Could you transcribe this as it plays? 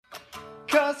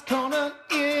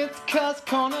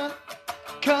Corner.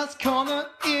 Cuss Corner,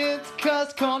 it's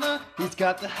Cuss Corner. He's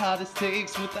got the hottest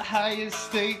takes with the highest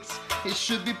stakes. He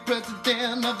should be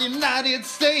president of the United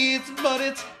States, but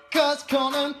it's Cuss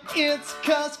Corner, it's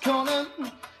Cuss Corner.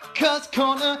 Cuss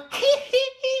Corner.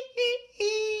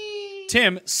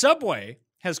 Tim, Subway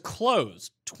has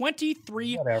closed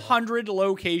 2,300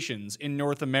 locations in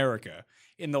North America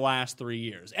in the last 3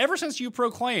 years. Ever since you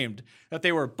proclaimed that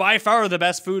they were by far the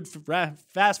best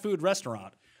fast food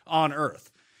restaurant on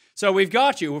earth. So we've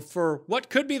got you for what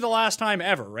could be the last time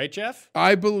ever, right, Jeff?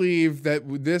 I believe that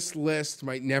this list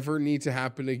might never need to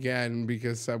happen again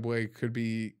because Subway could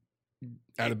be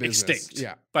out of business.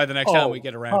 Extinct by the next time we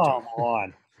get around to it. Come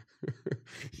on.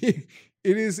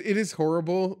 It is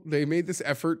horrible. They made this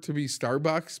effort to be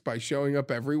Starbucks by showing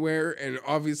up everywhere, and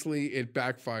obviously it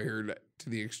backfired to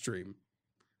the extreme.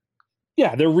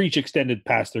 Yeah, their reach extended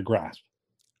past their grasp.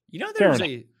 You know,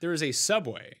 there is a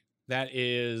Subway that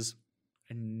is,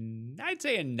 I'd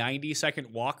say, a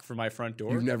 90-second walk from my front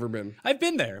door. You've never been. I've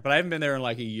been there, but I haven't been there in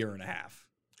like a year and a half.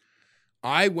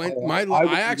 I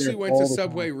actually went to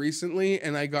Subway recently,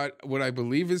 and I got what I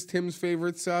believe is Tim's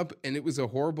favorite sub, and it was a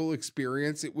horrible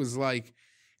experience. It was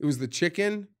the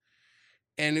chicken,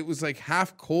 and it was like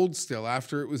half cold still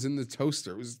after it was in the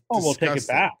toaster. It was disgusting. We'll take it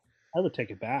back. I would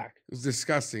take it back. It was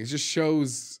disgusting. It just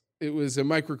shows it was a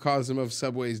microcosm of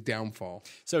Subway's downfall.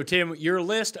 So, Tim, your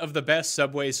list of the best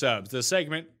Subway subs. The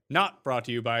segment not brought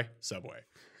to you by Subway.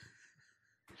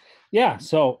 Yeah,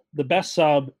 so the best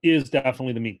sub is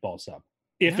definitely the meatball sub.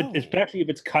 Especially if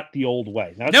it's cut the old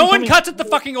way. Now, no one cuts it the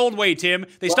fucking old way, Tim.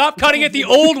 They stopped cutting it the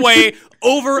old way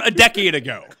over a decade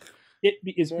ago. It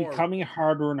is becoming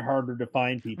harder and harder to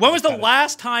find people. When was the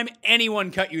last time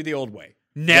anyone cut you the old way?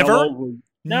 Never?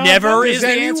 Never is the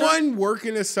answer? Does anyone work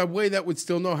in a Subway that would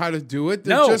still know how to do it?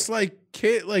 They're No. just like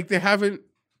they haven't.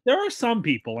 There are some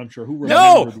people, I'm sure, who remember.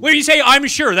 No! When you say I'm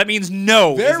sure, that means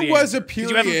no. There was a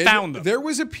period. You haven't found them. There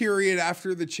was a period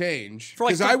after the change For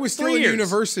like because I was still 3 in years.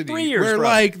 university 3 years, where bro.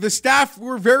 like the staff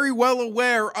were very well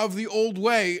aware of the old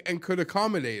way and could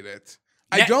accommodate it.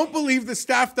 I don't believe the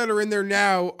staff that are in there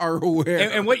now are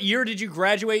aware. And what year did you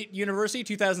graduate university?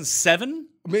 2007?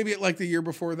 Maybe like the year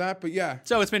before that, but yeah.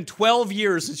 So it's been 12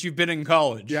 years since you've been in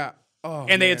college. Yeah. Oh,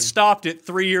 and they had stopped it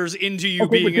 3 years into you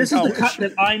being in this college. is the cut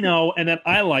that I know and that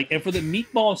I like. And for the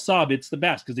meatball sub, it's the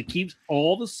best because it keeps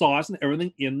all the sauce and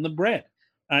everything in the bread.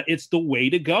 It's the way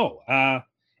to go.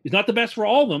 It's not the best for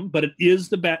all of them, but it is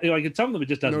the best. Like in some of them, it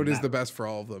just doesn't. No, it is matter. the best for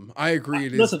all of them. I agree.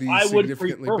 It is Listen, the I would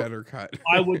significantly prefer- better cut.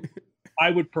 I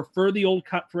would prefer the old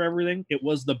cut for everything. It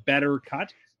was the better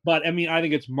cut. But I mean, I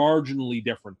think it's marginally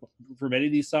different for many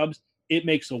of these subs. It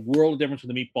makes a world of difference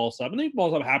with the meatball sub. And the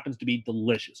meatball sub happens to be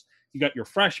delicious. You got your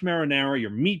fresh marinara,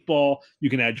 your meatball. You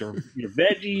can add your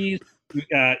veggies.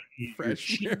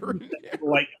 Fresh marinara.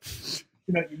 Like,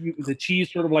 the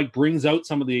cheese sort of like brings out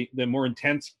some of the more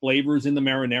intense flavors in the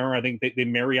marinara. I think they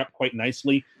marry up quite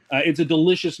nicely. It's a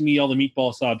delicious meal. The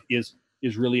meatball sub is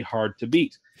really hard to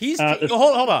beat.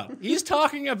 Hold on. He's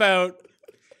talking about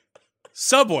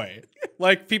Subway,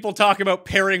 like people talk about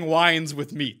pairing wines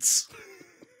with meats.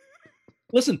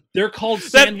 Listen, they're called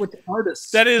sandwich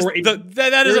artists. That is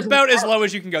about as low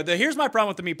as you can go. Here's my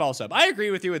problem with the meatball sub. I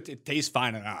agree with you. It tastes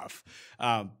fine enough.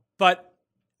 But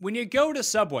when you go to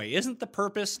Subway, isn't the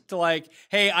purpose to like,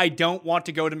 hey, I don't want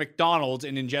to go to McDonald's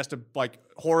and ingest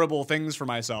horrible things for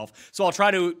myself, so I'll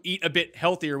try to eat a bit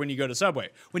healthier when you go to Subway.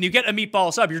 When you get a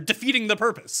meatball sub, you're defeating the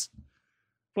purpose.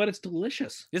 But it's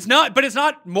delicious. It's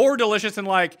not more delicious than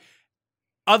like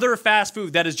other fast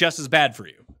food that is just as bad for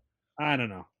you. I don't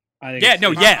know.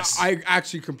 Yes. I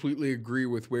actually completely agree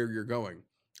with where you're going.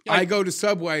 Like, I go to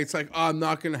Subway. It's like, I'm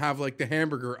not going to have like the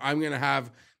hamburger. I'm going to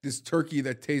have this turkey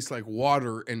that tastes like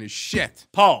water and is shit.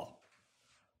 Paul.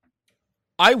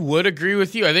 I would agree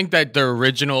with you. I think that the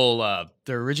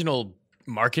original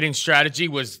marketing strategy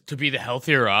was to be the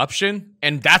healthier option.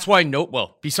 And that's why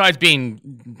besides being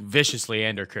viciously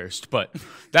and or cursed, but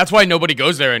that's why nobody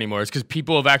goes there anymore. It's because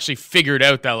people have actually figured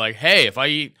out that like, hey, if I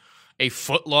eat a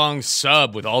foot-long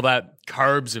sub with all that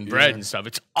carbs and bread and stuff,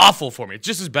 it's awful for me. It's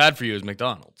just as bad for you as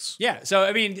McDonald's. Yeah, so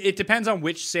I mean, it depends on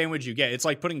which sandwich you get. It's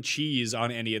like putting cheese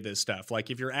on any of this stuff.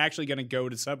 Like if you're actually going to go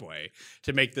to Subway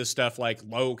to make this stuff like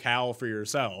low-cal for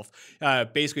yourself,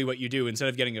 basically what you do, instead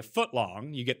of getting a foot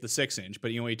long, you get the 6-inch,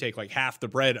 but you only take like half the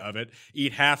bread of it,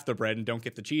 eat half the bread and don't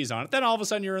get the cheese on it. Then all of a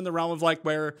sudden you're in the realm of like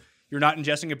where you're not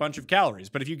ingesting a bunch of calories.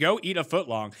 But if you go eat a foot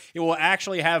long, it will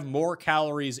actually have more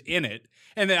calories in it.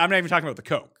 And then I'm not even talking about the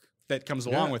Coke that comes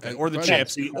along with it, or the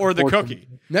chips, or the cookie.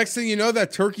 Next thing you know,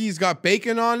 that turkey's got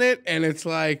bacon on it, and it's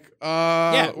like,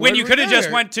 when you could have just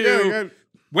went to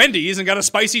Wendy's and got a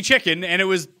spicy chicken, and it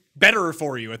was better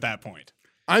for you at that point.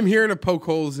 I'm here to poke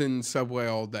holes in Subway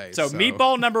all day. So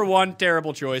meatball number 1,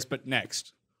 terrible choice, but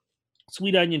next.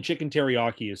 Sweet onion chicken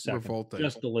teriyaki is second. Revolting.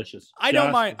 Just delicious. I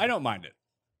don't mind it.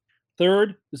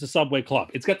 Third is the Subway Club.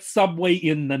 It's got Subway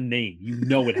in the name. You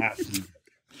know it has to be.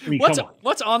 I mean,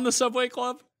 What's on the Subway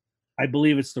Club? I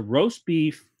believe it's the roast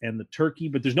beef and the turkey,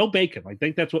 but there's no bacon. I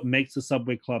think that's what makes the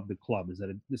Subway Club the club. Is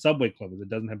that the Subway Club? Is it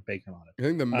doesn't have bacon on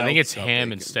it? I think it's ham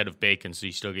bacon. instead of bacon, so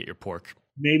you still get your pork.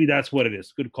 Maybe that's what it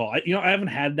is. Good call. I haven't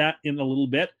had that in a little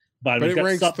bit, but it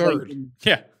ranks third.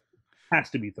 Yeah, has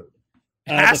to be third.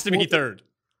 Has to be third.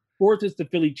 Fourth is the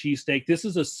Philly cheesesteak. This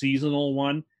is a seasonal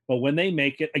one, but when they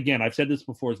make it, again, I've said this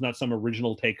before, it's not some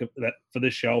original take of that for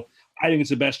this show. I think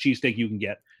it's the best cheesesteak you can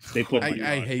get. They put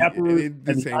I hate pepper it.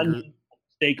 and onion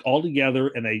steak all together,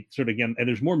 and they sort of, again, and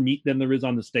there's more meat than there is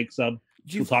on the steak sub.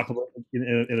 We'll talk about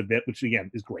it in a bit, which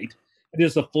again is great. It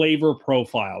is a flavor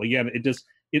profile. Again,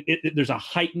 there's a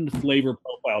heightened flavor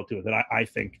profile to it that I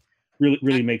think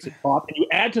really makes it top. And you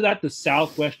add to that the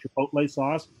Southwest Chipotle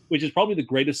sauce, which is probably the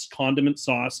greatest condiment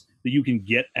sauce that you can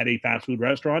get at a fast food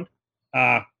restaurant.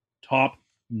 Top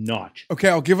notch. Okay,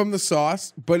 I'll give him the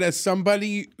sauce, but as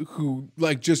somebody who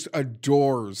like just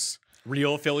adores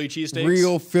real Philly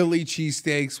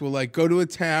cheesesteaks, will like go to a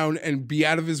town and be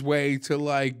out of his way to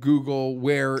like Google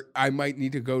where I might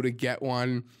need to go to get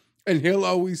one, and he'll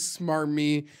always smart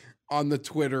me on the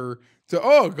Twitter to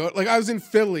go, like I was in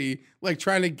Philly, like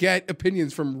trying to get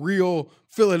opinions from real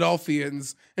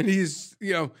Philadelphians, and he's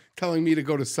telling me to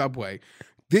go to Subway.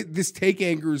 This take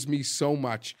angers me so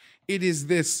much. It is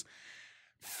this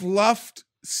fluffed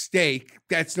steak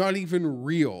that's not even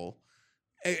real.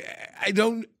 I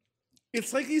don't.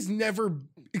 It's like he's never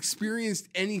experienced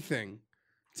anything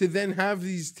to then have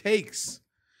these takes.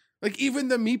 Like even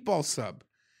the meatball sub,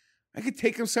 I could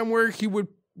take him somewhere he would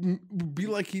be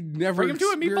like he'd never bring him to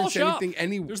a meatball shop. Anything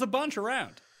anywhere. There's a bunch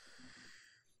around.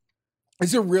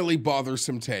 It's a really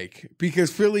bothersome take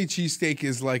because Philly cheesesteak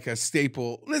is like a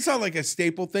staple. It's not like a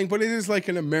staple thing, but it is like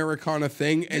an Americana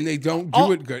thing, and they don't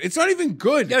do it good. It's not even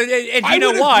good. And you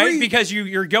know why? Because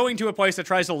you're going to a place that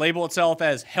tries to label itself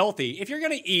as healthy. If you're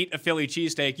going to eat a Philly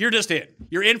cheesesteak, you're just in.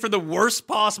 You're in for the worst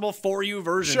possible for you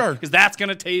version. Sure. Because that's going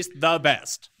to taste the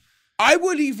best. I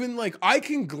would even I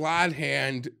can glad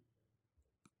hand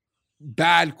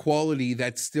bad quality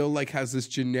that still like has this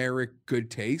generic good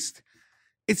taste.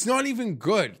 It's not even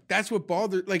good. That's what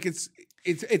bothers. Like it's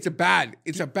a bad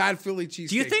Philly cheesesteak.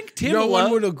 Do you think Tim? No one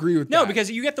would agree with that. No,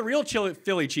 because you get the real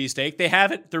Philly cheesesteak. They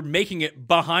have it. They're making it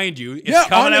behind you. It's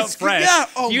coming out fresh. Yeah.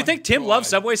 Oh, do you think Tim loves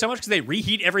Subway so much because they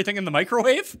reheat everything in the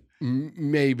microwave?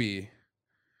 Maybe.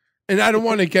 And I don't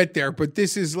want to get there, but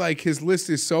this is like his list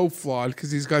is so flawed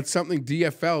because he's got something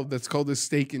DFL that's called a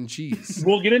steak and cheese.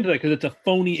 We'll get into that because it's a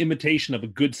phony imitation of a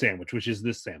good sandwich, which is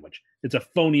this sandwich. It's a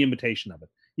phony imitation of it.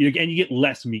 And you get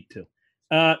less meat too.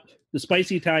 The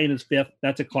spicy Italian is fifth.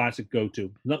 That's a classic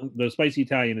go-to. The spicy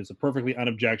Italian is a perfectly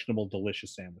unobjectionable,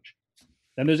 delicious sandwich.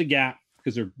 Then there's a gap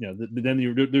because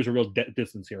there's a real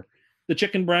distance here. The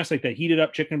chicken breast, like the heated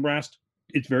up chicken breast,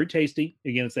 it's very tasty.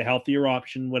 Again, it's a healthier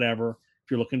option, whatever. If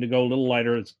you're looking to go a little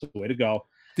lighter, it's the way to go.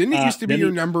 Didn't it used to be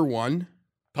your number one?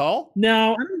 Paul?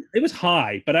 No, it was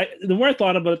high, but the more I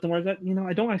thought about it, the more I thought,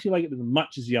 I don't actually like it as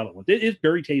much as the other ones. It is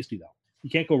very tasty though.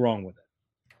 You can't go wrong with it.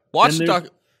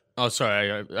 Oh,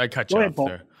 sorry, I cut you ahead, off Paul.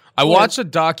 there. I watched a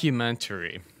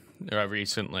documentary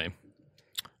recently,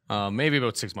 maybe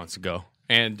about 6 months ago,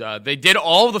 and they did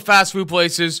all of the fast food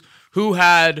places who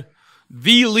had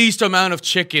the least amount of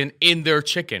chicken in their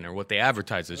chicken, or what they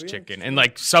advertise as chicken. And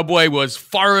like Subway was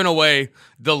far and away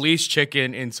the least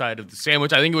chicken inside of the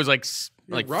sandwich. I think it was like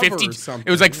 50. It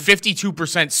was like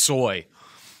 52% soy.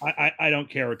 I don't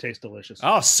care. It tastes delicious.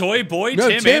 Oh, soy boy, No,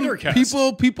 Tim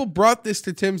Andercuss. People brought this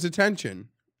to Tim's attention.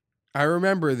 I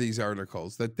remember these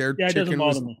articles that their chicken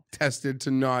was tested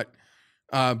to not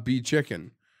be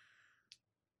chicken.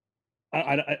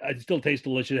 I still taste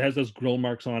delicious. It has those grill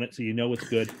marks on it, so you know it's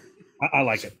good. I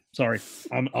like it. Sorry,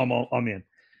 I'm in.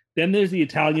 Then there's the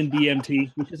Italian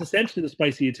BMT, which is essentially the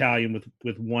spicy Italian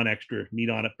with one extra meat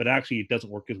on it, but actually it doesn't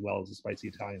work as well as the spicy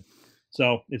Italian,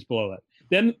 so it's below that.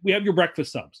 Then we have your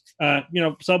breakfast subs.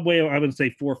 Subway, I would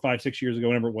say 4, 5, 6 years ago,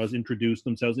 whenever it was, introduced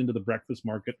themselves into the breakfast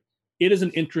market. It is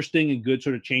an interesting and good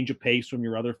sort of change of pace from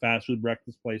your other fast food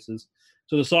breakfast places.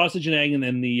 So the sausage and egg and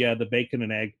then the bacon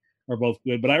and egg are both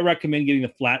good. But I recommend getting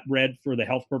the flatbread for the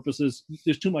health purposes.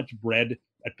 There's too much bread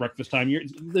at breakfast time.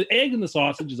 The egg and the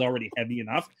sausage is already heavy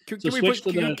enough. Can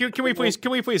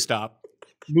we please stop?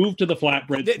 Move to the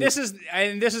flatbread. This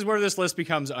is where this list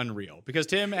becomes unreal, because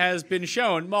Tim has been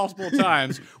shown multiple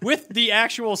times with the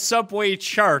actual Subway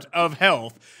chart of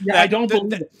health. Yeah, I don't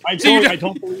believe it. I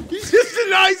don't believe it. He just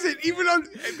denies it, even on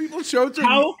people's shows.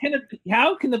 How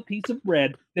can a piece of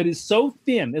bread that is so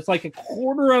thin, it's like a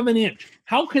quarter of an inch,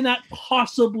 how can that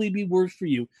possibly be worse for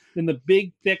you than the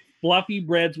big, thick, fluffy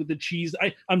breads with the cheese?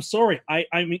 I'm sorry.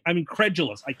 I'm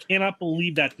incredulous. I cannot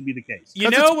believe that to be the case. You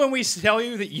know, when we tell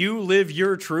you that you live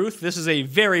your truth, this is a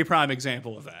very prime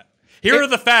example of that. Here are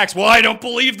the facts. Well, I don't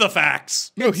believe the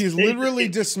facts. No, he's literally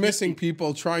dismissing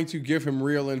people trying to give him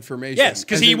real information. Yes,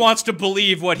 because he wants to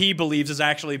believe what he believes is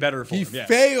actually better for him. He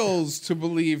fails to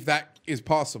believe that is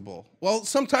possible. Well,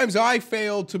 sometimes I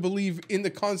fail to believe in the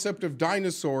concept of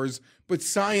dinosaurs, but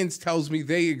science tells me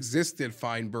they existed,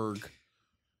 Feinberg.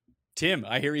 Tim,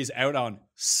 I hear he's out on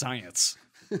science.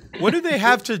 What do they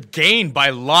have to gain by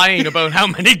lying about how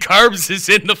many carbs is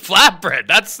in the flatbread?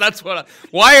 That's what.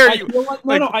 Why are you?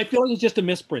 I feel like it's just a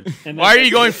misprint. And why are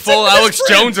you going full Alex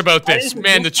Jones about this?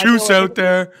 Man, the truth's out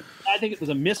there. I think it was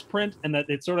a misprint, and that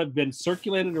it's sort of been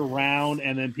circulated around,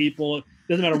 and then people.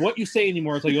 Doesn't matter what you say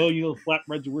anymore. It's like, oh, you know,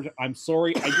 flatbreads. I'm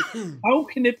sorry. How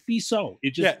can it be so?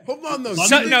 It just hold on though.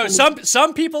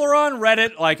 Some people are on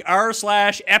Reddit like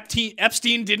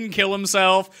r/Epstein didn't kill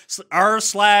himself.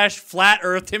 r/Flat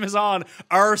Earth. Tim is on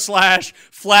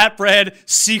r/Flatbread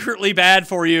secretly bad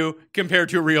for you compared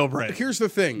to real bread. Here's the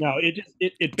thing. No,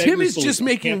 it Tim is just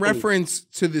making reference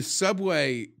to the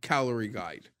Subway calorie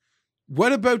guide.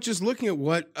 What about just looking at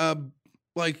what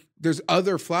like there's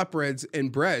other flatbreads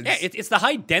and breads? Yeah, it's the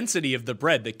high density of the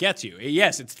bread that gets you.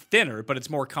 Yes, it's thinner, but it's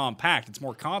more compact. It's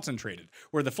more concentrated.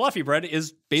 Where the fluffy bread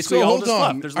is basically all just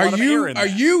fluff. There's a lot of air in there. Are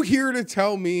you here to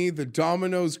tell me the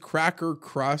Domino's cracker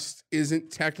crust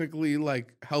isn't technically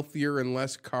like healthier and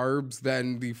less carbs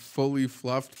than the fully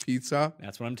fluffed pizza?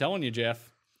 That's what I'm telling you, Jeff.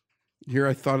 Here,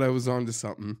 I thought I was onto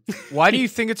something. Why do you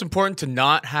think it's important to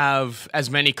not have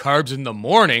as many carbs in the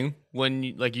morning when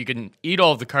you can eat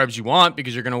all of the carbs you want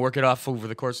because you're going to work it off over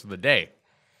the course of the day?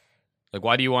 Like,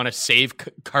 why do you want to save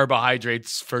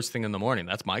carbohydrates first thing in the morning?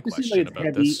 That's my question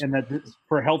about this. And that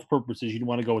for health purposes, you'd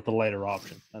want to go with the lighter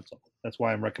option. That's all. That's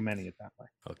why I'm recommending it that way.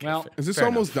 Okay, well, is this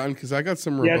almost done? Because I got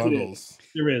some rebuttals. Yes,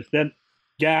 there is. Then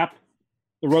Gap.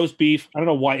 The roast beef. I don't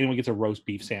know why anyone gets a roast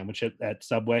beef sandwich at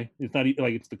Subway. It's not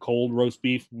like it's the cold roast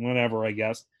beef, whatever, I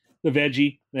guess. The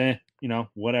veggie,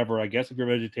 whatever, I guess. If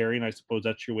you're a vegetarian, I suppose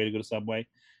that's your way to go to Subway.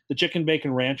 The chicken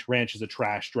bacon ranch. Ranch is a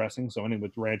trash dressing, so anything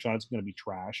with ranch on it's going to be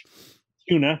trash.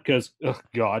 Tuna, because, oh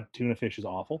God, tuna fish is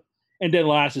awful. And then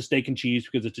last is steak and cheese,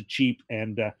 because it's a cheap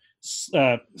and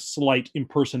slight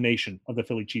impersonation of the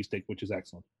Philly cheesesteak, which is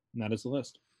excellent. And that is the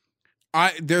list.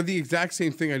 They're the exact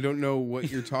same thing. I don't know what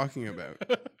you're talking about.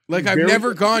 Like, I've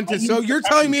never gone to. So you're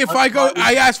telling me if I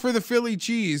ask for the Philly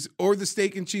cheese or the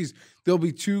steak and cheese, there'll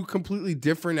be two completely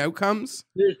different outcomes?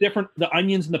 There's different. The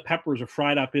onions and the peppers are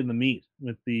fried up in the meat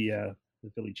with the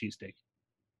Philly cheesesteak,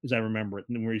 as I remember it.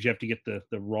 And whereas you have to get the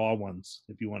raw ones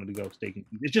if you wanted to go steak and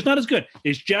cheese. It's just not as good.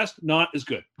 It's just not as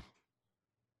good.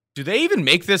 Do they even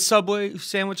make this Subway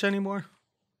sandwich anymore?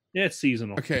 Yeah, it's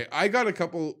seasonal. Okay, I got a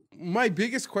couple. My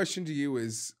biggest question to you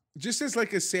is, just as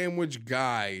like a sandwich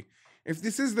guy, if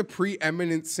this is the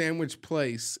preeminent sandwich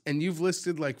place and you've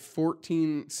listed like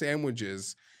 14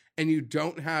 sandwiches and you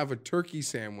don't have a turkey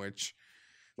sandwich,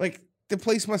 like the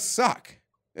place must suck.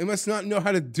 They must not know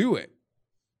how to do it.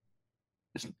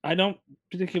 I don't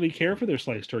particularly care for their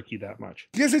sliced turkey that much.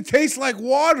 Because it tastes like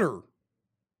water.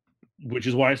 Which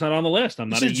is why it's not on the list. I'm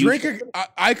not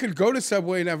I could go to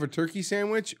Subway and have a turkey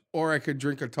sandwich, or I could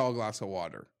drink a tall glass of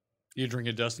water. You drink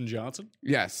a Dustin Johnson?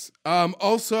 Yes.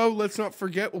 Also, let's not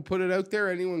forget, we'll put it out there,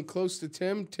 anyone close to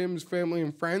Tim's family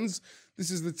and friends, this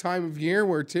is the time of year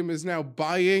where Tim is now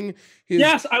buying his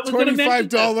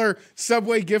 $25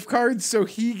 Subway gift card so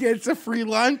he gets a free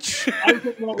lunch.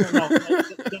 No.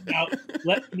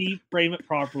 Let me frame it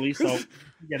properly. So,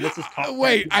 yeah, this is Top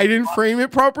Wait, I didn't frame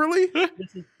it properly?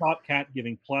 This is Top Cat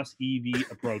giving plus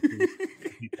EV approaches to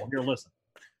people. Here, listen.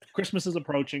 Christmas is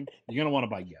approaching. You're going to want to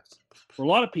buy gifts. For a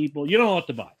lot of people, you don't know what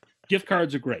to buy. Gift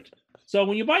cards are great. So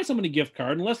when you buy someone a gift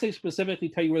card, unless they specifically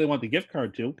tell you where they want the gift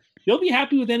card to, they'll be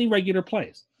happy with any regular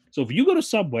place. So if you go to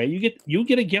Subway, you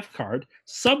get a gift card.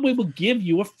 Subway will give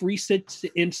you a free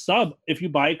 6-inch sub if you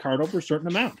buy a card over a certain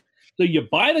amount. So you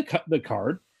buy the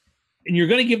card, and you're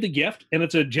going to give the gift, and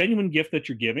it's a genuine gift that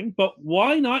you're giving, but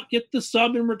why not get the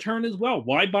sub in return as well?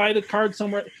 Why buy the card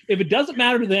somewhere? If it doesn't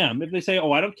matter to them, if they say,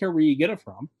 oh, I don't care where you get it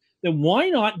from, then why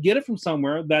not get it from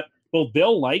somewhere that both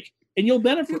they'll like and you'll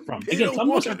benefit from? Again,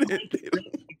 some of us are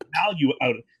value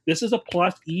out of it. This is a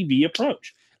plus EV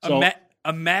approach. So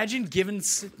Imagine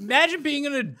being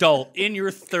an adult in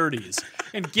your 30s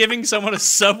and giving someone a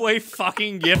Subway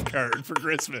fucking gift card for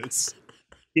Christmas.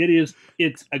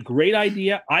 It's a great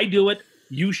idea. I do it.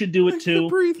 You should do it too.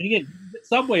 And again, get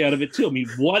Subway out of it too. I mean,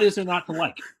 what is there not to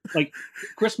like? Like,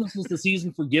 Christmas is the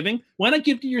season for giving. Why not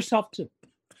give to yourself too?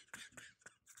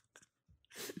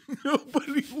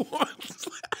 Nobody wants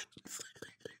that.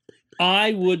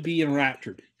 I would be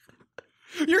enraptured.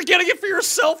 You're getting it for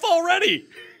yourself already.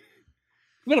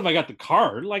 But if I got the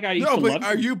card, like I used No, to but love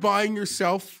are it. you buying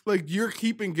yourself? Like, you're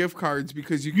keeping gift cards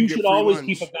because you can You get should free always lunch.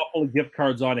 keep a couple of gift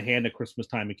cards on hand at Christmas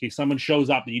time in case someone shows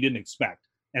up that you didn't expect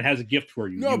and has a gift for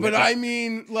you. No, You but have- I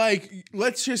mean, like,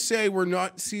 let's just say we're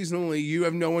not seasonally. You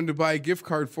have no one to buy a gift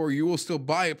card for. You will still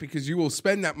buy it because you will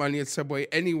spend that money at Subway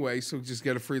anyway. So just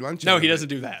get a free lunch. No, out he of it. doesn't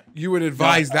do that. You would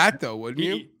advise that though, wouldn't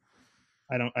you?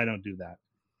 I don't do that.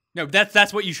 No,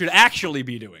 that's what you should actually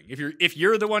be doing. If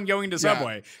you're the one going to Yeah.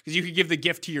 Subway, because you could give the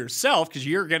gift to yourself because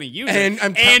you're going to use And it,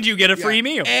 I'm and you get a Yeah. free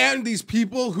meal. And these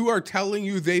people who are telling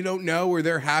you they don't know or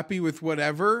they're happy with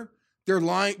whatever, they're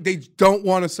lying. They don't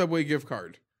want a Subway gift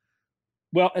card.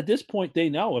 Well, at this point, they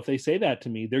know if they say that to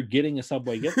me, they're getting a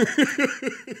Subway gift card.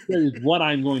 That is what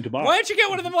I'm going to buy. Why don't you get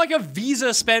one of them like a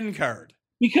Visa spend card?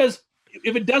 Because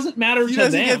if it doesn't matter He to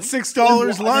doesn't them, get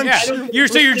 $6 lunch. Yeah, I don't-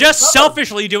 you're just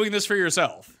selfishly doing this for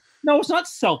yourself. No, it's not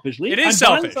selfishly. It is I'm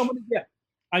buying selfish. someone a gift.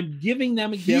 I'm giving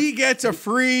them a gift. He gets a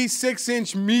free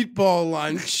 6-inch meatball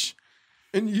lunch,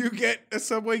 and you get a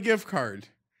Subway gift card.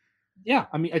 Yeah,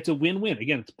 I mean, it's a win-win.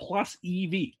 Again, it's plus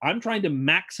EV. I'm trying to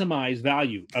maximize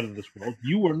value out of this world.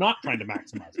 You are not trying to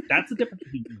maximize it. That's the difference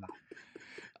between you and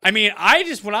I. I mean,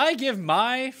 when I give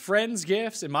my friends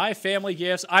gifts and my family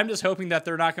gifts, I'm just hoping that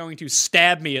they're not going to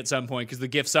stab me at some point because the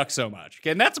gift sucks so much. Okay,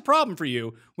 and that's a problem for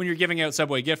you when you're giving out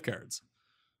Subway gift cards.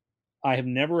 I have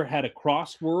never had a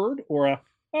crossword or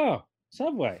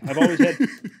Subway. I've always had,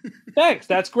 thanks,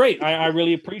 that's great. I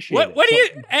really appreciate it. What do you,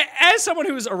 as someone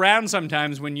who is around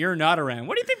sometimes when you're not around,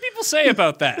 what do you think people say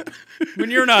about that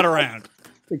when you're not around?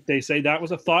 They say that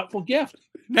was a thoughtful gift.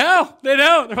 No, they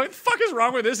don't. They're like, what the fuck is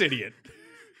wrong with this idiot?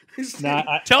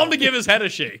 Tell him to give his head a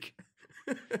shake.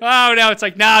 Oh, no, it's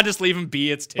like, nah, just leave him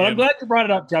be. It's Tim. But I'm glad you brought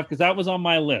it up, Jeff, because that was on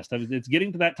my list. It's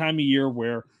getting to that time of year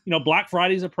where, Black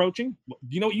Friday's approaching.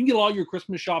 You can get all your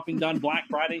Christmas shopping done Black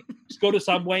Friday. Just go to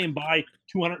Subway and buy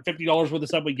 $250 worth of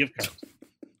Subway gift cards.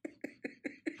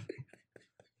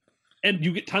 And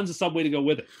you get tons of Subway to go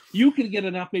with it. You can get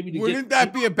enough maybe to Wouldn't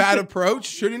that be a bad approach?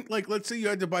 Shouldn't, like, let's say you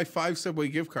had to buy 5 Subway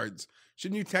gift cards.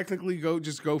 Shouldn't you technically go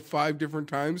 5 different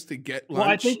times to get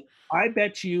lunch? Well, I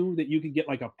bet you that you could get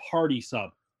like a party sub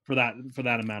for that amount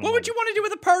of What would you want to do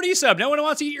with a party sub? No one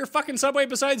wants to eat your fucking Subway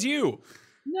besides you.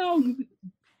 No,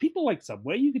 people like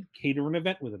Subway. You could cater an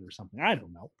event with it or something. I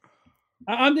don't know.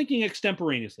 I'm thinking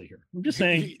extemporaneously here. I'm just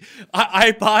saying.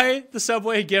 I buy the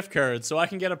Subway gift card so I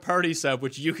can get a party sub,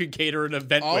 which you could cater an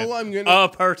event with. A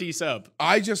party sub.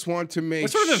 I just want to make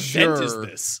what sort of event is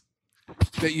this?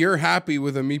 That you're happy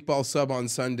with a meatball sub on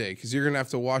Sunday because you're going to have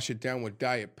to wash it down with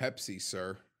Diet Pepsi,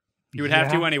 sir. You would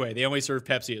have to anyway. They only serve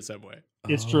Pepsi at Subway.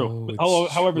 It's true.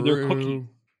 However, their cookies.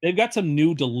 They've got some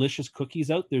new delicious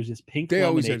cookies out. There's this pink. They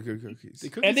always lemonade had good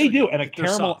cookies. and they do. And a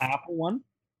caramel apple one.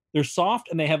 They're soft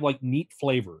and they have like neat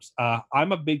flavors.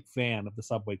 I'm a big fan of the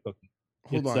Subway cookie.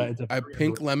 Hold on. It's a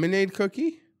pink lemonade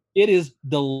cookie? It is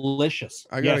delicious.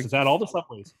 Yes, it's at all the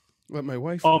Subways. Let my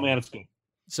wife. Oh man, it's good.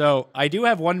 So I do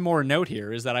have one more note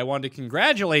here is that I want to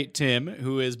congratulate Tim,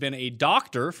 who has been a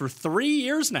doctor for 3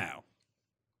 years now.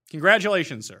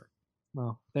 Congratulations, sir.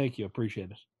 Well, thank you.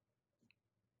 Appreciate it.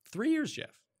 3 years,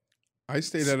 Jeff. I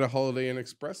stayed at a Holiday Inn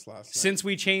Express last night. Since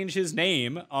we changed his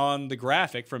name on the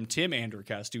graphic from Tim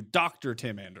Andercust to Dr.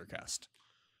 Tim Andercust.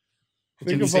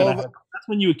 Think of all the, That's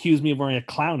when you accused me of wearing a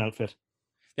clown outfit.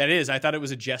 That is. I thought it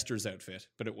was a jester's outfit,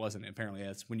 but it wasn't. Apparently,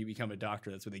 that's when you become a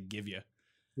doctor. That's what they give you.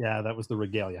 Yeah, that was the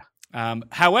regalia.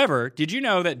 However, did you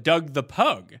know that Doug the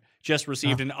Pug just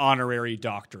received an honorary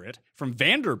doctorate from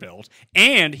Vanderbilt,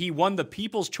 and he won the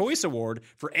People's Choice Award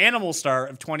for Animal Star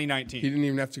of 2019? he didn't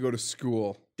even have to go to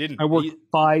school. Didn't. I worked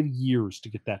 5 years to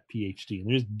get that PhD, and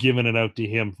they're just giving it out to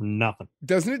him for nothing.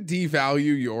 Doesn't it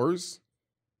devalue yours?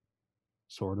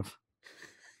 Sort of.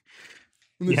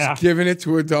 Just Yeah. giving it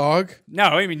to a dog? No,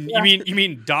 I mean, you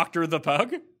mean Dr. the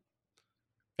Pug?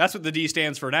 That's what the D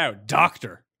stands for now.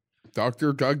 Doctor.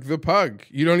 Dr. Doug the Pug.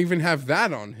 You don't even have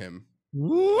that on him.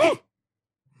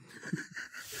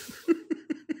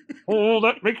 Oh,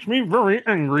 that makes me very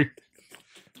angry.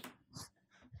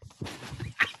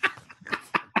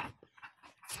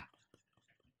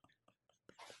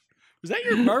 Was that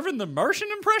your Marvin the Martian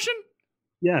impression?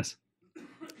 Yes.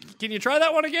 Can you try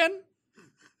that one again?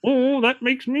 Oh, that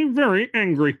makes me very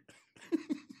angry.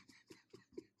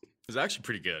 It's actually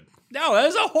pretty good. No, that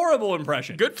is a horrible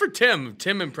impression. Good for Tim.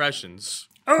 Tim impressions.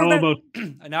 Oh, How about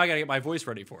now I gotta get my voice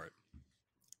ready for it.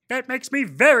 That makes me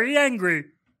very angry.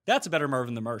 That's a better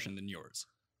Marvin the Martian than yours.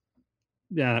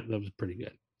 yeah, that was pretty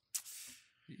good.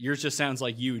 Yours just sounds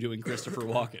like you doing Christopher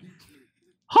Walken.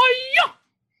 Hiya!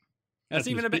 That's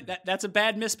even a bit. That's a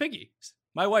bad Miss Piggy.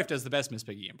 My wife does the best Miss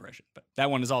Piggy impression, but that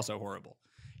one is also horrible.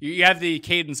 You have the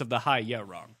cadence of the hi yeah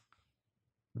wrong.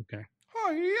 Okay.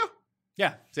 Oh yeah.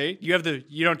 Yeah, see, you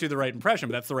don't do the right impression,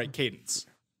 but that's the right cadence.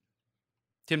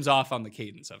 Tim's off on the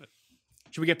cadence of it.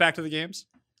 Should we get back to the games,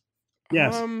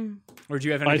 Yes. or do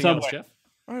you have By anything else, Subway. Jeff?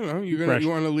 I don't know. You Fresh.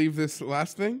 want to leave this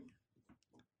last thing?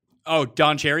 Oh,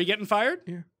 Don Cherry getting fired?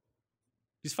 Yeah.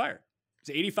 He's fired.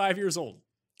 He's 85 years old.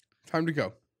 Time to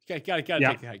go. Got to Yeah.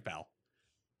 take the hike, pal.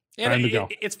 And Time to go.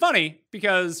 It's funny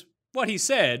because what he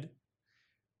said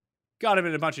got him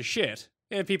in a bunch of shit.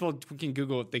 And people can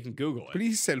Google it. They can Google But it.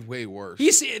 he said way worse.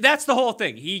 That's the whole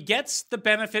thing. He gets the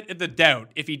benefit of the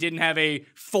doubt if he didn't have a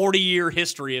 40-year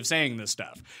history of saying this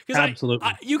stuff. Absolutely.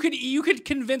 You could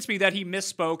convince me that he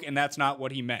misspoke and that's not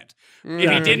what he meant.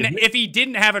 Yeah. If he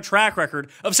didn't have a track record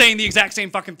of saying the exact same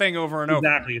fucking thing over and over.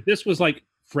 Exactly. If this was like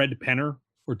Fred Penner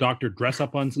or Dr. Dress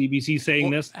Up on CBC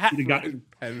saying this, he'd have gotten.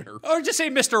 Penner. Or just say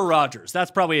Mr. Rogers. That's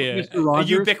probably a Mr.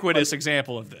 Rogers, ubiquitous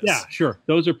example of this. Yeah, sure.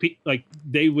 Those are like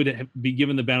they would be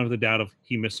given the benefit of the doubt of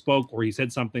he misspoke or he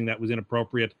said something that was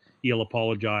inappropriate. He'll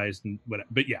apologize and whatever.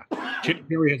 But yeah,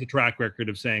 Cherry has a track record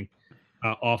of saying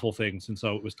awful things, and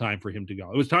so it was time for him to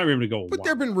go. It was time for him to go. But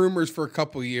there have been rumors for a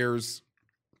couple years.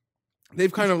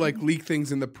 They've kind of like leaked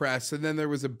things in the press, and then there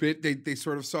was a bit they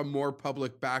sort of saw more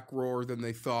public back roar than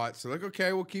they thought. So like,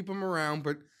 okay, we'll keep him around,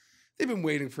 but they've been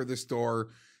waiting for this door.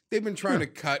 They've been trying to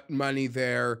cut money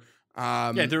there.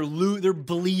 Yeah, they're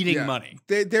bleeding Yeah. money.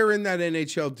 They're in that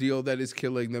NHL deal that is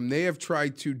killing them. They have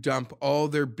tried to dump all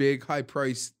their big,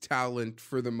 high-priced talent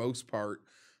for the most part,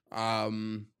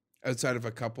 outside of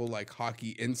a couple like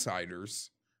hockey insiders.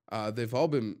 They've all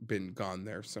been gone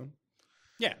there. So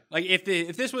Yeah, like if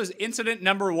this was incident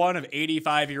number 1 of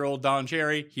 85-year-old Don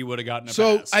Cherry, he would have gotten a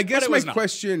so pass. I guess But it my was not.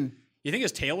 question. You think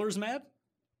his Taylor's mad?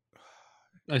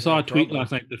 I saw a tweet Probably.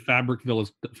 last night that Fabricville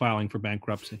is filing for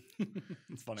bankruptcy.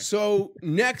 It's funny. So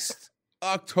next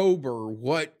October,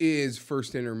 what is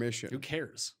first Who intermission?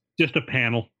 cares? Just a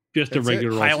panel, just That's a it?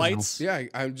 regular Highlights? Yeah,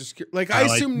 I'm just like I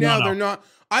Highlights? assume now No. they're not.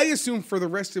 I assume for the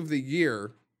rest of the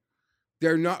year,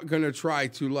 they're not gonna try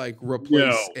to like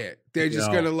replace No. it. They're just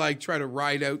No. gonna like try to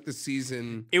ride out the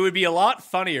season. It would be a lot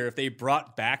funnier if they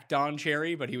brought back Don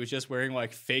Cherry, but he was just wearing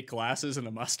like fake glasses and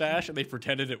a mustache, and they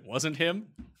pretended it wasn't him.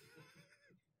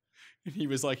 And he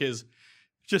was like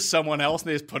just someone else, and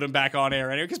they just put him back on air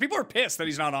anyway because people are pissed that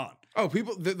he's not on. Oh,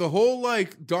 people, the whole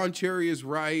like Don Cherry is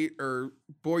right or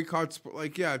boycotts.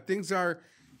 Like, yeah, things are.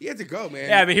 You have to go, man.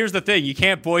 Yeah, but here's the thing: you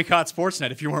can't boycott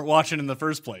Sportsnet if you weren't watching in the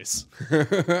first place.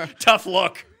 Tough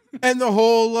look. And the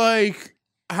whole like,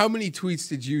 how many tweets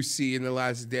did you see in the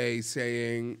last day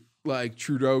saying like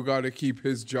Trudeau got to keep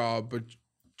his job, but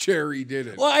Cherry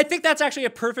didn't? Well, I think that's actually a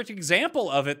perfect example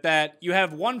of it. That you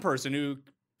have one person who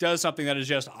does something that is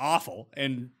just awful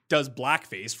and does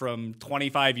blackface from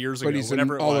 25 years ago, But he's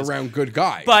whatever an it was. all-around good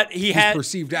guy. But he's has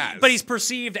perceived as. But he's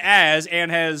perceived as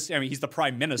and has. I mean, he's the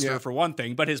prime minister Yeah. for one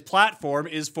thing, but his platform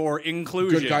is for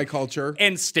inclusion, good guy culture.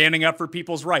 and standing up for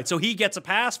people's rights. So he gets a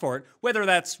pass for it, whether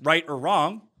that's right or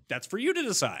wrong. That's for you to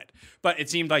decide. But it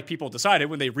seemed like people decided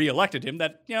when they reelected him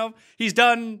that he's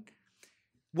done.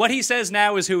 What he says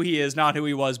now is who he is, not who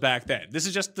he was back then. This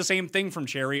is just the same thing from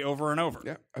Cherry over and over.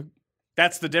 Yeah,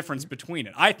 That's the difference between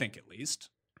it, I think, at least.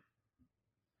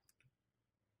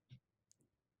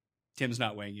 Tim's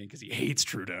not weighing in because he hates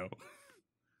Trudeau.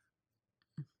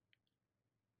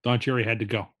 Don Cherry had to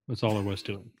go. That's all there was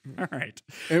to it. All right.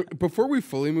 And before we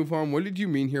fully move on, what did you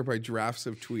mean here by drafts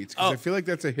of tweets? Because Oh. I feel like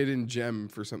that's a hidden gem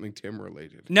for something Tim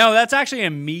related. No, that's actually a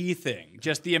me thing.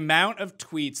 Just the amount of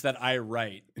tweets that I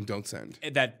write And don't send.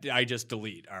 that I just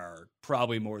delete are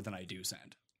probably more than I do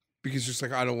send. Because just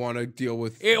like I don't want to deal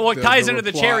with It ties into the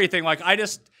reply. Cherry thing. Like I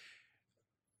just,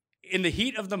 in the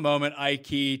heat of the moment, I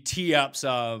tee up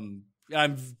some.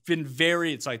 I've been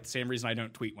it's like the same reason I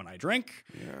don't tweet when I drink.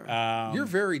 Yeah. You're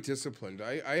very disciplined.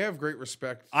 I have great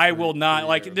respect. I for- will for not you.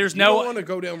 like. There's You no. don't want to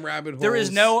go down rabbit holes. There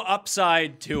is no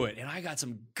upside to it, and I got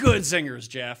some good singers,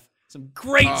 Jeff. Some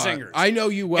great singers. I know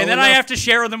you well. and then I enough- have to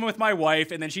share them with my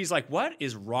wife, and then she's like, "What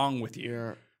is wrong with you?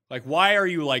 Yeah. Like, why are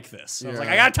you like this?" I was like,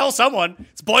 Yeah. "I gotta tell someone.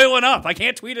 It's boiling up. I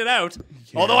can't tweet it out,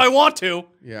 although I want to."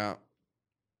 Yeah.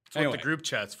 That's what the group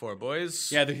chat's for,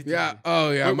 boys. Yeah. Yeah.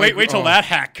 Oh yeah. Wait till that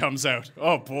hack comes out.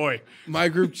 Oh boy. My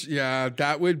group. Yeah,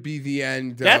 that would be the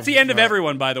end. That's the end of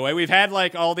everyone, by the way. We've had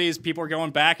like all these people are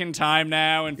going back in time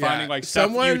now and finding like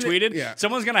stuff you tweeted. Yeah.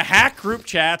 Someone's gonna hack group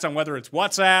chats on whether it's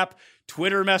WhatsApp,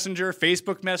 Twitter Messenger,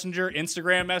 Facebook Messenger,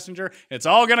 Instagram Messenger. It's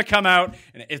all gonna come out,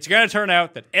 and it's gonna turn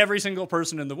out that every single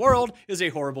person in the world is a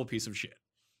horrible piece of shit.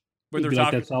 When It'd be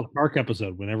like that South Park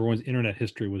episode when everyone's internet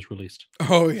history was released.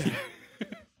 Oh yeah.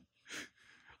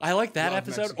 I like that Love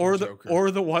episode, Mexican or Joker.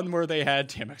 the one where they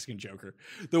had Mexican Joker,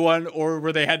 the one or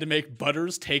where they had to make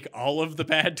Butters take all of the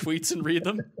bad tweets and read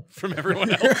them from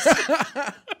everyone else.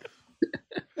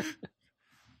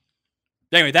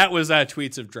 Anyway, that was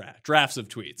tweets of drafts of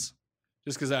tweets.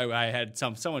 Just because I had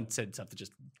someone said something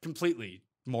just completely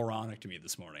moronic to me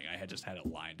this morning. I had just had it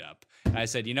lined up. And I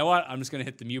said, you know what? I'm just going to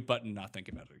hit the mute button and not think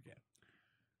about it again.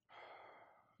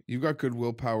 You got good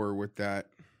willpower with that.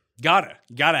 Gotta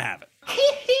have it.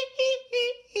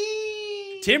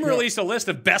 Tim released a list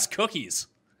of best cookies.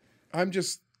 I'm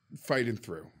just fighting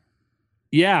through.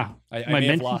 Yeah. I My may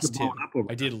have mentions lost are Tim. blowing up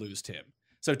over I did lose Tim.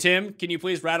 So, Tim, can you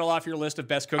please rattle off your list of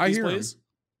best cookies, hear please?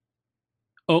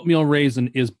 Oatmeal raisin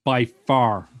is by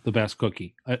far the best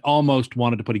cookie. I almost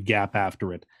wanted to put a gap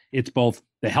after it. It's both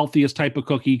the healthiest type of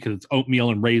cookie because it's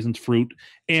oatmeal and raisins fruit,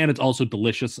 and it's also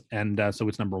delicious, and so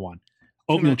it's number one.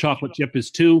 Oatmeal chocolate chip is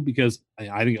two because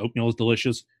I think oatmeal is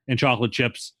delicious, and chocolate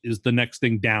chips is the next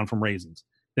thing down from raisins.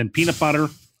 Then peanut butter,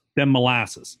 then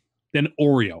molasses, then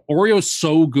Oreo. Oreo is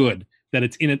so good that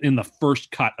it's in the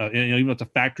first cut. Even though it's a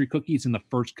factory cookie, it's in the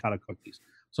first cut of cookies.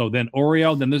 So then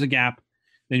Oreo, then there's a gap.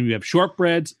 Then you have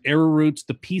shortbreads, arrowroots,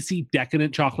 the PC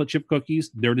decadent chocolate chip cookies.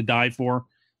 They're to die for.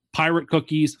 Pirate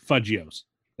cookies, Fudgios.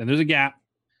 Then there's a gap.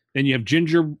 Then you have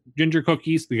ginger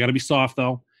cookies. They got to be soft,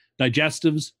 though.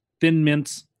 Digestives, Thin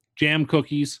Mints, jam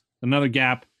cookies, another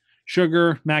gap.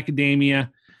 Sugar, macadamia,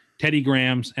 Teddy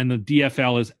Grahams, and the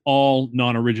DFL is all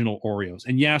non-original Oreos.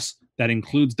 And yes, that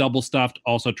includes double stuffed,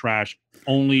 also trash,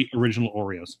 only original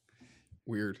Oreos.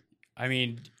 Weird. I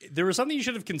mean, there was something you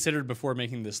should have considered before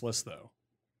making this list, though.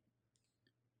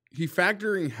 He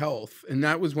factoring health, and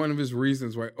that was one of his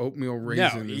reasons why oatmeal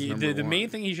raisin is number one. The main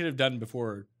thing he should have done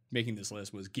before making this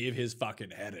list was give his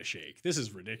fucking head a shake. This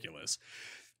is ridiculous.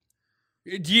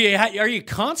 Are you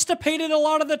constipated a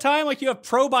lot of the time? Like you have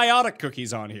probiotic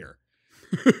cookies on here.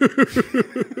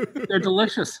 They're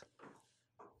delicious.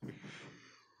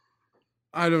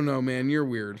 I don't know, man. You're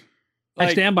weird.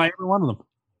 I stand by every one of them.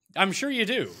 I'm sure you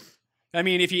do. I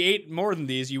mean, if you ate more than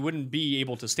these, you wouldn't be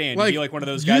able to stand. Like, You'd be like one of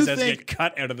those guys you that has to think- get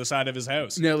cut out of the side of his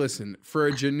house. Now listen, for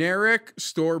a generic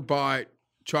store-bought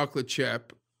chocolate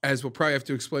chip, as we'll probably have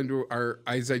to explain to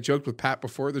as I joked with Pat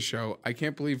before the show, I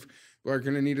can't believe we're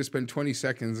going to need to spend 20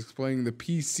 seconds explaining the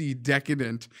PC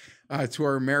decadent to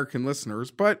our American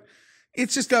listeners, but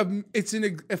it's just a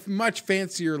much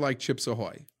fancier like Chips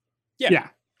Ahoy. Yeah.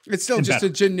 It's still And just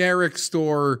better. a generic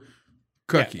store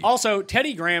cookie. Yeah. Also,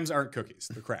 Teddy Grahams aren't cookies.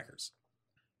 They're crackers.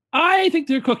 I think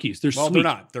they're cookies. They're Well, sweet. they're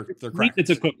not. They're Sweet, crackers. it's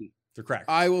a cookie. They're crackers.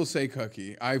 I will say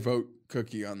cookie. I vote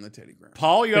cookie on the Teddy Graham.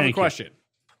 Paul, you have a Thank you. question.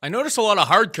 I noticed a lot of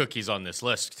hard cookies on this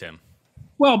list, Tim.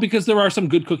 Well, because there are some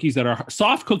good cookies that are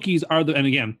soft cookies are and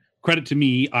again, credit to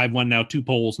me, I've won now 2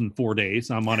 polls in 4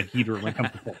 days. I'm on a heater when it comes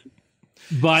to polls.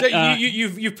 But So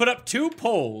you've put up 2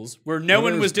 polls where no What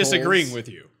one are was those disagreeing polls? with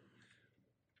you.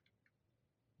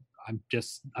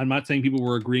 I'm not saying people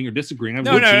were agreeing or disagreeing.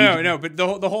 No. But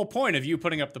the whole point of you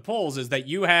putting up the polls is that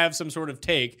you have some sort of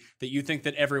take that you think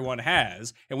that everyone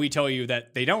has, and we tell you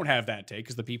that they don't have that take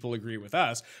because the people agree with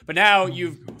us. But now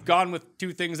you've gone with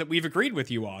 2 things that we've agreed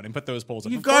with you on and put those polls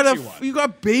up. Of course you won. You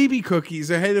got baby cookies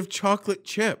ahead of chocolate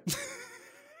chip.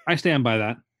 I stand by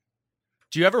that.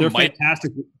 Do you ever They're might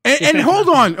fantastic. And hold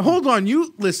on.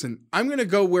 You listen. I'm gonna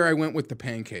go where I went with the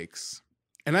pancakes,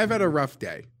 and I've had a rough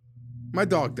day. My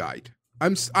dog died.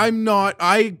 I'm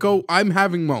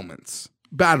having moments,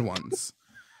 bad ones.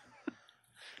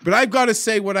 But I've got to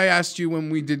say what I asked you when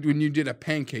you did a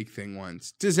pancake thing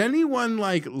once. Does anyone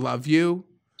like love you?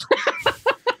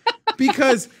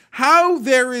 Because how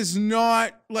there is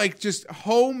not like just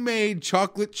homemade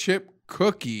chocolate chip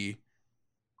cookie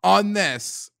on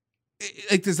this?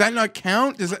 Like, does that not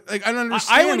count? Does that, like, I don't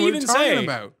understand wouldn't what even you're talking say-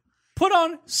 about. Put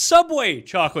on Subway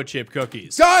chocolate chip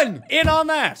cookies. Done. In on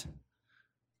that.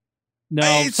 No,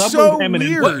 It's Subway's so M&M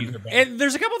weird. cookies are better. And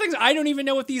there's a couple things I don't even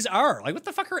know what these are. Like, what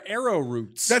the fuck are arrow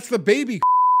roots? That's the baby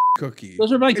cookie.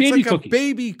 Those are like It's baby like cookies. a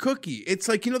baby cookie. It's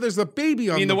like, there's a baby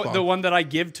on I mean, the the one that I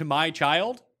give to my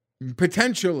child?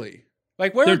 Potentially.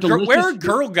 Like, where They're are delicious.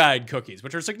 Girl Guide cookies,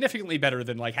 which are significantly better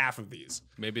than like half of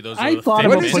maybe those I are the thought thin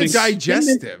about What is putting a mints.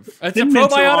 digestive? It's a Thin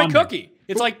Mints are probiotic on there. cookie.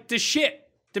 It's like the shit.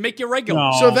 to make you regular.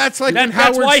 No. So that's like when That's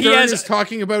Howard why he Stern has- is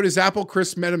talking about his Apple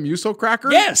Crisp Metamucil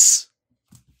cracker. Yes.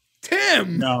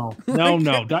 Tim. No.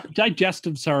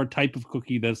 Digestives are a type of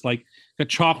cookie that's like got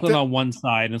chocolate on one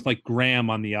side and it's like graham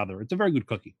on the other. It's a very good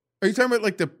cookie. Are you talking about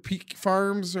like the Peak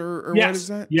Farms or Yes. what is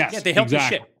that? Yes. Yeah, they help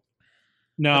exactly. you shit.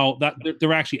 No,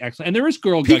 they're actually excellent. And there is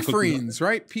Girl Guide Peak cookies. Freens,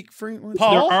 right? Peak Freens.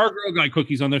 Paul? There are Girl Guide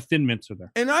cookies on there. Thin Mints are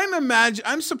there. And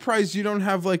I'm surprised you don't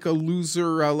have like a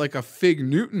loser, like a Fig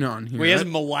Newton on here. We have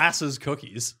molasses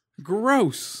cookies.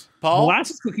 Gross. Paul?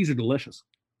 Molasses cookies are delicious.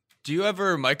 Do you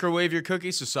ever microwave your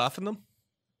cookies to soften them?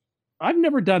 I've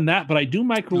never done that, but I do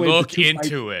microwave. Look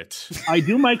into it. I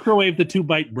do microwave the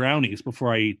 2-bite brownies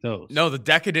before I eat those. No, the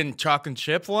decadent chocolate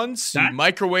chip ones. You That-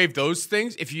 microwave those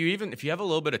things. If you have a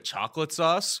little bit of chocolate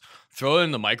sauce, throw it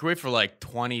in the microwave for like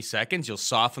 20 seconds. You'll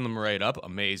soften them right up.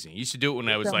 Amazing. I used to do it when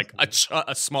I was like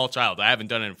a small child. I haven't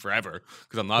done it in forever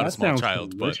because I'm not a That small sounds child.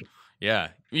 But delicious. yeah,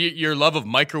 your love of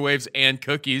microwaves and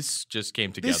cookies just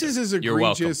came together. This is as You're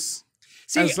welcome. egregious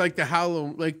See, as like the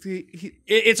Halloween, like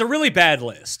it's a really bad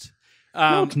list.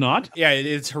 No, it's not. Yeah,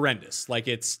 it's horrendous. Like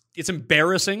it's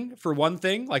embarrassing for one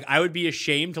thing. Like I would be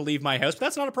ashamed to leave my house, but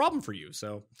that's not a problem for you.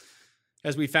 So,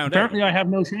 as we found Apparently, out, I have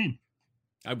no shame.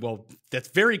 well, that's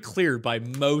very clear by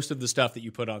most of the stuff that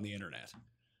you put on the internet.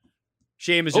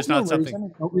 Shame is just not something.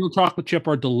 Raisin, oatmeal chocolate chip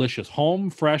are delicious. Home,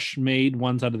 fresh made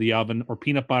ones out of the oven, or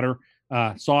peanut butter,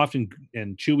 soft and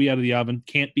chewy out of the oven.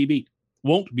 Can't be beat.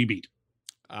 Won't be beat.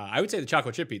 I would say the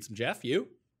chocolate chip beats them. Jeff, you?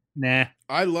 Nah.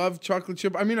 I love chocolate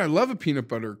chip. I mean, I love a peanut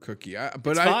butter cookie,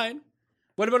 but It's fine.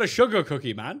 What about a sugar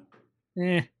cookie, man?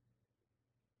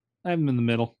 I'm in the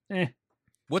middle.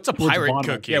 What's a Towards the pirate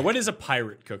bottom. cookie? Yeah, what is a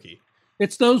pirate cookie?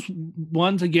 It's those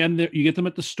ones again that you get them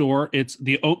at the store. It's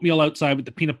the oatmeal outside with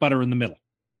the peanut butter in the middle.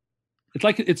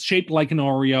 It's shaped like an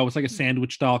Oreo. It's like a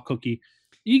sandwich style cookie.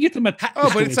 You get them at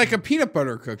but it's like a peanut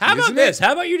butter cookie. How about isn't this? It?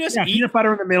 How about you just eat? peanut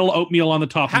butter in the middle, oatmeal on the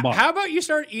top and bottom. How about you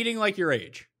start eating like your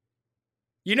age?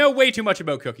 You know way too much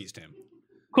about cookies, Tim.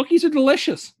 Cookies are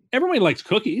delicious. Everybody likes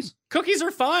cookies. Cookies are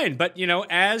fine, but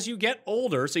as you get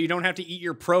older, so you don't have to eat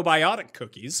your probiotic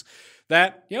cookies,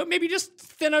 that maybe just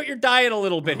thin out your diet a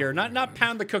little bit here. Not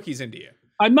pound the cookies into you.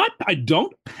 I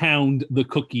don't pound the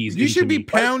cookies. You should into be me.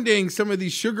 pounding some of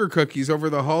these sugar cookies over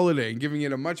the holiday and giving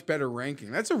it a much better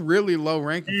ranking. That's a really low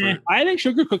ranking for it. I think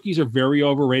sugar cookies are very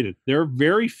overrated. They're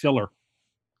very filler.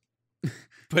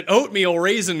 But oatmeal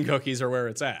raisin cookies are where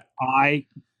it's at. I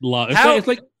love it. How-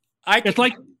 It's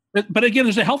like, but again,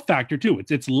 there's a health factor too.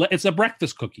 It's a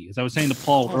breakfast cookie, as I was saying to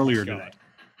Paul earlier God. today.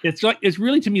 It's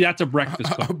really, to me, that's a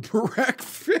breakfast A cookie.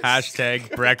 breakfast.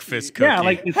 Hashtag breakfast cookie. Yeah,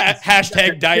 like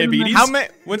Hashtag diabetes.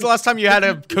 When's the last time you had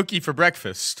a cookie for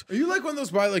breakfast? Are you like one of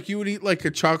those like you would eat like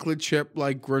a chocolate chip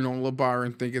like granola bar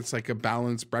and think it's like a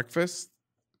balanced breakfast?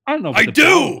 I don't know. If I it's a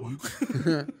do.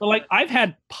 balance, but like I've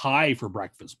had pie for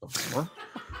breakfast before,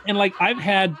 and like I've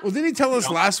had Well, didn't he tell us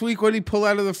last week what he pulled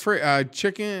out of the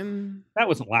chicken? that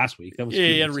wasn't last week. That was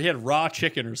Yeah, two he weeks. had raw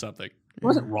chicken or something. It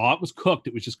wasn't raw. It was cooked.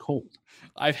 It was just cold.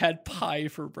 I've had pie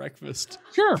for breakfast.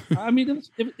 Sure. I mean,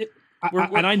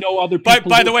 and I know other By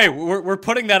people. the way, we're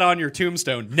putting that on your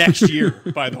tombstone next year.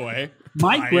 By the way,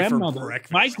 my pie for grandmother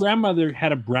breakfast.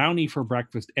 had a brownie for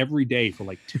breakfast every day for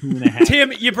like 2.5.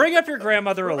 Tim, you bring up your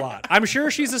grandmother a lot. I'm sure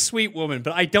she's a sweet woman,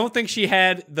 but I don't think she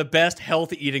had the best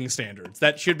health eating standards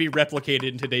that should be replicated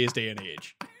in today's day and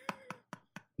age.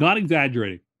 Not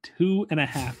exaggerating.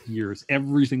 2.5 years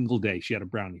every single day she had a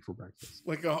brownie for breakfast.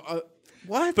 Like a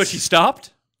what? But she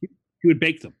stopped. She would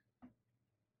bake them.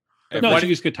 No, What- she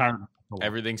just get tired.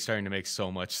 Everything's starting to make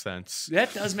so much sense.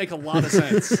 That does make a lot of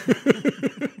sense.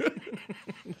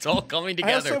 It's all coming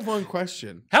I also together. have one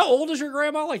question. How old is your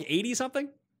grandma? Like 80 something?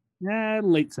 Yeah,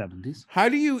 late 70s. How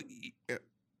do you?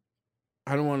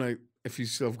 I don't want to. If you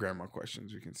still have grandma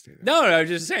questions, we can stay there. No, I was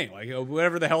just saying, like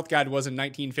whatever the health guide was in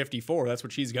 1954, that's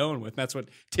what she's going with. That's what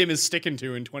Tim is sticking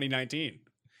to in 2019.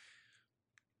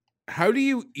 How do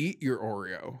you eat your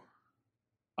Oreo?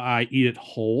 I eat it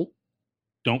whole.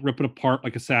 Don't rip it apart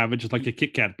like a savage, just like a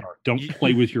Kit Kat bar. Don't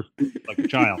play with your food like a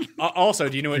child. Also,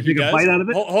 do you know what You he take a does? bite out of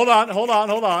it? Hold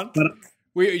on. But-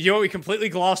 You know what we completely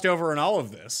glossed over in all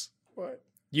of this? What?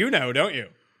 You know, don't you?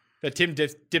 That Tim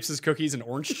dips his cookies in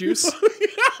orange juice.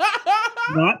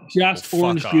 Not just Fuck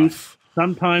orange off. juice.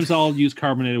 Sometimes I'll use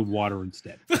carbonated water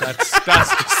instead. That's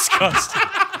disgusting.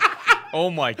 Oh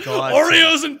my god.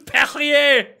 Oreos and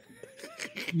Perrier.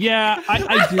 Yeah,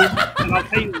 I do. And I'll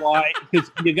tell you why. Because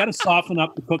you got to soften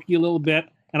up the cookie a little bit.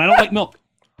 And I don't like milk.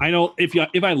 I know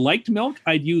if I liked milk,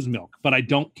 I'd use milk, but I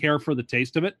don't care for the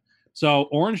taste of it. So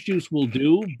orange juice will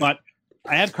do, but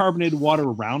I have carbonated water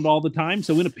around all the time.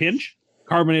 So in a pinch,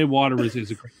 carbonated water is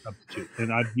a great substitute.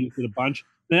 And I've used it a bunch.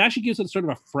 it actually gives it sort of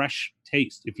a fresh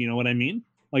taste, if you know what I mean.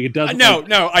 Like it doesn't.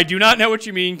 No, I do not know what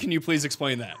you mean. Can you please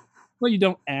explain that? Well, you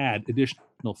don't add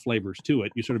additional flavors to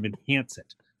it. You sort of enhance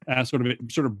it. It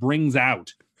sort of brings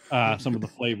out some of the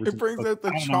flavors. It brings out the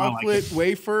I don't know, I like chocolate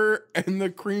wafer and the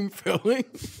cream filling.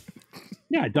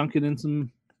 Yeah, I dunk it in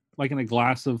some, like in a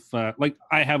glass of, like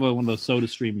I have one of those Soda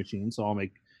Stream machines, so I'll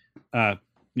make,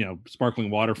 sparkling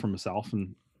water for myself,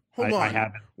 and Hold on. I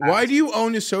have it. Why do you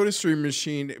own a Soda Stream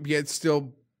machine yet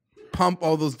still pump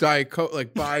all those Diet Coke,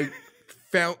 like buy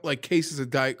cases of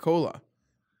Diet Cola?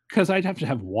 Because I'd have to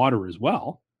have water as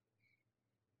well.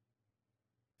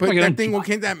 But Like, that thing,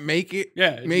 can't that make it?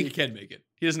 Yeah, he can make it.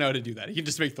 He doesn't know how to do that. He can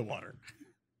just make the water.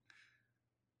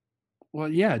 Well,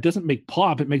 yeah, it doesn't make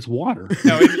pop; it makes water.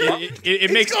 No,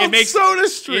 it makes Soda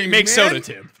Stream. It makes man. soda,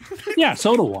 Tim. Yeah,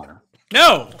 soda water.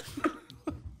 No.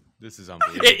 This is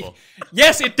unbelievable.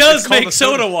 Yes, it does It's called make a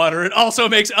soda soda. water. It also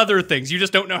makes other things. You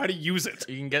just don't know how to use it.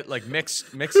 You can get like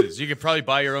mixes. You could probably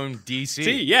buy your own DC.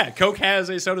 See, yeah, Coke has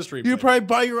a Soda Stream. You flavor. probably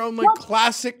buy your own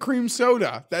classic cream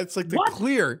soda. That's like the What?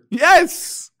 clear.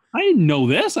 Yes. I didn't know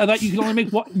this. I thought you could only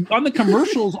make on the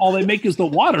commercials. All they make is the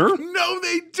water. No,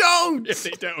 they don't. If they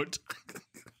don't.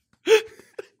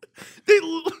 They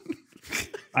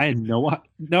I had no.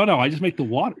 I just make the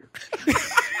water.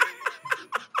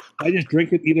 I just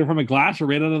drink it either from a glass or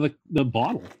right out of the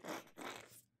bottle.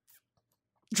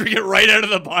 Drink it right out of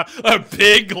the bottle. A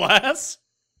big glass.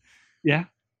 Yeah,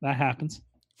 that happens.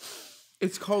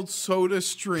 It's called Soda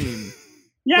Stream.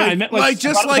 Yeah, I like, meant I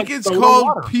just thought it like was it's soda called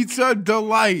water. Pizza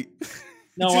Delight.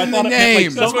 No, it's I in thought the it meant name. like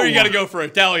That's soda where you got to water. go for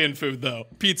Italian food, though.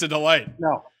 Pizza Delight. No,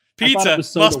 I thought Pizza it was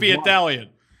soda must be water. Italian.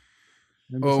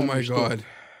 I Oh my misunderstood. god.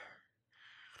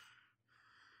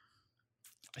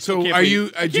 I So can't are believe-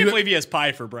 you? I can't believe he has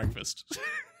pie for breakfast.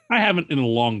 I haven't in a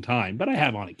long time, but I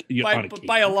have on by, on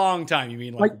by a occasion. long time, you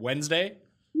mean like Wednesday?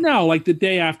 No, like the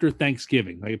day after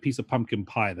Thanksgiving, like a piece of pumpkin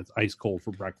pie that's ice cold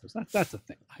for breakfast. That's a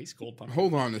thing. Ice cold pumpkin.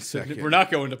 Hold on a second. We're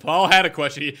not going to Paul. Had a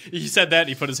question. He said that and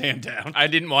he put his hand down. I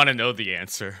didn't want to know the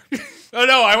answer. Oh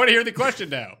no, I want to hear the question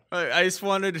now. I just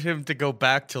wanted him to go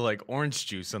back to like orange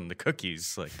juice on the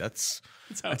cookies. Like that's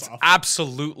That sounds awful.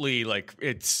 absolutely like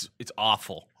it's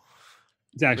awful.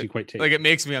 It's actually quite tasty. Like it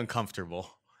makes me uncomfortable.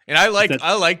 And I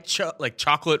like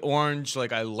chocolate orange.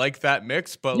 Like I like that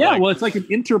mix, but yeah, like, well, it's like an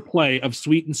interplay of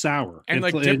sweet and sour. and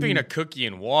It's like dipping a cookie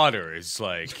in water is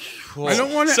like I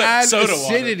don't want to So- add soda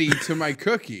water. acidity to my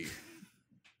cookie.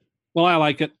 Well, I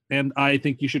like it, and I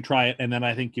think you should try it. And then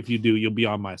I think if you do, you'll be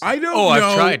on my side. I don't Oh, know.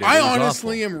 I've tried it. I It was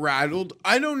honestly am rattled.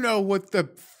 I don't know what the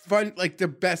the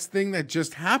best thing that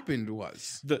just happened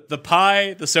was. The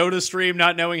pie, the Soda Stream,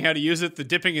 not knowing how to use it, the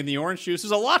dipping in the orange juice.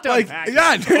 There's a lot to Like, unpack.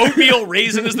 yeah. Oatmeal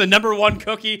raisin is the #1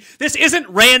 cookie. This isn't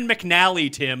Rand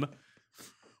McNally, Tim.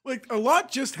 Like a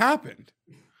lot just happened.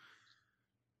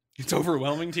 It's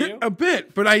overwhelming to you. A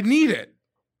bit, but I need it.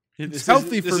 It's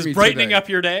healthy this for is me brightening today. up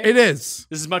your day. It is.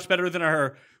 This is much better than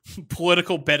our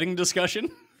political betting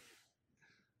discussion.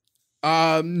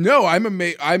 No,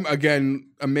 I'm again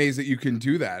amazed that you can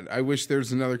do that. I wish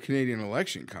there's another Canadian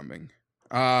election coming.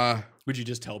 Would you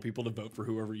just tell people to vote for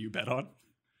whoever you bet on?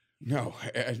 No.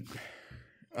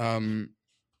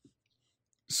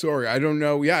 Sorry, I don't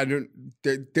know. Yeah,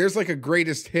 there's like a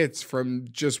greatest hits from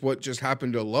just what just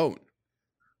happened alone.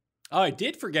 Oh, I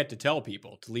did forget to tell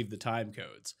people to leave the time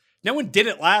codes. No one did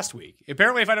it last week.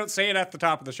 Apparently, if I don't say it at the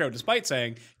top of the show, despite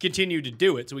saying continue to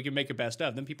do it so we can make a best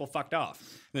of, then people fucked off and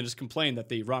then just complained that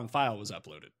the wrong file was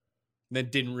uploaded and then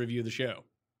didn't review the show.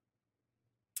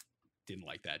 Didn't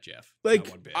like that, Jeff. Like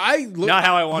Not one bit. not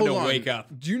how I wanted to wake up.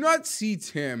 Do you not see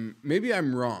Tim? Maybe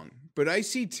I'm wrong, but I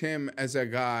see Tim as a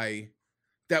guy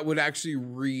that would actually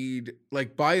read,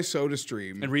 like, buy a Soda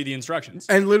Stream and read the instructions.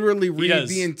 and literally read does.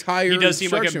 the entire. He does seem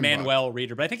like a instruction book. Manuel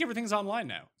reader, but I think everything's online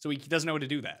now, so he doesn't know how to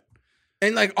do that.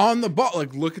 And like on the box,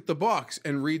 like look at the box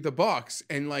and read the box,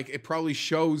 and like it probably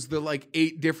shows the like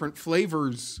 8 different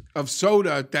flavors of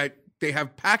soda that they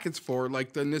have packets for,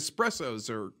 like the Nespressos,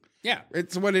 or Yeah.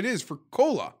 it's what it is for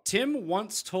cola. Tim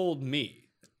once told me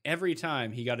every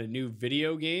time he got a new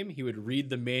video game, he would read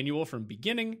the manual from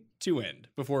beginning to end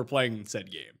before playing said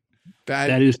game.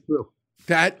 That is true.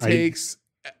 That I- takes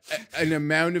an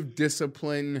amount of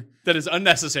discipline That is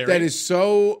unnecessary. that is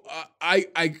so I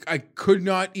could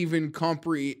not even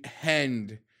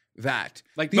comprehend that.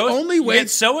 like the most, only you way get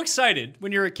so excited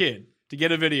when you're a kid to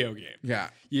get a video game. yeah.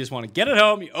 You just want to get it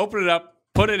home, you open it up,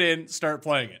 put it in, start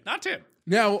playing it. Not Tim.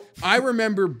 Now, I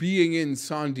remember being in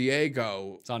San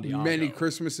Diego, San Diego. many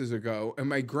Christmases ago, and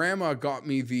my grandma got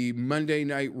me the Monday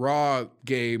Night Raw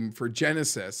game for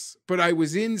Genesis, but I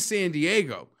was in San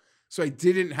Diego, so I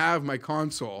didn't have my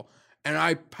console, and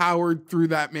I powered through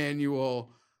that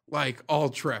manual like all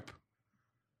trip.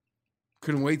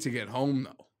 Couldn't wait to get home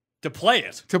though. To play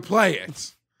it. To play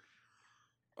it.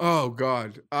 Oh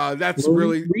God, that's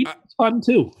really Reading's fun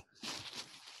too.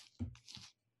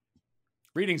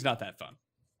 Reading's not that fun.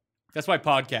 That's why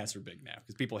podcasts are big now,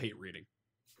 because people hate reading.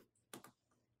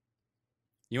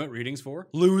 You know what reading's for?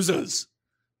 Losers.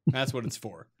 That's what it's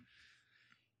for.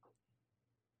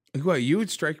 What, you would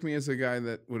strike me as a guy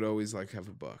that would always like have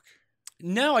a book.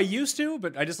 No, I used to,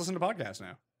 but I just listen to podcasts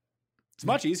now. It's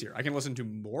much easier. I can listen to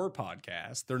more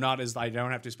podcasts. They're not as, I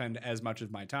don't have to spend as much of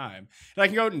my time. And I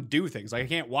can go out and do things. Like I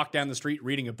can't walk down the street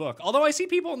reading a book. Although I see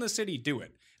people in the city do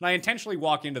it. And I intentionally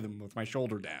walk into them with my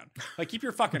shoulder down. Like, keep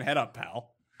your fucking head up,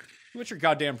 pal. What's your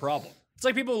goddamn problem? It's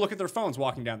like people who look at their phones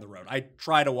walking down the road. I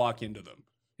try to walk into them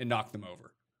and knock them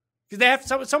over. Because they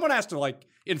have someone has to, like,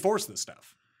 enforce this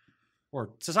stuff.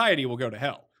 Or society will go to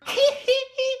hell.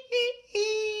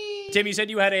 Tim, you said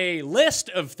you had a list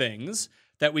of things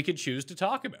that we could choose to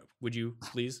talk about. Would you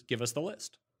please give us the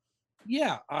list?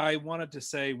 Yeah, I wanted to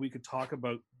say we could talk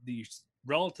about the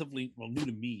relatively, well, new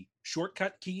to me,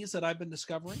 shortcut keys that I've been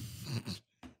discovering.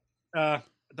 I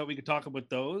thought we could talk about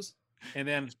those. And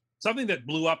then something that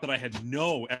blew up that I had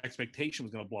no expectation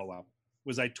was going to blow up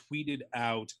was I tweeted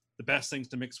out the best things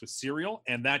to mix with cereal,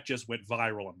 and that just went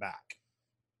viral and back.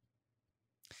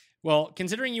 Well,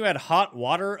 considering you had hot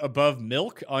water above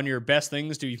milk on your best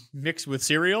things to mix with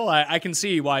cereal, I can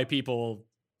see why people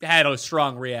had a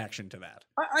strong reaction to that.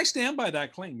 I stand by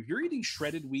that claim. If you're eating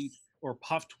shredded wheat or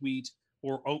puffed wheat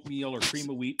or oatmeal or cream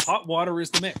of wheat, hot water is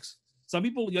the mix. Some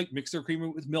people like mix their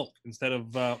cream with milk instead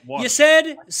of water. You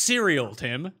said cereal,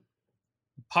 Tim.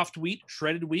 Puffed wheat,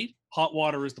 shredded wheat, hot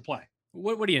water is the play.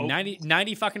 What are you,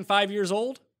 90 fucking 5 years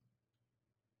old?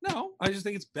 No, I just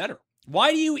think it's better.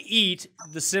 Why do you eat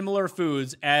the similar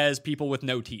foods as people with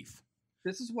no teeth?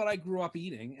 This is what I grew up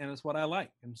eating, and it's what I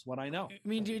like, and it's what I know. I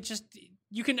mean,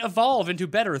 you can evolve into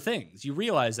better things. You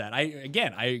realize that.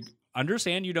 I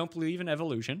understand you don't believe in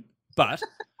evolution, but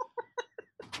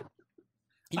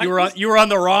you were on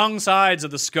the wrong sides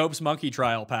of the Scopes monkey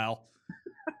trial, pal.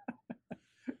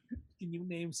 Can you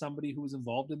name somebody who was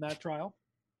involved in that trial?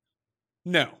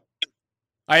 No.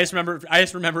 I just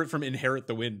remember it from Inherit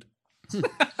the Wind.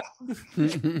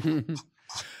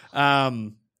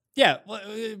 Yeah.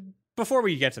 Before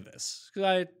we get to this,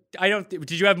 because I don't.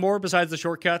 Did you have more besides the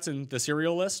shortcuts and the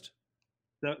cereal list?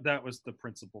 That was the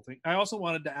principal thing. I also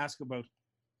wanted to ask about.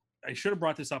 I should have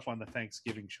brought this up on the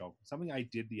Thanksgiving show. Something I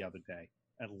did the other day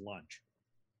at lunch.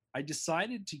 I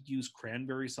decided to use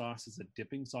cranberry sauce as a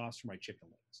dipping sauce for my chicken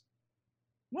wings.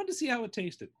 I wanted to see how it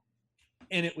tasted,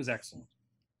 and it was excellent.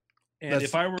 And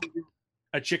if I were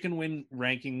a chicken wing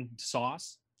ranking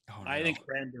sauce, I think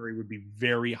cranberry would be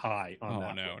very high on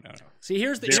that. No. See,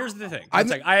 here's the thing.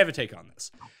 I have a take on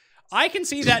this. I can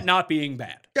see that not being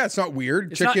bad. Yeah, it's not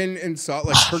weird. Chicken and sauce,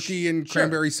 like turkey and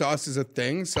cranberry sauce is a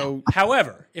thing. So,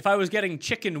 however, if I was getting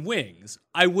chicken wings,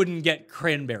 I wouldn't get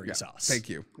cranberry sauce. Thank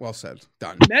you. Well said.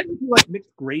 Done. Imagine if you like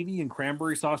mixed gravy and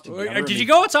cranberry sauce together. Did you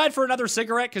go outside for another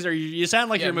cigarette? Because you sound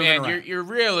like you're moving around. You're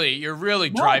really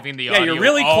driving the audio. Yeah, you're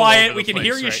really quiet. We can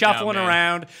hear you shuffling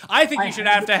around. I think you should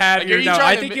have to have your. No,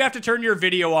 I think you have to turn your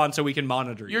video on so we can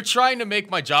monitor you. You're trying to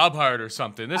make my job hard or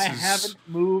something. I haven't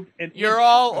moved. And you're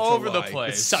all over the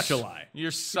place. It's such a lie.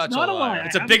 You're such a liar.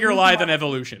 It's a bigger lie than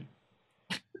evolution.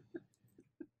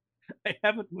 I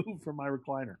haven't moved from my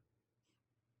recliner.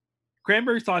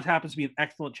 Cranberry sauce happens to be an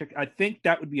excellent chicken. I think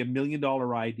that would be $1 million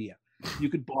idea. You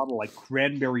could bottle like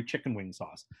cranberry chicken wing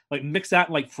sauce, like mix that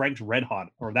in like Frank's Red Hot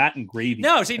or that in gravy.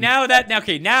 No, see now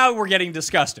we're getting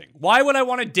disgusting. Why would I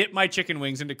want to dip my chicken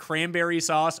wings into cranberry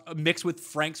sauce mixed with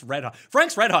Frank's Red Hot?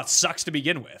 Frank's Red Hot sucks to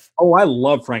begin with. Oh, I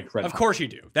love Frank's Red Hot. Of course you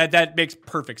do. That makes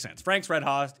perfect sense. Frank's Red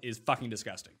Hot is fucking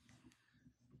disgusting.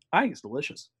 I think it's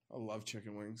delicious. I love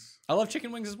chicken wings. I love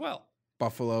chicken wings as well.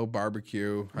 Buffalo,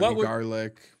 barbecue, honey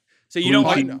garlic. So you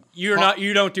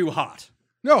don't do hot.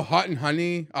 No, hot and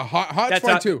honey. Hot's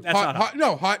fine too. That's not hot.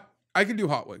 No, hot. I can do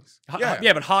hot wings.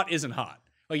 Yeah, but hot isn't hot.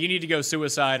 Like you need to go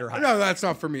suicide or hot. No, that's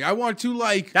not for me. I want to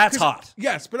like. That's hot.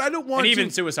 Yes, but I don't want. And even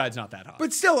suicide's not that hot.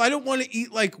 But still, I don't want to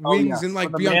eat like wings and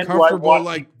like be uncomfortable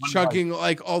like chugging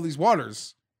like all these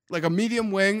waters. Like a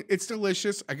medium wing, it's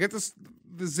delicious. I get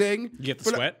the zing. You get the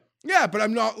sweat. But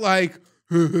I'm not like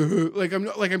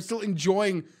I'm still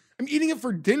enjoying. I'm eating it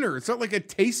for dinner. It's not like a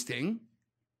tasting.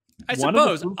 I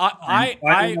suppose.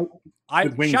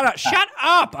 Shut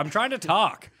up. I'm trying to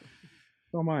talk.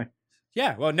 So am I.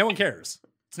 Yeah, well, no one cares.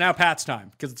 It's now Pat's time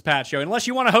because it's Pat's show. Unless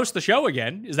you want to host the show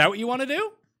again. Is that what you want to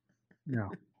do?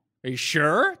 No. Are you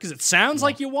sure? Because it sounds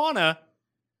like you want to.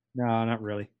 No, not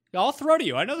really. I'll throw to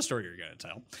you. I know the story you're going to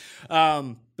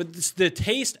tell. But the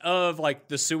taste of like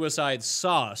the suicide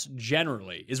sauce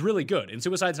generally is really good. And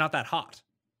suicide's not that hot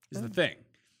is the thing.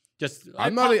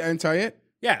 I'm not anti it.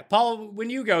 Yeah. Paul, when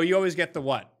you go, you always get the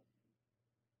what?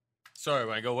 Sorry,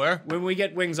 when I go where? When we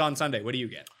get wings on Sunday, what do you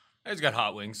get? I just got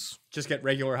hot wings. Just get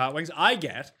regular hot wings. I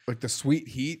get Like the sweet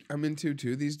heat I'm into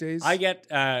too these days. I get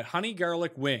honey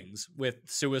garlic wings with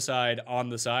suicide on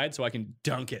the side, so I can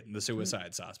dunk it in the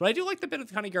suicide sauce. But I do like the bit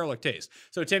of honey garlic taste.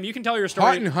 So Tim, you can tell your story.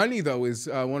 Hot and honey though is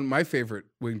one of my favorite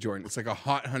wing joint. It's like a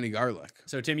hot honey garlic.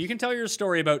 So Tim, you can tell your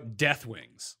story about death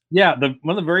wings. Yeah, one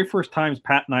of the very first times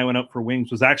Pat and I went out for wings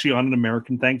was actually on an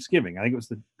American Thanksgiving. I think it was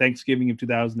the Thanksgiving of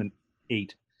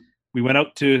 2008. We went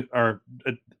out to our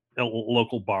a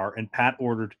local bar, and Pat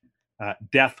ordered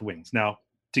death wings. Now,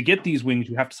 to get these wings,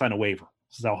 you have to sign a waiver.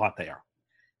 This is how hot they are.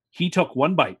 He took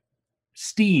one bite.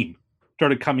 Steam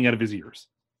started coming out of his ears.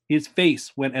 His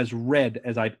face went as red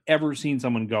as I've ever seen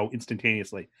someone go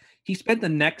instantaneously. He spent the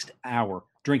next hour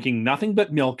drinking nothing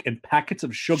but milk and packets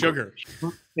of sugar.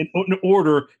 In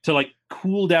order to like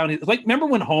cool down his, like, remember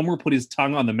when Homer put his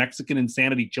tongue on the Mexican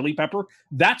Insanity chili pepper?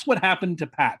 That's what happened to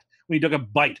Pat when he took a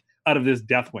bite out of this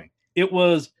death wing. It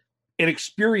was an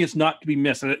experience not to be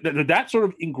missed. And that sort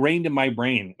of ingrained in my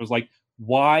brain. It was like,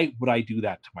 why would I do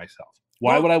that to myself?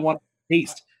 Why would I want to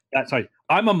taste that? Sorry,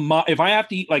 if I have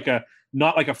to eat like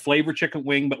not like a flavored chicken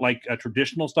wing, but like a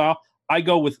traditional style, I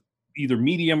go with either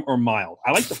medium or mild.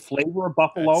 I like the flavor of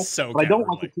buffalo, but I don't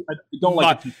like it. I don't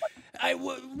like it too spicy.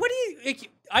 What do you?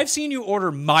 I've seen you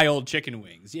order mild chicken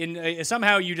wings, and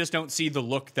somehow you just don't see the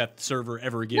look that the server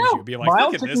ever gives you. Be like,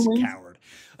 look at this coward.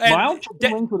 Mild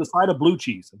chicken wings with a side of blue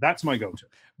cheese. That's my go-to.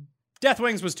 Death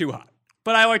wings was too hot.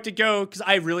 But I like to go because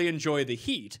I really enjoy the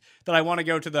heat, that I want to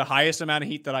go to the highest amount of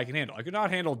heat that I can handle. I could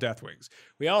not handle death wings.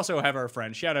 We also have our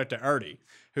friend, shout out to Artie,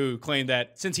 who claimed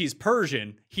that since he's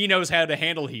Persian, he knows how to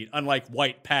handle heat, unlike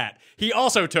white Pat. He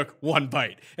also took one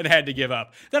bite and had to give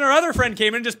up. Then our other friend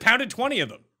came in and just pounded 20 of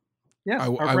them. Yeah, I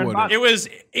would. It was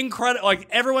incredible. Like,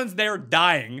 everyone's there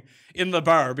dying in the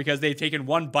bar because they've taken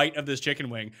one bite of this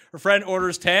chicken wing. Her friend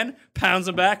orders 10, pounds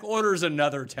them back, orders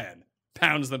another 10.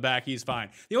 Pounds them back, he's fine.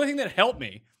 The only thing that helped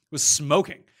me was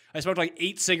smoking. I smoked like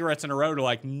 8 cigarettes in a row to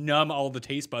like numb all the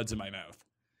taste buds in my mouth.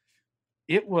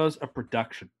 It was a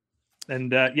production.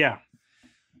 And yeah.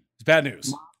 It's bad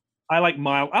news. I like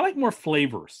mild. I like more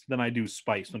flavors than I do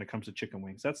spice when it comes to chicken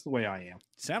wings. That's the way I am.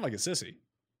 You sound like a sissy.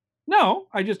 No,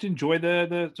 I just enjoy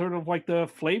the sort of like the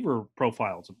flavor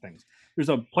profiles of things. There's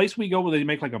a place we go where they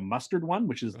make like a mustard one,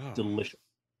 which is delicious.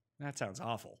 That sounds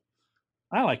awful.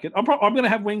 I like it. I'm going to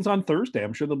have wings on Thursday.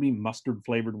 I'm sure there'll be mustard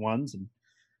flavored ones and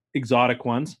exotic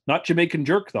ones. Not Jamaican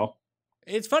jerk though.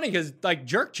 It's funny because like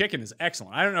jerk chicken is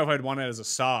excellent. I don't know if I'd want it as a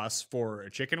sauce for a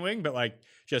chicken wing, but like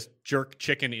just jerk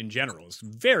chicken in general is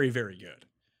very, very good.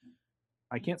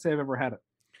 I can't say I've ever had it.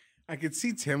 I could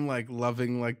see Tim like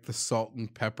loving like the salt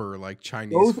and pepper like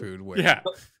Chinese food wing. Yeah.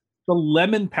 The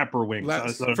lemon pepper wings.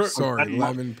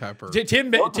 Lemon pepper.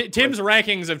 Tim's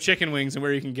rankings of chicken wings and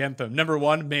where you can get them. Number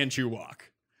 1, Manchu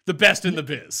Wok. The best in the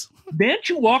biz.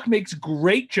 Manchu Wok makes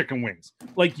great chicken wings.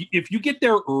 Like, if you get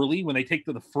there early when they take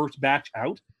the first batch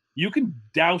out, you can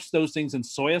douse those things in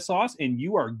soy sauce and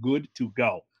you are good to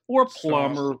go. Or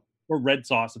plum or red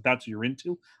sauce if that's what you're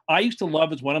into. I used to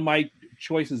love, as one of my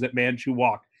choices at Manchu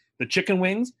Wok, the chicken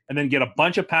wings, and then get a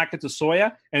bunch of packets of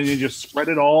soya and then just spread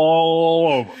it all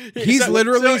over. He's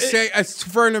literally saying,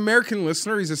 for an American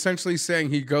listener, he's essentially saying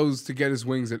he goes to get his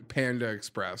wings at Panda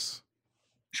Express.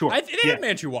 Sure. They have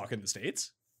Manchu Wok in the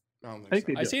States.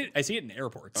 I see it in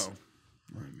airports.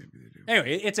 Oh, maybe they do.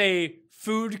 Anyway,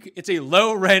 it's a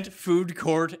low rent food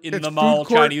court in the mall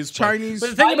Chinese.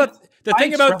 But the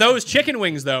thing about those chicken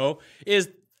wings though is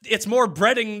it's more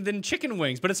breading than chicken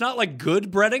wings, but it's not like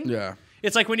good breading. Yeah.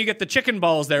 It's like when you get the chicken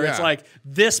balls there, it's like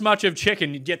this much of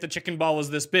chicken, you get the chicken ball is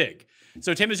this big.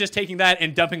 So Tim is just taking that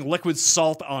and dumping liquid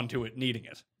salt onto it and eating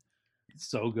it. It's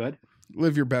so good.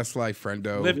 Live your best life,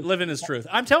 friendo. Live in his truth.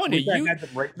 I'm telling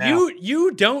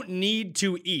you don't need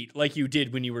to eat like you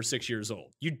did when you were 6 years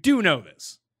old. You do know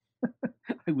this.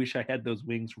 I wish I had those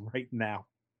wings right now.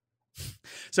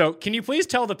 So can you please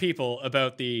tell the people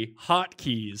about the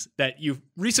hotkeys that you've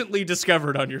recently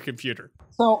discovered on your computer?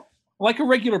 So, like a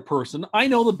regular person, I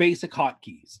know the basic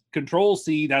hotkeys.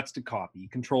 Control-C, that's to copy.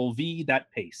 Control-V,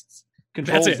 that pastes.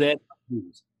 Control-Z,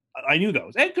 moves. I knew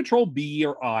those. And Control-B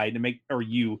or I to make, or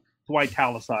U to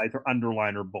italicize or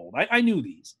underline or bold. I knew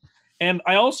these. And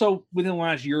I also, within the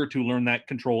last year or two, learned that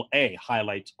Control-A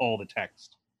highlights all the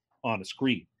text on a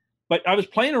screen. But I was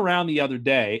playing around the other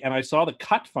day, and I saw the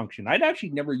cut function. I'd actually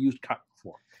never used cut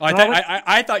before. Oh,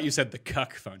 I thought you said the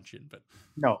cuck function, but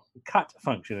No, cut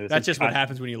function. that's just what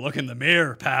happens when you look in the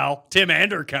mirror, pal. Tim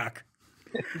Andercuck.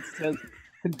 It says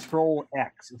Control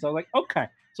X. And so I was like, okay.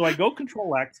 So I go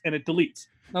Control X and it deletes.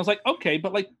 And I was like, okay,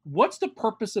 but like, what's the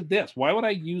purpose of this? Why would I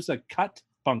use a cut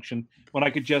function when I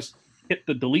could just hit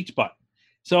the delete button?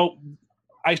 So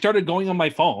I started going on my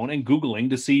phone and Googling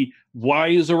to see, why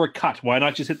is there a cut? Why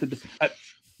not just hit the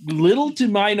little to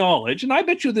my knowledge, and I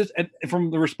bet you this, and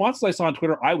from the responses I saw on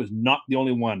Twitter, I was not the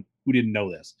only one who didn't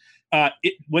know this.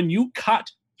 When you cut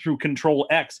through Control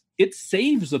X, it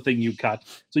saves the thing you cut,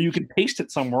 so you can paste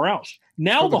it somewhere else.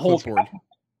 Now the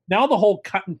whole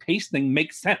cut and paste thing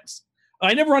makes sense.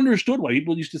 I never understood why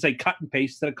people used to say cut and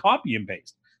paste instead of copy and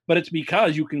paste, but it's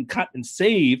because you can cut and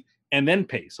save and then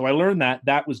paste. So I learned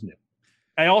that was new.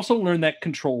 I also learned that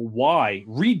Control Y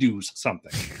redoes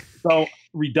something. So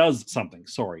redoes something,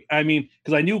 sorry. I mean,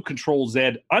 because I knew Control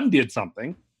Z undid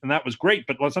something, and that was great.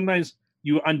 But sometimes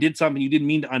you undid something you didn't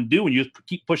mean to undo, and you just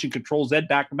keep pushing Control Z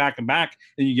back and back and back,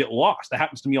 and you get lost. That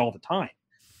happens to me all the time.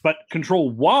 But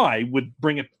Control Y would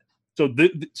bring it.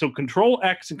 So Control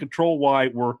X and Control Y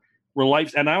were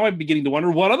life. And now I'm beginning to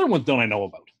wonder, what other ones don't I know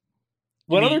about?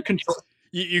 What other control?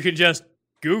 You can just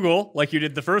Google like you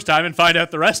did the first time and find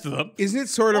out the rest of them. Isn't it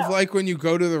sort of like when you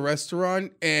go to the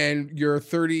restaurant and you're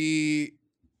in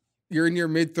your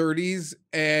mid-30s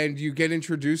and you get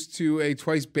introduced to a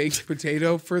twice-baked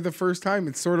potato for the first time?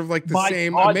 It's sort of like the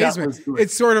same amazement.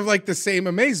 It's sort of like the same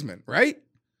amazement, right?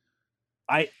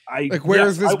 Where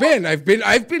has this been? I've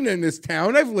been in this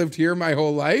town. I've lived here my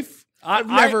whole life. I've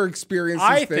never experienced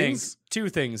these things. Think two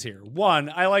things here.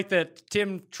 One, I like that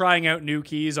Tim trying out new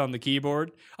keys on the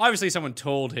keyboard. Obviously, someone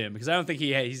told him, because I don't think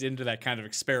he's into that kind of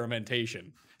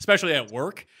experimentation, especially at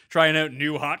work, trying out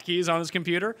new hotkeys on his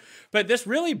computer. But this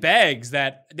really begs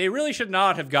that they really should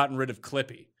not have gotten rid of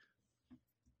Clippy.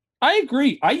 I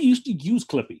agree. I used to use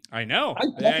Clippy. I know.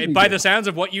 By the sounds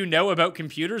of what you know about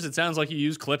computers, it sounds like you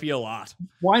use Clippy a lot.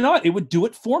 Why not? It would do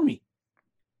it for me.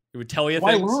 It would tell you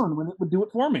Why things. learn when it would do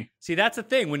it for me? See, that's the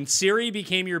thing. When Siri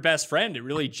became your best friend, it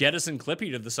really jettisoned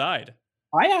Clippy to the side.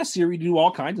 I asked Siri to do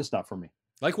all kinds of stuff for me.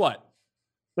 Like what?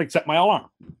 Like set my alarm.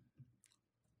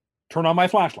 Turn on my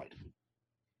flashlight.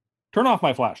 Turn off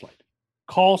my flashlight.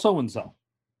 Call so-and-so.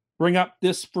 Bring up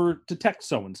this to text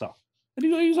so-and-so. I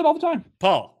use it all the time.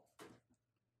 Paul.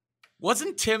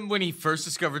 Wasn't Tim, when he first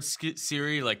discovered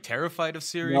Siri, like terrified of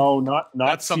Siri? No, not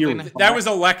That's Siri. something. That was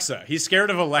Alexa. He's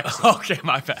scared of Alexa. Okay,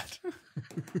 my bad.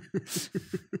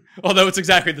 Although it's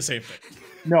exactly the same thing.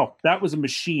 No, that was a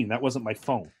machine. That wasn't my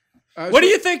phone. What do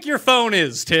you think your phone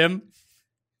is, Tim?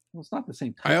 Well, it's not the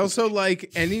same. I also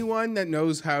like anyone that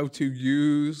knows how to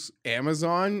use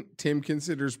Amazon. Tim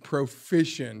considers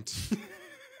proficient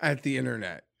at the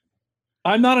internet.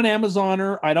 I'm not an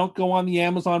Amazoner. I don't go on the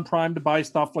Amazon Prime to buy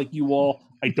stuff like you all.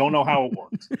 I don't know how it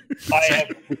works. I have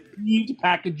received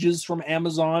packages from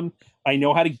Amazon. I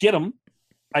know how to get them.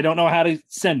 I don't know how to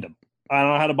send them. I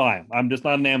don't know how to buy them. I'm just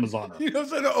not an Amazoner. He knows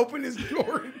how to open his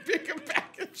door and pick a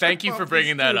package. Thank you for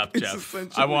bringing that up, Jeff.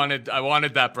 I wanted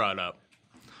that brought up.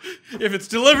 If it's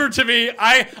delivered to me,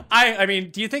 I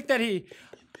mean, do you think that Tim,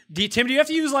 do you have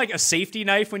to use like a safety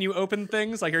knife when you open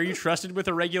things? Like, are you trusted with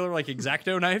a regular like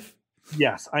X-Acto knife?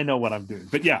 Yes, I know what I'm doing.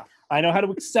 But yeah, I know how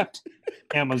to accept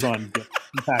Amazon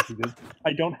packages.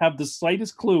 I don't have the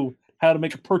slightest clue how to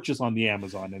make a purchase on the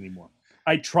Amazon anymore.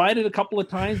 I tried it a couple of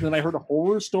times, and then I heard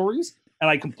horror stories, and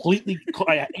I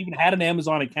even had an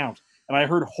Amazon account, and I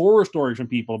heard horror stories from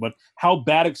people about how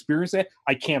bad experience they had.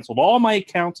 I canceled all my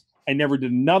accounts. I never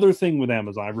did another thing with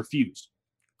Amazon. I refused.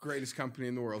 Greatest company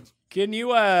in the world. Can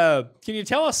you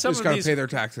tell us some of these? Just gotta pay their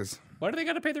taxes. Why do they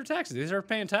got to pay their taxes? They start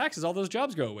paying taxes. All those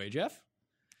jobs go away, Jeff.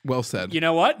 Well said. You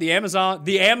know what? The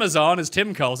Amazon, as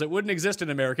Tim calls it, wouldn't exist in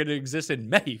America. It exists in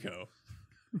Mexico.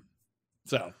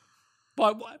 So,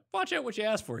 but watch out what you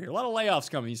ask for here. A lot of layoffs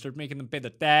coming. You start making them pay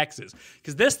the taxes.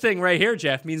 Because this thing right here,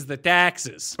 Jeff, means the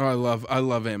taxes. Oh, I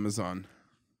love Amazon.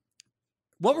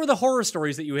 What were the horror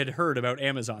stories that you had heard about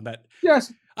Amazon?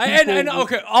 Yes. And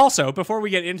okay, also, before we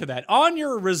get into that, on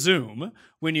your resume,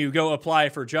 when you go apply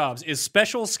for jobs, is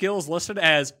special skills listed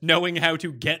as knowing how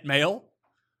to get mail?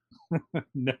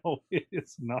 No, it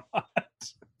is not.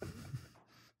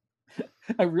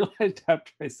 I realized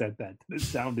after I said that it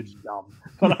sounded dumb,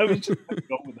 but I was just going to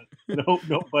go with it. I hope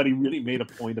nobody really made a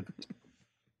point of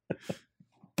it.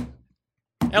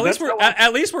 At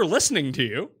least we're listening to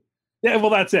you. Yeah,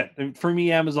 well, that's it. For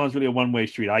me, Amazon's really a one-way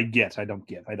street. I don't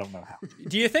get. I don't know how.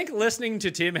 Do you think listening to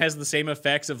Tim has the same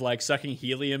effects of like sucking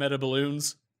helium out of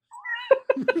balloons?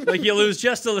 Like you lose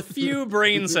just a few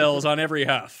brain cells on every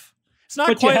huff. It's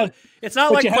not quite.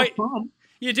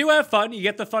 You do have fun. You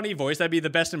get the funny voice. That'd be the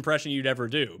best impression you'd ever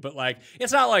do. But like,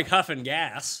 it's not like huffing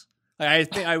gas. Like, I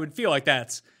think I would feel like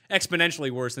that's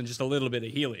exponentially worse than just a little bit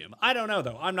of helium. I don't know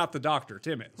though. I'm not the doctor.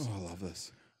 Tim is. Oh, I love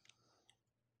this.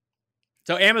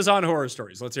 So Amazon horror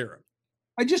stories. Let's hear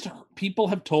them. People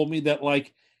have told me that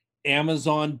like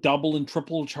Amazon double and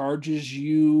triple charges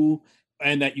you,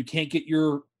 and that you can't get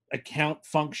your account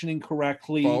functioning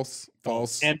correctly.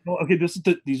 False. And okay,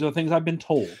 these are the things I've been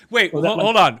told. Wait,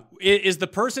 hold on. Is the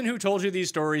person who told you these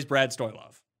stories Brad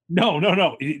Stoylov?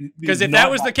 No. Because if that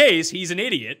was the case, he's an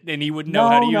idiot and he wouldn't know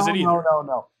how to use it either.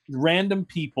 No. Random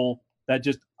people that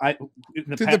just Did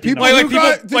the people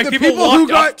who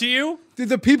got to you? Did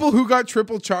the people who got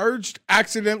triple charged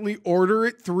accidentally order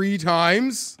it 3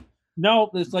 times?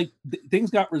 No, it's like things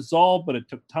got resolved, but it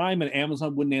took time, and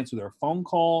Amazon wouldn't answer their phone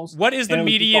calls. What is the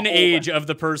median age of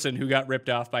the person who got ripped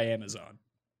off by Amazon?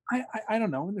 I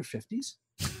don't know, in their 50s.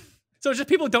 So it's just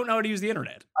people who don't know how to use the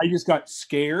internet. I just got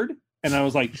scared, and I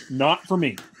was like, not for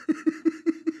me.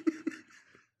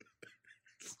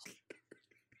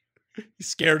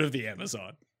 Scared of the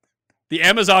Amazon. The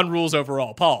Amazon rules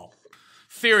overall. Paul.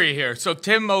 Theory here. So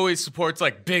Tim always supports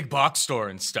like big box store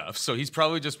and stuff. So he's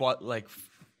probably just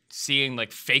seeing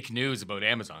like fake news about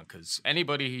Amazon, because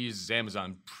anybody who uses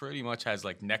Amazon pretty much has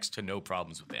like next to no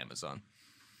problems with Amazon.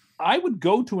 I would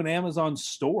go to an Amazon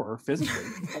store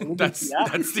physically. That's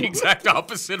the exact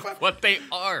opposite of what they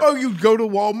are. Oh, you'd go to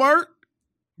Walmart?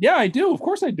 Yeah, I do. Of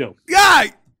course I do. Yeah.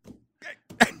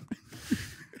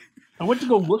 I went to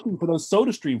go looking for those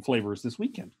SodaStream flavors this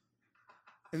weekend.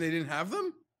 And they didn't have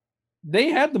them? They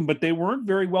had them, but they weren't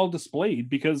very well displayed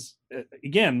because,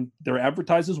 again, they're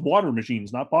advertised as water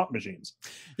machines, not pop machines.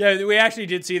 Yeah, we actually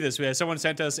did see this. Someone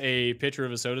sent us a picture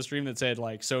of a SodaStream that said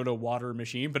like soda water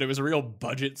machine, but it was a real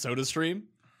budget SodaStream.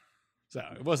 So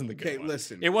it wasn't the good one.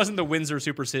 Listen. It wasn't the Windsor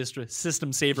Super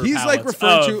System Saver. He's like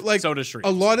referring to like SodaStream.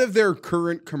 A lot of their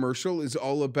current commercial is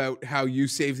all about how you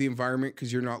save the environment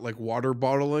because you're not like water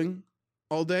bottling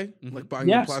all day, like buying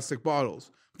the plastic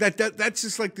bottles. That's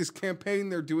just like this campaign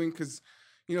they're doing because,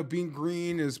 you know, being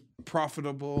green is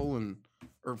profitable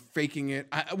or faking it,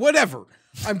 whatever.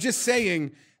 I'm just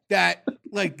saying that,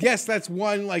 like, yes, that's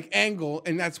one like angle,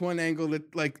 and that's one angle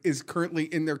that like is currently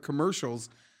in their commercials.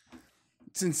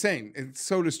 It's insane. It's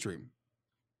SodaStream.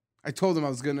 I told him I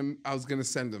was gonna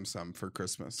send him some for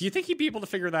Christmas. Do you think he'd be able to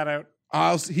figure that out?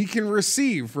 He can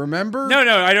receive. Remember? No,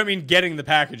 I don't mean getting the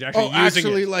package.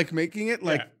 Actually, like making it.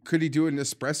 Like, could he do an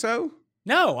espresso?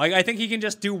 No, I think he can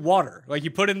just do water. Like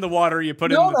you put in the water, you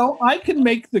put in. No, I can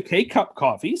make the K-cup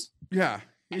coffees. Yeah.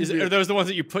 Are those the ones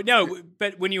that you put? No,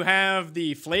 but when you have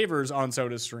the flavors on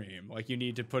SodaStream, like you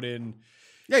need to put in.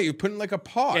 Yeah, you put in like a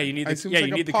pod. Yeah, you need the,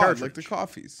 you need the pod, cartridge. like the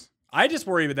coffees. I just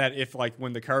worry about that if like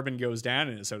when the carbon goes down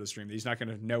in a SodaStream, that he's not going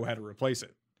to know how to replace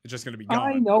it. It's just going to be gone.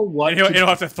 I know what. And he'll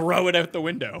have to throw it out the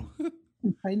window.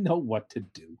 I know what to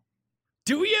do.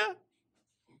 Do you?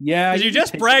 Yeah. You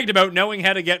just bragged about knowing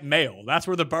how to get mail. That's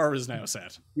where the bar is now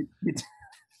set. I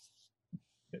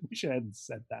wish I hadn't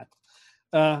said that.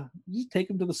 You just take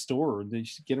them to the store and then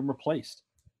just get them replaced.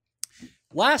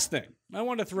 Last thing, I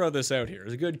want to throw this out here.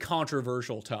 It's a good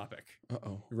controversial topic.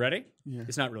 Uh-oh. Ready? Yeah.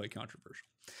 It's not really controversial.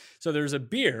 So there's a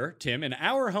beer, Tim, in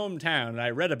our hometown, and I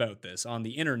read about this on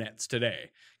the internets today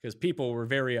because people were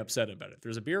very upset about it.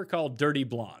 There's a beer called Dirty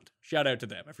Blonde. Shout out to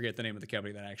them. I forget the name of the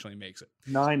company that actually makes it.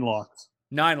 9 Locks.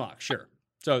 9 Locks, sure.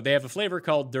 So they have a flavor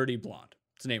called Dirty Blonde.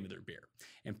 It's the name of their beer.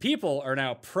 And people are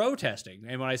now protesting,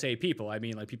 and when I say people, I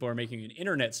mean like people are making an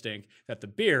internet stink that the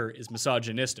beer is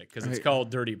misogynistic because it's called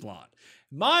Dirty Blonde.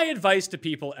 My advice to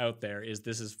people out there is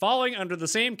this is falling under the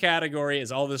same category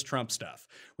as all this Trump stuff.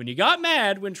 When you got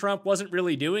mad when Trump wasn't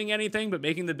really doing anything but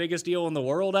making the biggest deal in the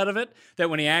world out of it,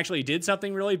 that when he actually did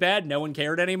something really bad, no one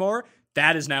cared anymore,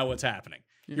 that is now what's happening.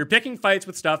 You're picking fights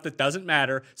with stuff that doesn't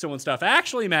matter, so when stuff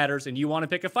actually matters and you want to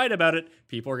pick a fight about it,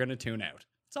 people are going to tune out.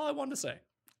 That's all I wanted to say.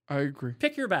 I agree.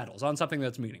 Pick your battles on something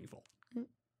that's meaningful.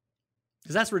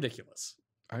 Because that's ridiculous.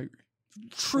 I agree.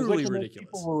 Truly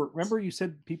ridiculous. Remember you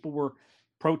said people were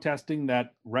protesting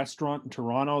that restaurant in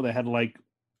Toronto that had like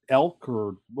elk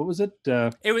or what was it?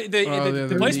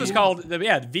 The place was called, the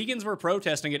vegans were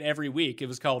protesting it every week. It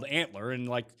was called Antler, and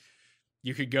like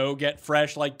you could go get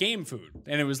fresh like game food.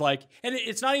 And it was like, and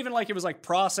it's not even like it was like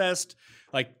processed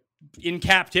like in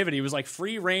captivity. It was like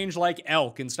free range like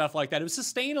elk and stuff like that. It was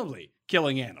sustainably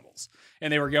killing animals.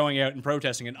 And they were going out and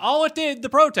protesting. And all it did, the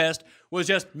protest, was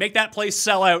just make that place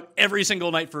sell out every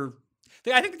single night for...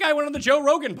 I think the guy went on the Joe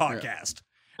Rogan podcast.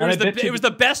 Yeah. It was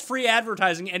the best free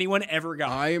advertising anyone ever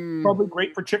got. I'm probably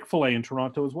great for Chick-fil-A in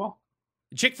Toronto as well.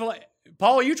 Chick-fil-A...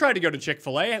 Paul, you tried to go to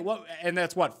Chick-fil-A, and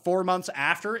that's 4 months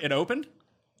after it opened?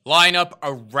 line up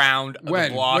around When?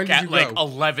 the block When did at you like go?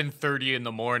 11:30 in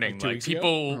the morning. 2 Like weeks ago?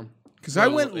 people, Because I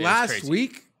went It was last crazy.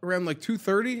 week around like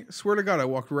 2:30. Swear to God, I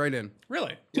walked right in.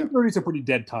 Really? 2:30 is a pretty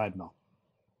dead time, though.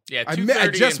 yeah, I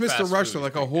 2:30 just and missed the fast rush food to is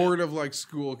like a pretty horde of like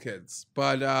school kids.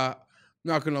 But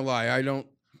not gonna lie, I don't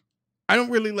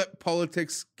really let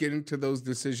politics get into those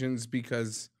decisions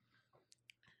because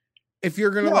if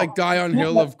you're gonna No, like die on don't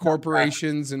hill let- of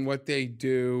corporations and what they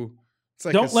do, it's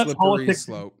like Don't a let slippery politics-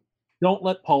 slope. Don't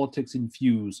let politics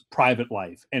infuse private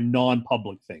life and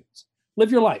non-public things.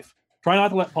 Live your life. Try not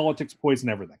to let politics poison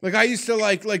everything. Like I used to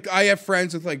like I have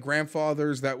friends with like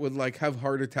grandfathers that would like have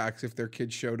heart attacks if their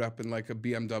kids showed up in like a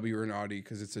BMW or an Audi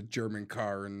because it's a German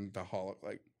car and the hall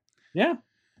like Yeah.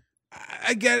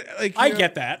 I get like I you know,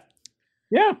 get that.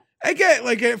 Yeah, I get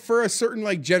like for a certain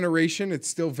like generation it's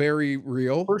still very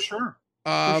real. for sure.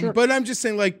 sure. But I'm just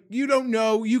saying like you don't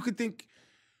know, you could think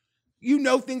you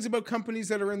know things about companies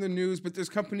that are in the news, but there's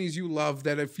companies you love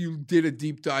that if you did a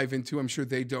deep dive into, I'm sure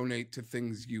they donate to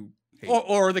things you hate.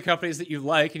 Or the companies that you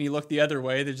like and you look the other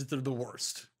way, they're the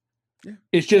worst.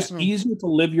 It's just Yeah. easier to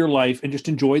live your life and just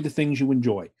enjoy the things you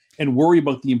enjoy and worry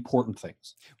about the important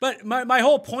things. But my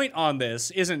whole point on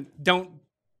this isn't don't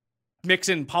mix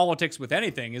in politics with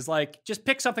anything, is like just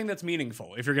pick something that's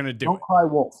meaningful if you're going to do Don't it. cry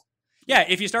wolf. Yeah,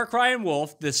 if you start crying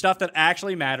wolf, the stuff that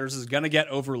actually matters is going to get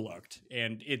overlooked,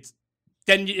 and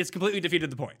then it's completely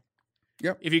defeated the point.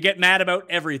 Yep. If you get mad about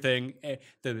everything,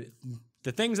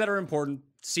 the things that are important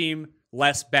seem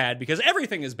less bad because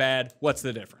everything is bad. What's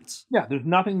the difference? Yeah, there's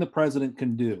nothing the president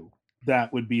can do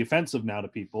that would be offensive now to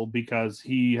people because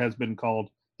he has been called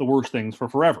the worst things for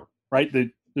forever, right?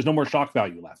 There's no more shock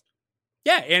value left.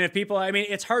 Yeah, and if people, I mean,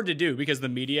 it's hard to do because the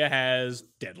media has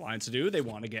deadlines to do. They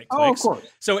want to get Oh, of clicks. course.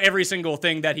 So every single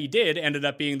thing that he did ended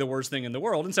up being the worst thing in the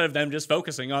world instead of them just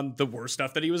focusing on the worst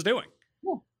stuff that he was doing.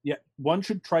 Yeah, one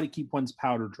should try to keep one's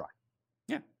powder dry.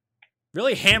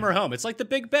 Really hammer home. It's like the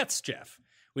big bets, Jeff.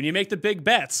 When you make the big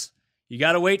bets, you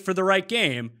got to wait for the right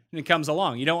game and it comes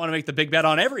along. You don't want to make the big bet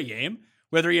on every game,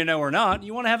 whether you know or not.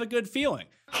 You want to have a good feeling.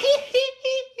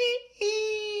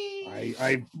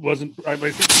 I wasn't. I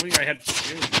think the thing I had to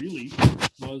say really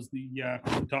was the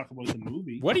talk about the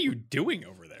movie. What are you doing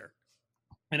over there?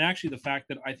 And actually, the fact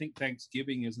that I think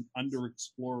Thanksgiving is an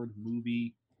underexplored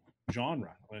movie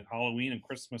genre. Like Halloween and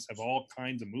Christmas have all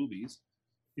kinds of movies.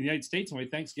 In the United States, anyway,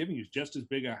 Thanksgiving is just as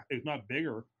big if not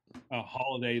bigger,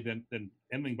 holiday than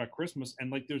anything but Christmas. And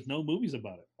like, there's no movies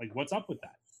about it. Like, what's up with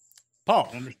that? Paul.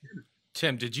 I don't understand it.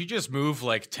 Tim, did you just move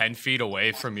like 10 feet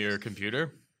away from your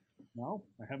computer? No,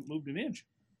 I haven't moved an inch.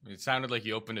 It sounded like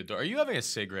you opened a door. Are you having a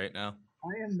cig right now?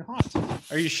 I am not.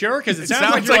 Are you sure? Because it It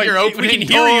sounds sounds like like you're we opening can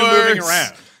hear you moving doors.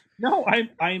 around. No,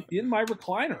 I'm in my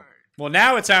recliner. Well,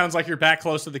 now it sounds like you're back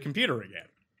close to the computer again.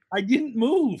 I didn't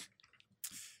move.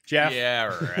 Jeff, Yeah,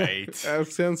 right. That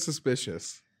sounds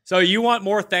suspicious. so you want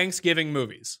more Thanksgiving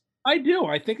movies? I do.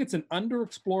 I think it's an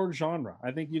underexplored genre.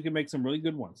 I think you can make some really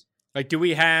good ones. Like, do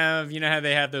we have, you know how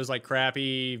they have those like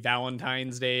crappy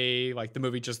Valentine's Day, like the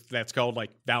movie just that's called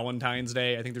like Valentine's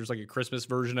Day? I think there's like a Christmas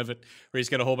version of it where he's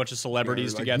got a whole bunch of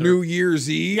celebrities Like together. New Year's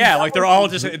Eve. Yeah, like they're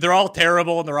all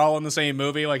terrible and they're all in the same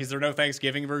movie. Like, is there no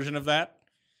Thanksgiving version of that?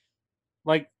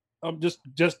 Like, I'm just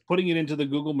putting it into the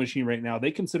Google machine right now.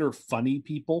 They consider Funny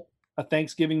People a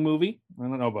Thanksgiving movie. I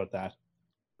don't know about that.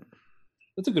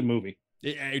 That's a good movie.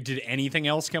 Did anything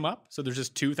else come up? So there's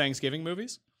just 2 Thanksgiving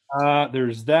movies?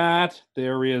 There's that.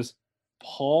 There is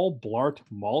Paul Blart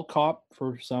Mall Cop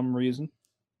for some reason.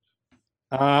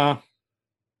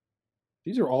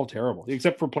 These are all terrible,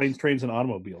 except for Planes, Trains, and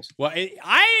Automobiles. Well,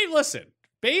 I listen,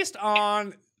 based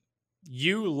on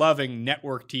you loving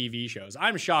network TV shows,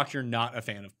 I'm shocked you're not a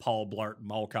fan of Paul Blart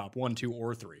Mall Cop 1, 2,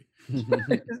 or 3.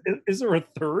 Is there a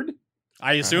third?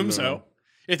 I assume know. so.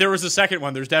 If there was a second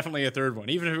one, there's definitely a third one,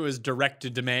 even if it was direct to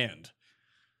demand.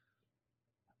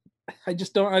 I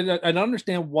just don't. I don't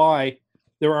understand why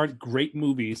there aren't great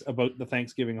movies about the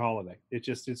Thanksgiving holiday.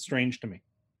 It's strange to me.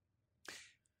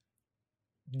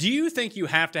 Do you think you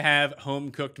have to have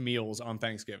home cooked meals on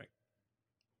Thanksgiving?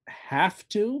 Have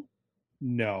to?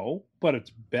 No, but it's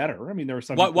better. I mean, there are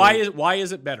some. Why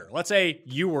is it better? Let's say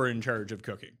you were in charge of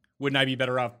cooking. Wouldn't I be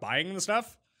better off buying the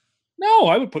stuff? No,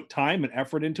 I would put time and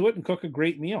effort into it and cook a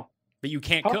great meal. But you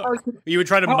can't How cook. hard could- You would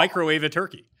try to how- microwave a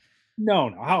turkey. No.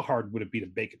 How hard would it be to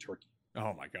bake a turkey?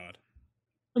 Oh my god.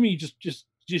 I mean, you just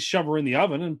shove her in the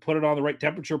oven and put it on the right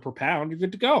temperature per pound. You're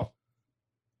good to go.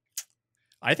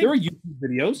 I There are think YouTube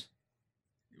videos.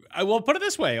 I will put it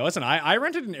this way. Listen, I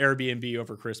rented an Airbnb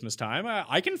over Christmas time.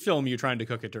 I can film you trying to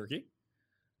cook a turkey.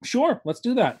 Sure, let's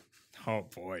do that. Oh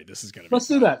boy, this is gonna be. Let's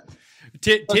do that.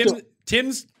 Tim, Let's do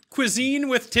Tim's Cuisine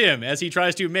with Tim as he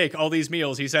tries to make all these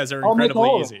meals he says are I'll make incredibly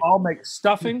all of easy. them. I'll make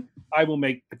stuffing. I will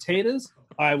make potatoes.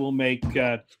 I will make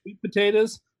sweet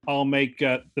potatoes. I'll make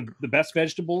the best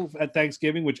vegetable at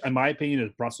Thanksgiving, which in my opinion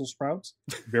is Brussels sprouts.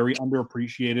 Very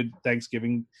underappreciated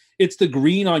Thanksgiving. It's the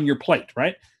green on your plate,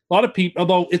 right? A lot of people,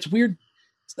 although it's weird,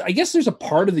 I guess there's a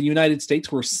part of the United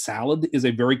States where salad is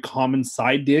a very common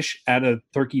side dish at a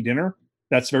turkey dinner.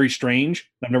 That's very strange.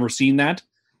 I've never seen that.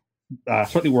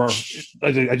 Certainly where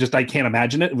I can't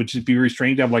imagine it. It would just be very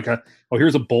strange to have like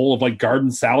here's a bowl of like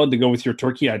garden salad to go with your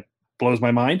turkey. It blows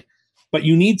my mind. But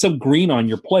you need some green on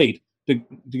your plate to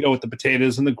go with the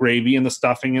potatoes and the gravy and the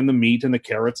stuffing and the meat and the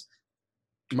carrots.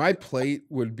 My plate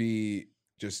would be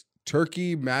just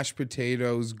turkey, mashed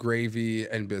potatoes, gravy,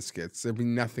 and biscuits. There'd be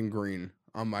nothing green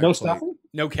on my plate. Stuffing?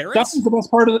 No carrots? Stuffing's the best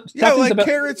part of it. Yeah, like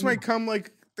carrots might come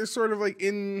like they're sort of like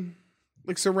in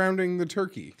like surrounding the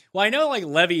turkey. Well, I know like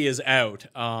Levy is out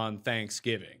on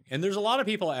Thanksgiving, and there's a lot of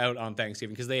people out on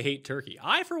Thanksgiving because they hate turkey.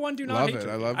 I, for one, do not Love hate it.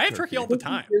 turkey. I love have turkey turkey. all the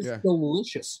time. It's Yeah.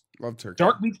 delicious. Love turkey.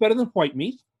 Dark meat's better than white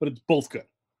meat, but it's both good.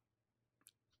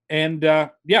 And and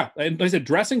like I said,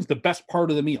 dressing's the best part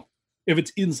of the meal if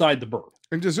it's inside the bird.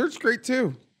 And dessert's great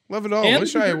too. Love it all.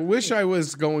 And Wish I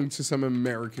was going to some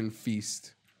American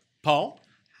feast. Paul?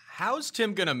 How's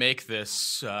Tim gonna make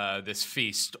this this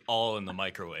feast all in the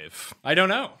microwave? I don't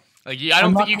know. Like, I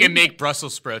don't think you can make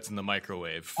Brussels sprouts in the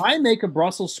microwave. I make a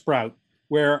Brussels sprout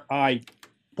where I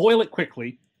boil it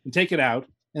quickly and take it out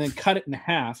and then cut it in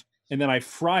half and then I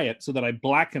fry it so that I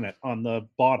blacken it on the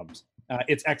bottoms.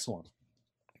 It's excellent.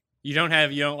 You don't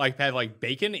have like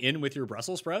bacon in with your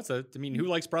Brussels sprouts? I mean, who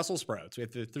likes Brussels sprouts?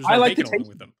 There's no I like bacon the along taste.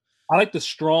 with them. I like the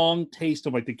strong taste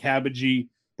of like the cabbagey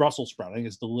Brussels sprout. I think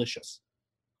it's delicious.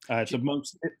 It's the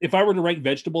most. If I were to rank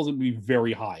vegetables, it would be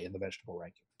very high in the vegetable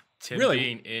ranking. Tim Really?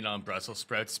 being in on Brussels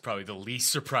sprouts is probably the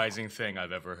least surprising thing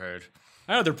I've ever heard.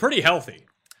 I know they're pretty healthy.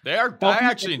 They are. I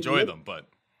actually enjoy them, but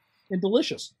And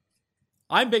delicious.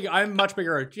 I'm much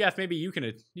bigger. Jeff, maybe you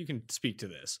can speak to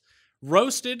this.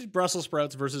 Roasted Brussels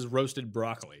sprouts versus roasted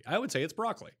broccoli. I would say it's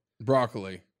broccoli.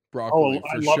 Broccoli I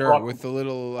for love sure. broccoli. With the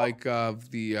little like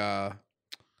the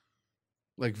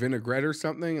like vinaigrette or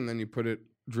something, and then you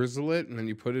drizzle it, and then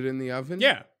you put it in the oven.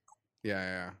 Yeah.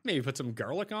 Yeah. Maybe put some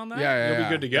garlic on that. Yeah. You'll be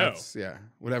good to go. That's- Yeah.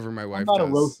 Whatever my wife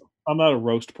I'm does. not a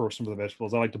roast person for the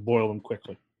vegetables. I like to boil them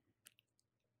quickly.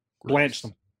 Blanch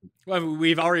them. Well,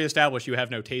 we've already established you have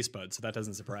no taste buds, so that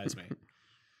doesn't surprise me.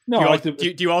 No, do, I you like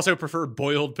to, do you also prefer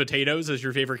boiled potatoes as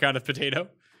your favorite kind of potato?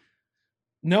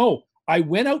 no. I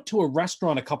went out to a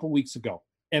restaurant a couple weeks ago,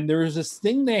 and there was this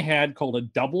thing they had called a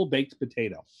double baked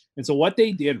potato. And so what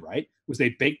they did, right, was they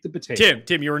baked the potato.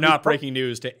 Tim, you are not breaking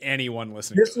news to anyone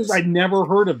listening. This to is I'd never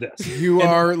heard of this. You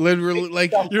are literally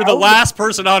like You're the last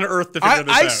person on earth to figure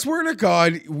this I out. swear to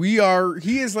God,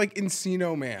 he is like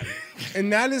Encino Man.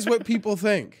 And that is what people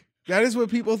think. That is what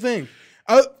people think.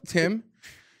 Tim,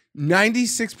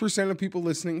 96% of people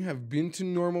listening have been to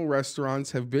normal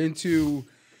restaurants, have been to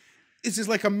this is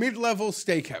like a mid-level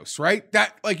steakhouse, right?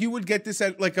 That like you would get this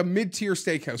at like a mid-tier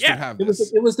steakhouse Yeah, would have It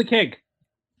this. was the keg.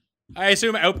 I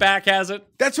assume Outback has it.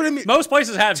 That's what I mean. Most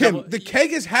places have Tim, double- the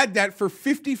keg has had that for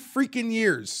 50 freaking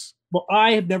years. Well,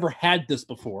 I had never had this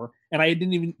before, and I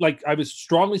didn't even like. I was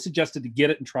strongly suggested to get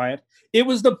it and try it. It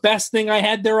was the best thing I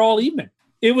had there all evening.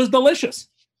 It was delicious.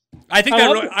 I think I that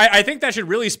love really, it. I think that should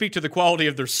really speak to the quality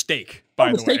of their steak.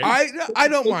 By the the way, steak- I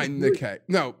don't mind the keg.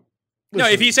 No. no,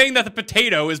 Listen. if he's saying that the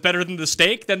potato is better than the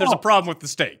steak, then there's a Oh. problem with the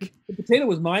steak. The potato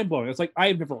was mind blowing. It's like I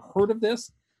have never heard of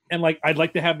this, and like I'd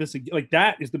like to have this. Like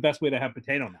that is the best way to have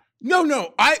potato now.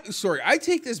 No, I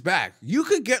take this back. You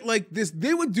could get like this,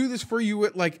 they would do this for you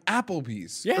at like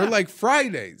Applebee's Yeah. or like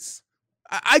Fridays.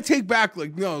 I take back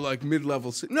like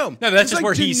mid-level. No, No, that's it's just like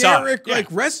where he saw it. generic Yeah.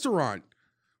 like restaurant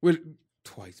with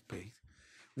twice baked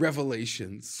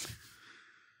revelations.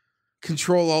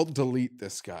 Control Alt Delete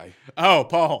this guy. Oh,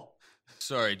 Paul.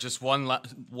 sorry, just one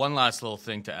last little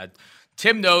thing to add.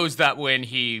 Tim knows that when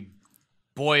he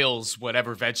boils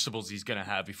whatever vegetables he's gonna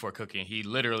have before cooking, he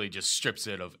literally just strips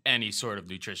it of any sort of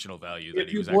nutritional value that If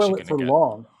he you was boil actually it for gonna get.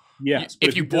 long, yes. but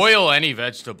If you just- boil any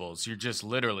vegetables, you're just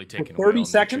literally for taking away 30 all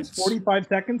seconds, nutrients. 45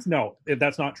 seconds, no,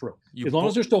 that's not true. You As long bo-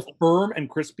 as they're still firm and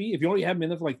crispy, if you only have them in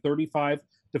there for like 35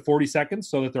 to 40 seconds,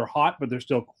 so that they're hot but they're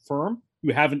still firm,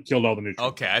 you haven't killed all the nutrients.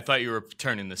 Okay, I thought you were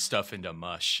turning the stuff into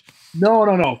mush. No,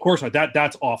 of course not.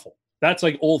 That's awful. That's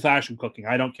like old-fashioned cooking.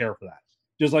 I don't care for that.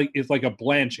 Just like it's like a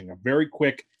blanching, a very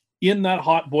quick in that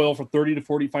hot boil for 30 to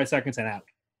 45 seconds and out.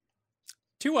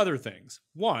 Two other things.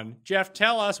 One, Jeff,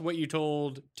 tell us what you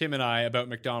told Tim and I about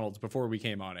McDonald's before we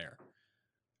came on air.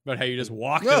 About how you just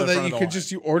walked to No, the that front you of could the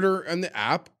just you order on the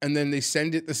app and then they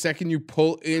send it the second you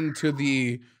pull into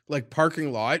the like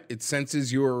parking lot. It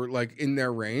senses you're like in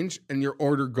their range, and your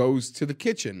order goes to the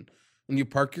kitchen. And you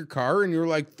park your car, and you're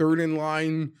like third in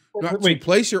line not to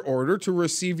place your order to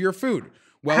receive your food.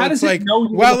 Well, How it's does it like, know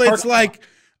you're in well, the it's parking like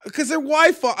because their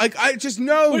Wi-Fi. Like I just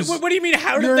knows. What do you mean?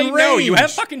 How You're did they in know? You have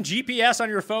range. fucking GPS on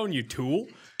your phone, you tool.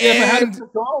 Yeah, but how And does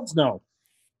McDonald's know?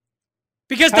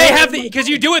 Because How they do have they- because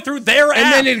you do it through their app.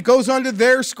 and then it goes onto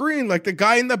their screen, like the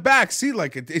guy in the back. See,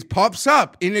 like it pops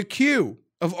up in a queue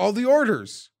of all the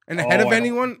orders and ahead Oh, of I don't-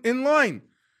 anyone in line.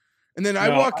 And then I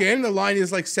No, walk in, the line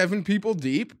is like 7 people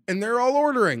deep, and they're all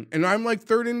ordering, and I'm like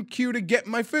third in queue to get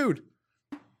my food.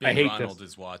 I hate Ronald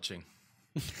this. is watching.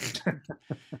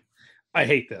 I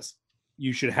hate this.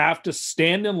 You should have to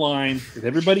stand in line with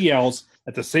everybody else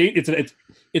at the same.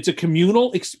 It's a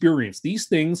communal experience. These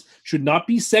things should not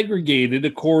be segregated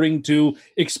according to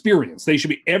experience. They should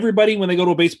be everybody when they go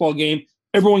to a baseball game.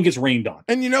 Everyone gets rained on.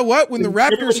 And you know what? When the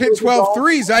Raptors hit 12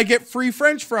 threes, I get free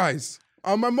French fries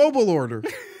on my mobile order.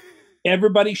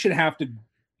 Everybody should have to.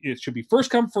 It should be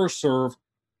first come, first serve.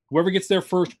 Whoever gets there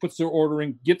first puts their order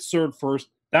in, gets served first.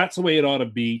 That's the way it ought to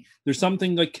be. There's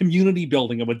something like community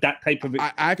building with that type of.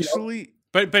 I actually,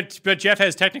 But Jeff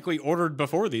has technically ordered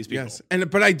before these people. yes,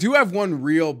 but I do have one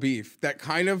real beef that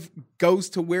kind of goes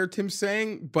to where Tim's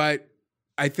saying, but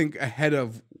I think ahead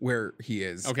of where he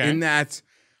is. Okay. In that,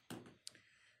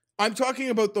 I'm talking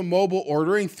about the mobile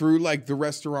ordering through like the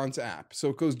restaurant's app, so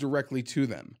it goes directly to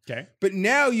them. Okay. But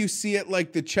now you see it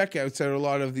like the checkouts at a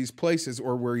lot of these places,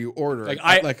 or where you order, Like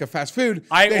like a fast food.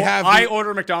 I they have I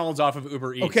order McDonald's off of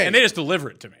Uber Eats, Okay. and they just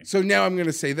deliver it to me. So now I'm going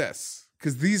to say this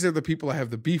because these are the people I have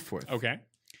the beef with. Okay.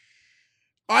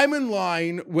 I'm in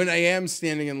line when I am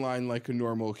standing in line like a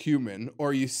normal human,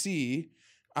 or you see,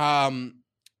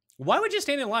 Why would you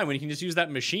stand in line when you can just use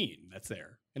that machine that's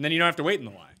there, and then you don't have to wait in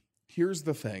the line? here's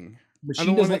the thing. Machine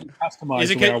don't doesn't wanna- let you customize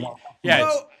Is it the way I ca- want. Yeah,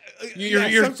 Well,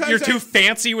 you're sometimes too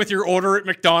fancy with your order at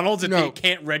McDonald's and No. you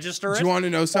can't register Do it. you want to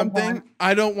know something?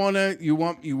 I don't want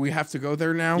to. We have to go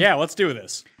there now? Yeah, let's do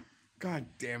this. God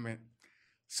damn it.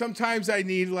 Sometimes I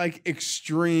need like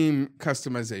extreme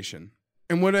customization.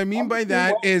 And what I mean by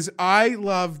that is I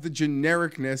love the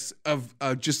genericness of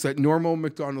just a normal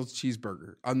McDonald's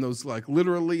cheeseburger on those, like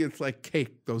literally it's like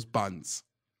cake, those buns.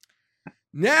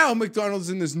 Now McDonald's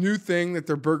in this new thing that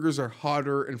their burgers are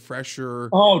hotter and fresher.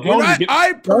 Oh, don't But get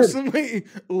I personally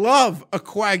love a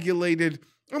coagulated,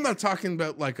 I'm not talking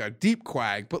about like a deep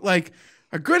quag, but like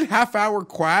a good half-hour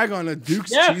quag on a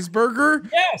Duke's Yeah. cheeseburger.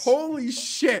 Yes. Holy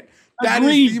shit. That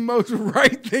Agreed. is the most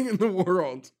right thing in the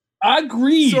world.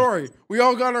 Agreed. Sorry. We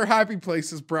all got our happy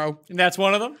places, bro. And that's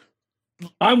one of them.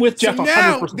 I'm with Jeff. So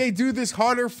now 100%. they do this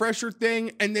hotter, fresher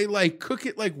thing and they like cook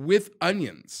it like with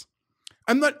onions.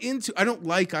 I don't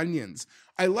like onions.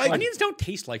 I like Onions don't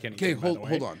taste like anything. Okay, by the way.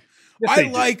 hold on. Yes, they I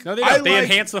do. like No, they I don't. They like-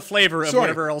 enhance the flavor of Sorry,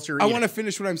 whatever else you're I eating. want to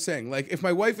finish what I'm saying. Like, if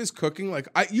my wife is cooking, like,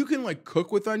 you can like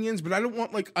cook with onions, but I don't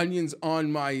want like onions on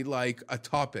my like a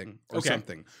topping or Okay.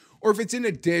 something. Or if it's in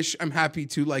a dish, I'm happy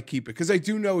to like keep it because I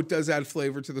do know it does add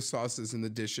flavor to the sauces and the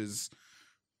dishes,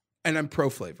 and I'm pro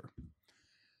flavor.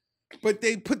 But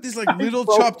they put these like little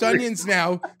chopped onions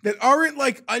now that aren't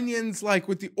like onions like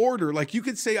with the order. Like you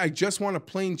could say I just want a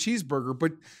plain cheeseburger,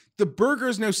 but the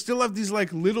burgers now still have these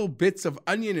like little bits of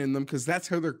onion in them because that's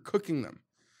how they're cooking them.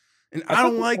 And I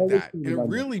don't like that. And it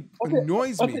really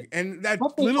annoys me. And that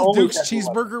But they little always Duke's have the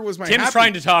cheeseburger was my Tim's happy.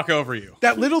 trying to talk over you.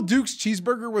 That little Duke's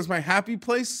cheeseburger was my happy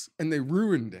place, and they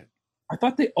ruined it. I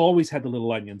thought they always had the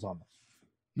little onions on them.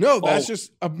 No, that's Oh.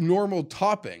 just a normal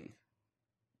topping.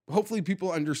 Hopefully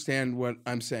people understand what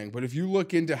I'm saying. But if you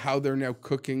look into how they're now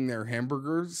cooking their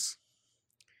hamburgers,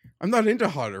 I'm not into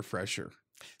hot or fresher.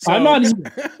 So, I'm not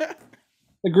either.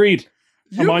 Agreed.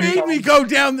 I'm You on your made me side. go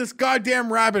down this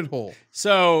goddamn rabbit hole.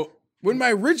 So When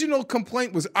my original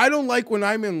complaint was I don't like when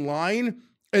I'm in line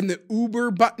and the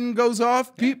Uber button goes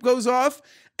off, beep goes off,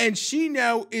 and she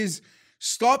now is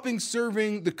stopping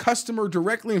serving the customer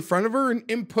directly in front of her and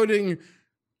inputting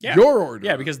yeah, your order.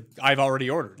 yeah, because I've already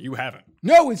ordered. You haven't.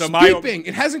 No, it's So my- beeping.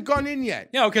 It hasn't gone in yet.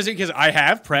 No, because I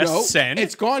have pressed No, send.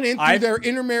 it's gone in through I've- their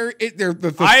intermediary,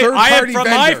 the third I have party from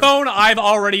vendor. my phone. I've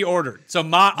already ordered. So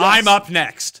I'm up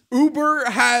next. Uber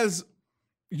has,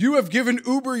 you have given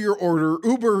Uber your order.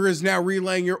 Uber is now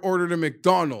relaying your order to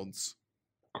McDonald's.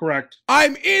 Correct.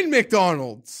 I'm in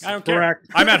McDonald's. I don't care. Correct.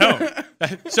 I'm at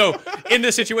home. So in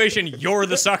this situation, you're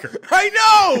the sucker. I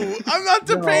know. I'm not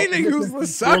No, debating you're who's the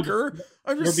sucker.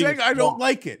 I'm just you're being saying I don't smart.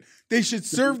 like it. They should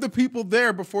serve the people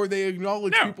there before they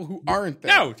acknowledge No. people who aren't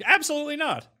there. No, absolutely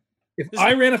not. If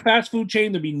I ran a fast food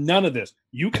chain, there'd be none of this.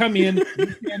 You come in, you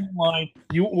stand in line,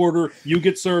 you order, you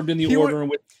get served in the He order in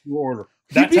which you order.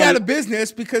 He'd That's be how out of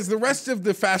business because the rest of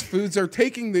the fast foods are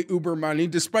taking the Uber money,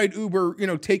 despite Uber,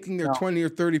 taking their 20 or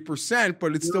 30%,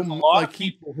 but it's still there's a lot like of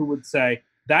people who would say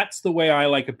that's the way I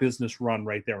like a business run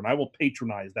right there, and I will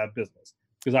patronize that business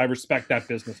because I respect that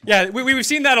business. Yeah, we've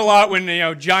seen that a lot when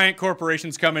giant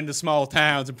corporations come into small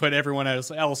towns and put everyone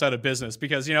else out of business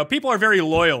because people are very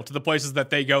loyal to the places that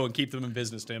they go and keep them in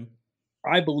business. Tim,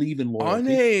 I believe in loyalty. on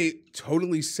a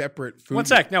totally separate food. one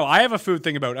sec. No, I have a food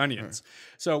thing about onions.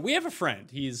 So we have a friend.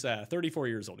 He's 34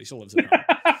 years old. He still lives at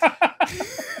home.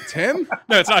 Tim?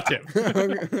 No, it's not Tim.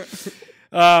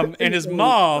 And his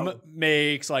mom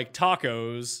makes like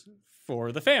tacos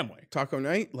for the family. Taco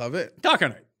night, love it. Taco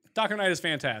night. Taco night is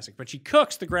fantastic, but she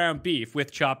cooks the ground beef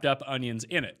with chopped up onions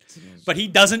in it. But he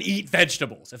doesn't eat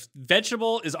vegetables. If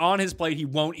vegetable is on his plate, he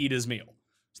won't eat his meal.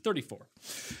 He's 34.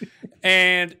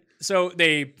 And so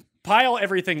they pile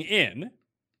everything in.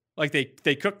 Like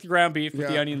they cook the ground beef with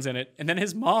the onions in it, and then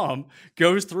his mom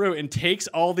goes through and takes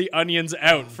all the onions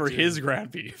out for his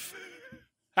ground beef.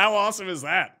 How awesome is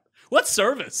that? What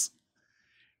service?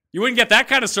 You wouldn't get that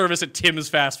kind of service at Tim's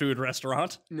fast food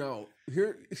restaurant. No,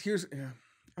 here's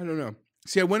I don't know.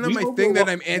 See, I went on my thing that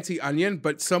I'm anti-onion,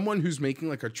 but someone who's making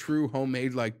like a true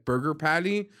homemade like burger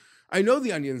patty, I know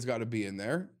the onions got to be in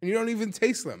there, and you don't even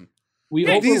taste them.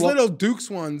 These little Duke's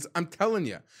ones, I'm telling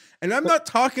you. And I'm not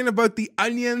talking about the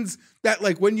onions that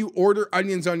like when you order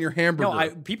onions on your hamburger.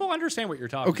 No, people understand what you're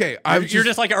talking Okay, about. You're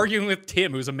just like arguing with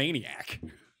Tim, who's a maniac.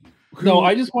 No,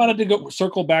 I just wanted to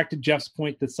circle back to Jeff's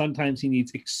point that sometimes he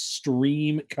needs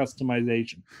extreme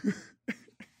customization.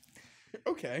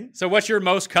 Okay. So what's your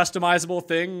most customizable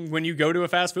thing when you go to a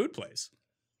fast food place?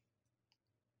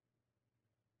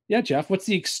 Yeah, Jeff, what's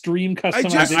the extreme I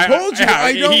customization? just told you.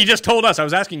 I don't, he just told us. I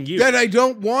was asking you. that I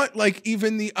don't want like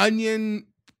even the onion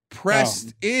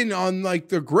pressed in on like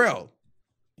the grill.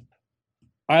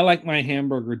 I like my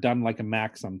hamburger done like a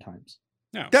Mac sometimes.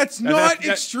 No, That's not that-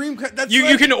 extreme. That's you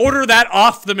like, can order that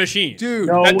off the machine, dude.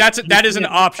 No. That is an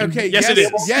option. Okay. Yes, it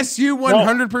is. Yes, you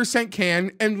 100%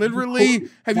 can. And literally,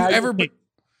 have you ever?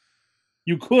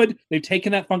 You could. They've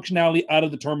taken that functionality out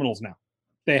of the terminals now.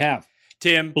 They have.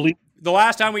 Tim, Believe- the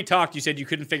last time we talked, you said you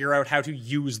couldn't figure out how to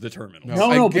use the terminal.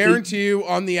 No, I guarantee you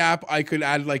on the app, I could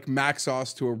add like mac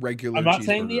sauce to a regular. I'm not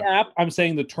saying the cheeseburger. app. I'm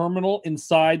saying the terminal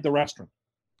inside the restaurant.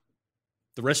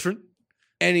 The restaurant?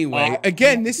 Anyway,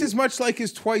 again, this is much like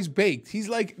his Twice Baked. He's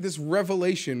like this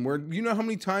revelation where you know how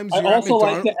many times I you're also at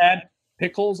like McDonald's. to add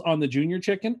pickles on the junior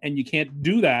chicken, and you can't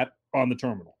do that on the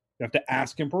terminal. You have to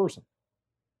ask in person.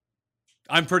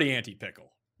 I'm pretty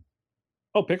anti-pickle.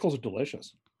 Oh, pickles are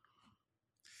delicious.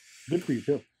 Good for you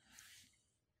too.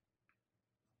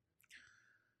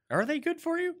 Are they good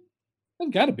for you?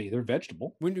 They've got to be. They're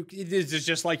vegetable. Is it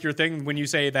just like your thing when you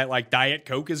say that like Diet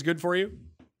Coke is good for you?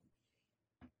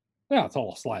 Yeah, it's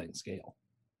all a sliding scale.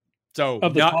 So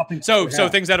Of the toppings so we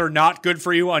have. things that are not good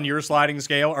for you on your sliding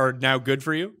scale are now good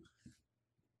for you?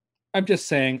 I'm just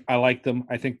saying I like them.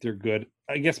 I think they're good.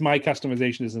 I guess my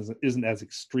customization isn't as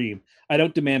extreme. I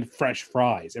don't demand fresh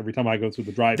fries every time I go through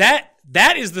the drive.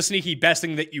 That is the sneaky best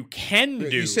thing that you can do.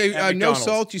 You say at no McDonald's.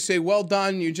 salt. You say well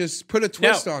done. You just put a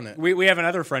twist No, on it. We have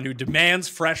another friend who demands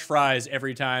fresh fries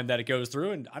every time that it goes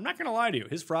through, and I'm not going to lie to you.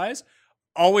 His fries,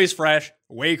 always fresh,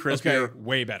 way crispier, Okay.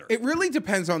 way better. It really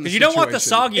depends on the. Because you don't want the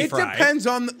situation. soggy fry. It depends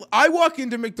on. I walk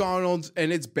into McDonald's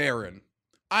and it's barren.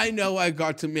 I know I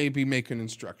got to maybe make an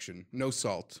instruction. No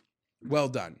salt. Well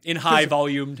done. In high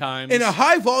volume times. In a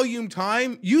high volume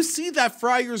time, you see that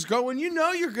fryer's going. You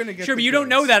know you're going to get. Sure, the but you don't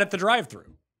know goods. that at the drive-thru.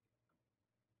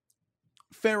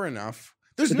 Fair enough.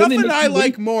 There's But then they nothing make I you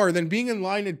like wait. more than being in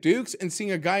line at Duke's and seeing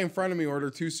a guy in front of me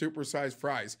order 2 supersized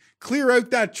fries. Clear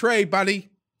out that tray, buddy.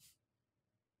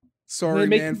 Sorry, They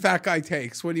make man. you- Fat guy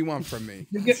takes. What do you want from me?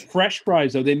 You get fresh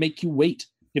fries though; they make you wait.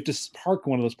 You have to park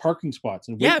one of those parking spots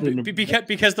and wait. Yeah, for them to-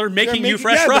 because they're making you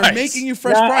fresh yeah, fries. They're making you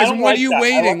fresh Yeah, I fries. don't And what like are you that. I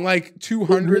waiting? Like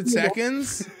 200 really don't-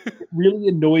 seconds? It really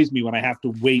annoys me when I have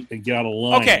to wait and get out of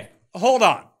line. Okay, hold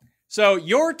on. So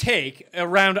your take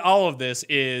around all of this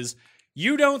is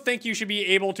you don't think you should be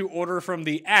able to order from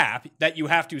the app, that you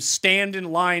have to stand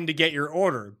in line to get your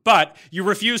order, but you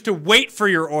refuse to wait for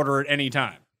your order at any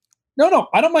time. No,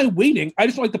 I don't mind waiting. I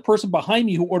just don't like the person behind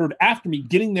me who ordered after me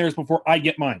getting theirs before I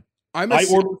get mine. I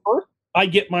order first. I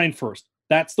get mine first.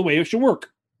 That's the way it should work.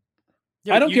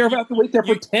 Yeah, I don't care if I have to wait there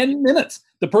for you- 10 minutes.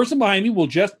 The person behind me will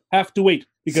just have to wait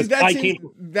because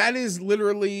that is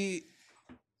literally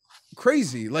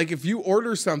crazy. Like if you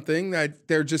order something that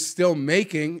they're just still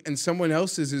making and someone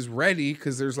else's is ready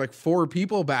because there's like 4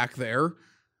 people back there,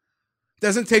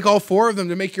 doesn't take all 4 of them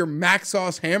to make your mac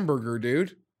sauce hamburger,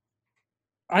 dude.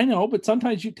 I know, but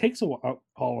sometimes it takes a while.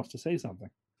 Paul wants to say something.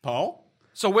 Paul?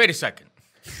 So wait a second.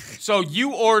 So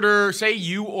you order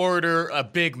a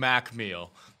Big Mac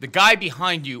meal. The guy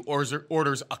behind you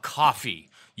orders a coffee.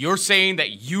 You're saying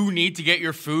that you need to get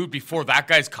your food before that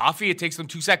guy's coffee? It takes them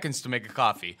 2 seconds to make a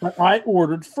coffee. But I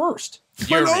ordered first.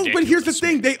 But here's the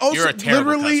thing. They also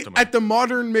literally customer. at the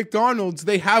modern McDonald's,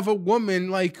 they have a woman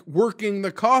like working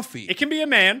the coffee. It can be a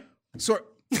man. So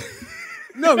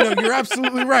no, you're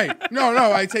absolutely right.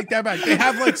 No, I take that back. They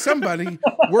have like somebody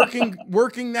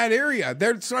working that area.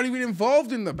 It's not even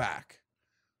involved in the back.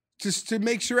 Just to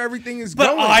make sure everything is But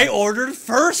going. I ordered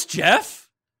first, Jeff.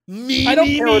 Me. I don't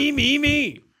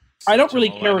really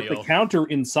care at the counter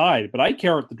inside, but I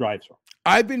care at the drive-thru.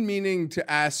 I've been meaning to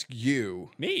ask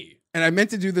you. Me. And I meant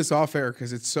to do this off air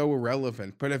because it's so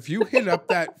irrelevant. But if you hit up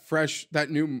that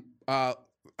new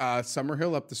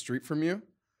Summerhill up the street from you?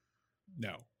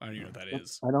 No, I don't even know what that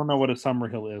is. I don't know what a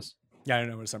Summerhill is. Yeah, I don't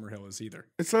know what a Summerhill is either.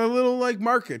 It's a little like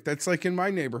market that's like in my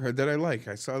neighborhood that I like.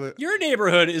 I saw that. Your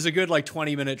neighborhood is a good like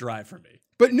 20-minute drive from me.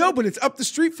 But it's up the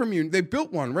street from you. They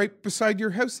built one right beside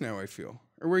your house now, I feel,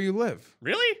 or where you live.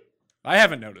 Really? I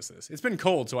haven't noticed this. It's been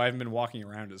cold, so I haven't been walking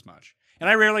around as much. And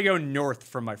I rarely go north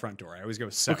from my front door. I always go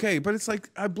south. Okay, but it's like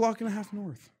a block and a half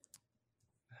north.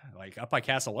 Like up by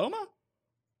Casa Loma?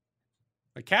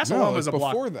 Like Casa Loma is a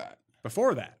block. Before that.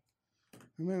 Before that.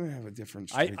 I might have a different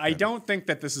street. I don't think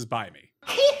that this is by me.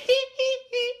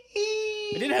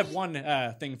 I did have one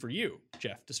thing for you,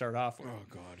 Jeff, to start off with. Oh,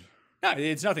 God. No,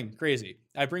 it's nothing crazy.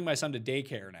 I bring my son to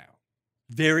daycare now.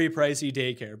 Very pricey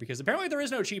daycare because apparently there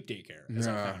is no cheap daycare, as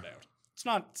I found out. It's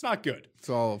not good. It's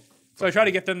all. So I try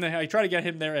to get them there. I try to get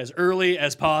him there as early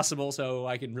as possible so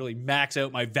I can really max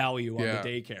out my value on the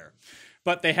daycare.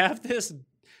 But they have this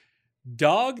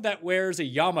dog that wears a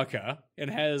yarmulke and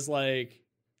has like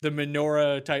the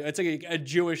menorah type. It's like a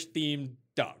Jewish themed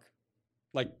dog,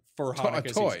 like for Hanukkah.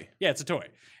 A toy. Season. Yeah, it's a toy,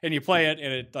 and you play it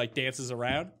and it like dances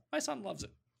around. My son loves it.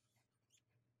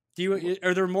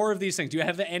 Are there more of these things? Do you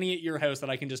have any at your house that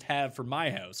I can just have for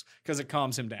my house because it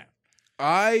calms him down?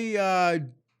 I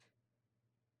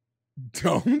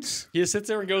don't. He just sits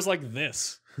there and goes like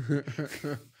this.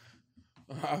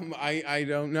 I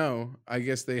don't know. I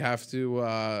guess they have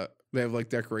to. They have like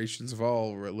decorations of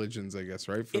all religions, I guess,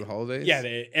 right, for the holidays. Yeah,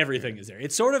 everything is there.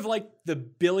 It's sort of like the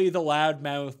Billy the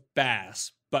Loudmouth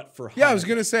bass, but for Hanukkah. Yeah, I was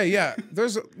gonna say, yeah.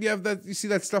 You see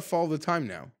that stuff all the time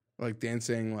now, like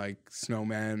dancing like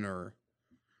snowmen or.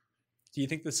 Do you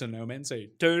think the snowmen say,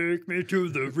 "Take me to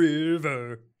the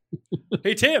river"?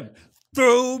 Hey Tim,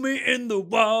 throw me in the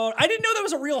water. I didn't know that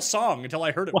was a real song until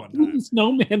I heard it one time. Why would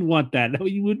snowman want that? No,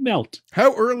 you would melt.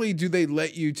 How early do they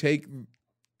let you take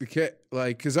the kid?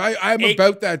 Like, because I'm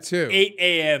about that too. 8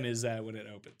 a.m. is when it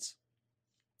opens.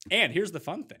 And here's the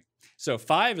fun thing. So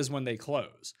 5 is when they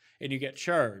close, and you get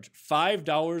charged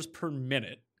 $5 per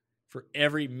minute for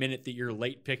every minute that you're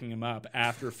late picking them up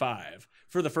after 5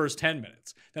 for the first 10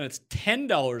 minutes. Then it's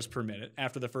 $10 per minute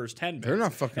after the first 10 minutes. They're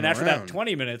not fucking And after around. that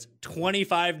 20 minutes,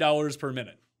 $25 per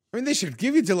minute. I mean, they should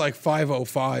give you to like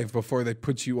 5:05 before they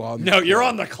put you on. No, you're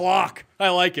on the clock. I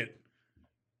like it.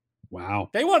 Wow.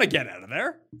 They want to get out of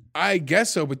there. I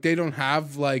guess so, but they don't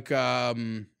have like at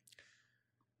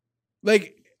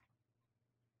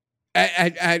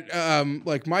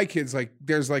like my kids, like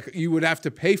there's like you would have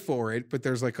to pay for it, but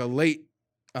there's like a late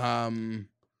There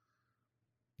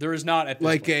is not at this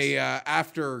like place. a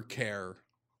after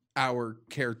hour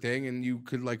care thing, and you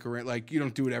could like you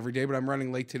don't do it every day, but I'm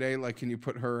running late today, like can you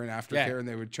put her in aftercare and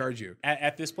they would charge you.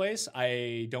 At this place,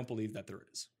 I don't believe that there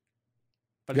is.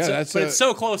 But, Yeah, it's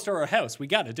so close to our house, we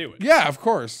got to do it. Yeah, of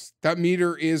course. That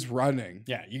meter is running.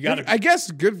 Yeah, you got to. I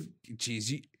guess good.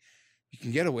 Geez, you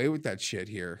can get away with that shit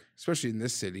here, especially in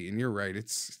this city. And you're right.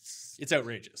 It's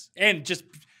outrageous. And just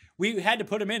we had to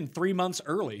put him in 3 months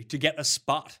early to get a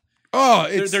spot. Oh,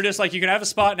 They're just like, you can have a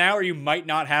spot now, or you might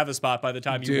not have a spot by the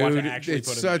time you want to actually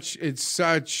put him in. It's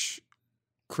such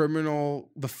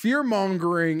criminal. The fear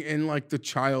mongering in like the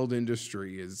child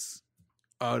industry is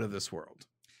out of this world.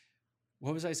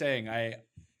 What was I saying?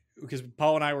 Because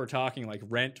Paul and I were talking like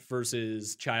rent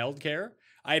versus childcare.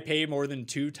 I pay more than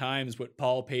 2 times what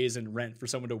Paul pays in rent for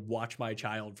someone to watch my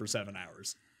child for 7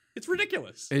 hours. It's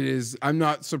ridiculous. It is. I'm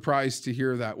not surprised to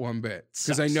hear that one bit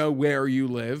because I know where you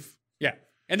live. Yeah.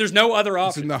 And there's no other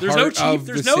option.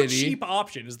 There's no cheap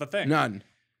option is the thing. None.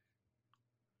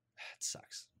 That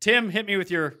sucks. Tim, hit me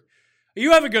with you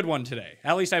have a good one today.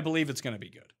 At least I believe it's going to be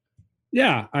good.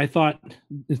 Yeah, I thought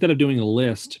instead of doing a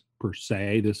list per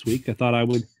se this week, I thought I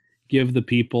would give the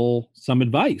people some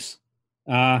advice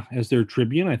as their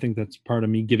tribune. I think that's part of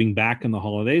me giving back in the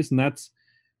holidays, and that's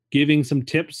giving some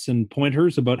tips and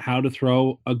pointers about how to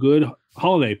throw a good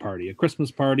holiday party, a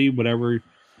Christmas party, whatever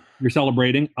you're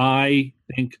celebrating. I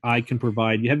think I can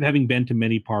provide. Having been to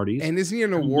many parties, And isn't he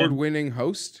an award-winning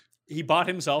host? He bought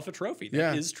himself a trophy.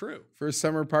 That is true. For a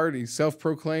summer party,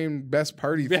 self-proclaimed best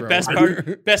party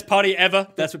thrower. Best party ever.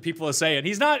 That's what people are saying.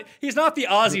 He's not the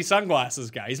Aussie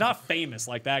sunglasses guy. He's not famous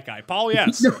like that guy. Paul,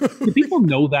 yes. Do people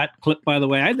know that clip, by the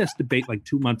way? I had this debate like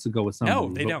 2 months ago with somebody.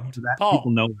 No, they don't. Paul.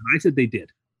 People know. And I said they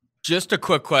did. Just a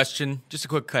quick question,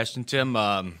 Tim.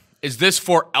 Is this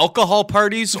for alcohol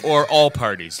parties or all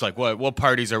parties? Like what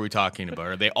parties are we talking about?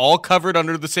 Are they all covered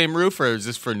under the same roof, or is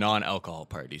this for non-alcohol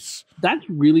parties? That's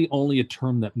really only a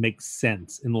term that makes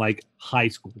sense in like high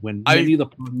school when many of the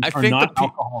parties are not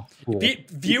alcohol.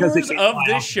 Viewers of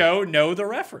this show know the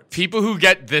reference. People who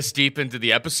get this deep into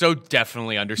the episode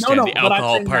definitely understand the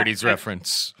alcohol parties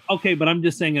reference. Okay, but I'm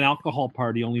just saying an alcohol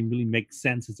party only really makes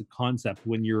sense as a concept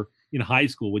when you're in high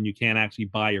school, when you can't actually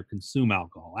buy or consume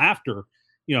alcohol. After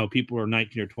people are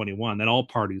 19 or 21, then all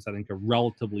parties, I think, are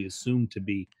relatively assumed to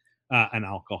be an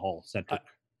alcohol-centric.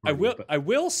 I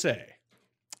will say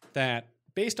that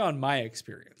based on my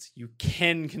experience, you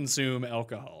can consume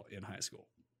alcohol in high school.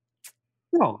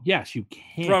 Well, yes, you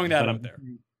can. Throwing that out there.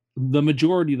 The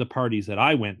majority of the parties that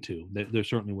I went to, there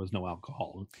certainly was no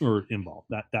alcohol involved.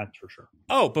 That's for sure.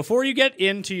 Oh, before you get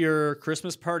into your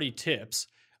Christmas party tips,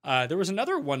 there was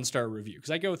another 1-star review because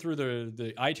I go through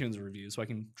the iTunes reviews so I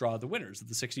can draw the winners of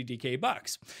the 60 DK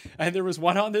bucks. And there was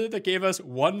one on there that gave us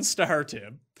 1-star,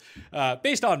 Tim,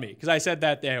 based on me, because I said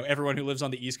that everyone who lives on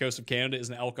the east coast of Canada is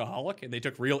an alcoholic, and they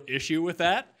took real issue with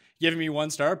that, giving me 1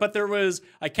 star. But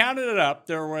I counted it up,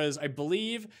 there was, I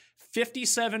believe,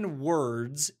 57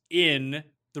 words in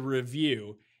the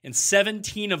review, and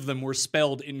 17 of them were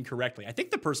spelled incorrectly. I think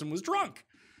the person was drunk.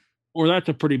 Or that's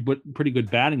a pretty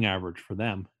good batting average for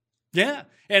them. Yeah.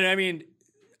 And I mean,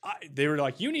 they were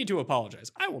like, you need to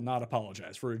apologize. I will not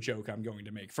apologize for a joke I'm going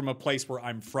to make from a place where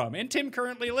I'm from. And Tim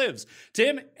currently lives.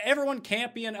 Tim, everyone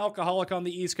can't be an alcoholic on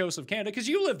the east coast of Canada because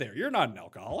you live there. You're not an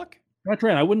alcoholic. That's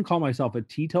right. I wouldn't call myself a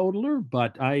teetotaler,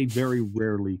 but I very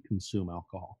rarely consume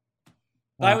alcohol.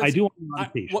 I do on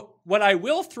occasion. What I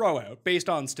will throw out, based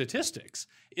on statistics,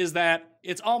 is that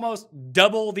it's almost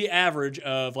double the average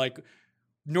of like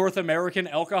North American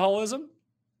alcoholism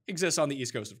exists on the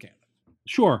east coast of Canada.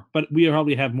 Sure, but we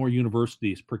probably have more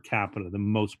universities per capita than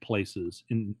most places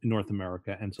in North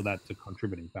America, and so that's a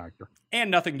contributing factor. And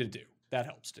nothing to do. That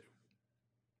helps too.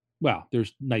 Well,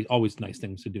 there's always nice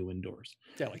things to do indoors.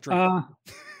 Yeah, like drink.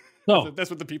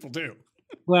 That's what the people do.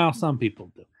 Well, some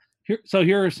people do.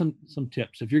 Here are some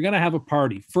tips. If you're going to have a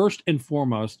party, first and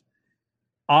foremost,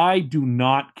 I do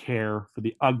not care for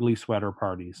the ugly sweater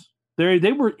parties.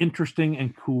 They were interesting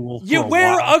and cool. You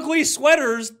wear ugly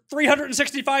sweaters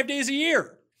 365 days a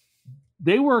year.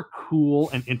 They were cool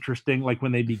and interesting, like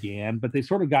when they began, but they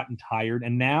sort of gotten tired.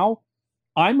 And now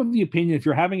I'm of the opinion if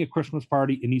you're having a Christmas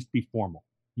party, it needs to be formal.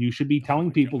 You should be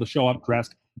telling people to show up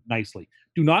dressed nicely.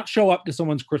 Do not show up to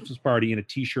someone's Christmas party in a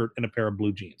t-shirt and a pair of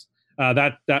blue jeans.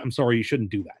 I'm sorry, you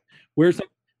shouldn't do that.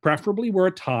 Preferably wear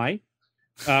a tie.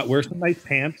 Wear some nice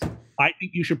pants. I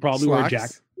think you should probably wear a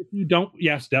jacket. If you don't,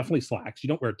 yes, definitely slacks. You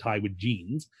don't wear a tie with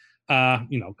jeans.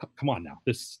 Come on now.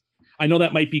 I know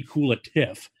that might be cool at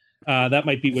TIFF. That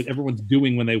might be what everyone's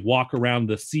doing when they walk around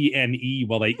the CNE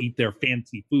while they eat their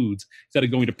fancy foods instead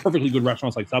of going to perfectly good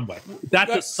restaurants like Subway.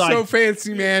 That's so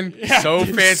fancy, man. Yeah. So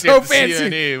fancy at the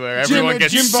CNE where everyone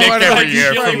gets sick every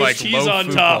year from like low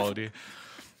food quality.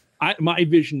 My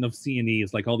vision of CNE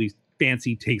is like all these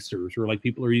fancy tasters or like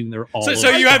people are eating their all. So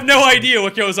you have no idea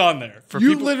what goes on there.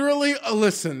 Literally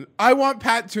listen. I want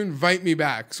Pat to invite me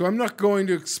back, so I'm not going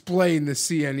to explain the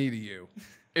CNE to you.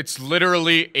 It's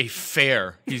literally a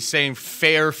fair. He's saying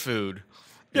fair food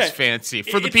is fancy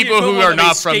for the people who are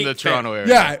not from the Toronto area.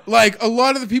 Yeah, like a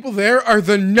lot of the people there are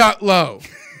the nut low.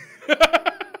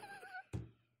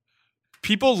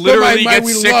 People literally get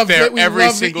sick there every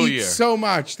single year. So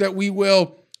much that we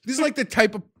will. This is like the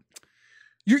type of.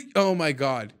 Oh my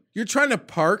God. You're trying to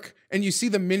park and you see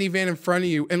the minivan in front of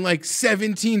you and like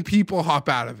 17 people hop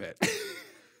out of it.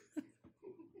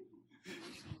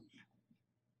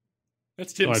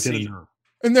 That's Tim's seat.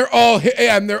 And they're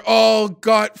all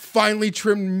got finely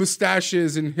trimmed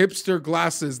mustaches and hipster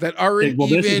glasses that aren't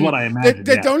this is what I imagine,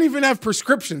 that don't even have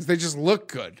prescriptions. They just look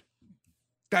good.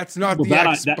 That's not the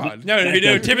X-Bud.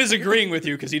 No, Tim is agreeing with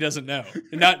you because he doesn't know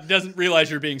and doesn't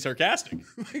realize you're being sarcastic.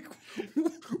 Like,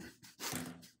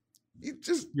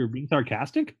 you're being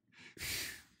sarcastic?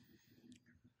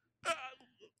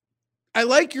 I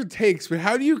like your takes, but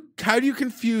how do you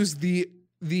confuse the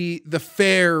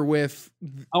fair with?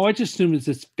 Oh, I just assume it's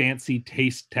this fancy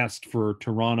taste test for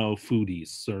Toronto foodies.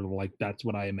 Sort of like that's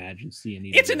what I imagine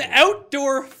CNE. It's an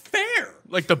outdoor fair.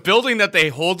 like the building that they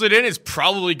hold it in is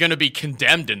probably going to be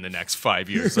condemned in the next 5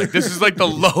 years. Like this is like the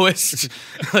lowest.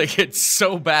 Like it's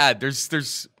so bad.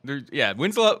 There's yeah.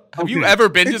 When's the have you ever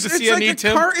been to the CNE, like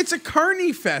Tim? It's a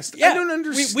carny fest. Yeah, I don't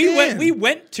understand. We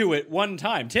went to it one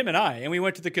time, Tim and I, and we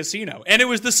went to the casino, and it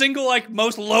was the single like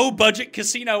most low budget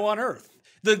casino on earth.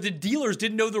 The dealers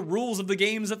didn't know the rules of the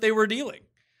games that they were dealing.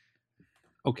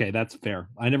 Okay, that's fair.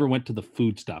 I never went to the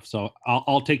food stuff, so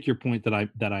I'll take your point that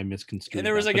I misconstrued. And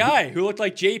there was a guy who looked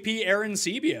like JP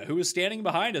Arancibia who was standing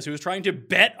behind us, who was trying to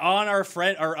bet on our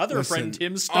other friend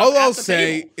Tim's stuff. All I'll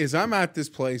say is I'm at this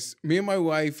place. Me and my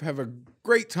wife have a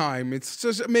great time. It's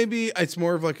just maybe it's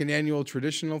more of like an annual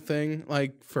traditional thing,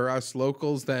 like for us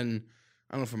locals. Than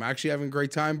I don't know if I'm actually having a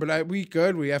great time, but we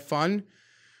have fun.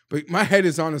 But my head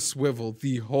is on a swivel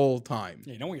the whole time.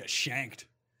 Yeah, you don't want to get shanked.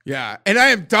 Yeah, and I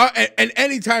am. And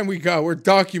anytime we go, we're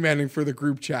documenting for the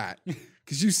group chat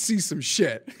because you see some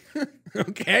shit.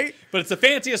 Okay, but it's the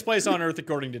fanciest place on earth,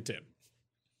 according to Tim.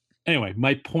 Anyway,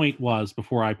 my point was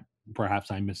before I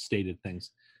misstated things,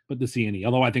 but the CNE,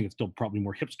 although I think it's still probably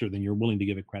more hipster than you're willing to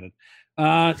give it credit.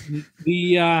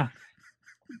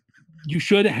 You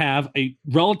should have a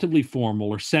relatively formal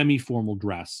or semi-formal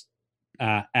dress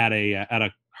at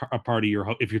a party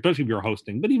especially if you're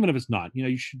hosting, but even if it's not,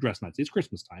 you should dress nicely. It's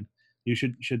Christmas time. You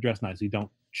should dress nicely. Don't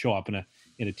show up in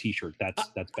a t-shirt.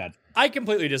 That's bad. I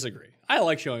completely disagree. I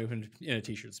like showing up in a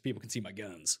t-shirt so people can see my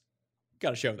guns.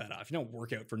 Got to show that off. You don't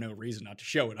work out for no reason not to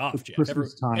show it off, Jeff.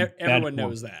 Everyone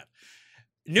knows that.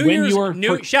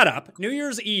 Shut up. New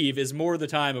Year's Eve is more the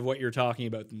time of what you're talking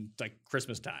about than like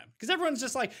Christmas time. Because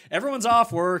everyone's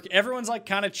off work. Everyone's like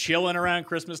kind of chilling around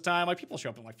Christmas time. Like people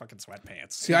show up in like fucking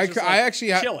sweatpants. See, I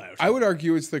actually chill out. I would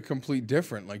argue it's the complete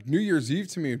different. Like New Year's Eve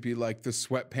to me would be like the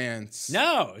sweatpants.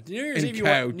 No, New Year's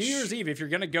Eve, if you're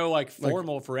gonna go like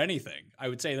formal for anything, I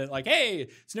would say that like, hey,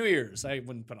 it's New Year's. I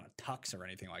wouldn't put on a tux or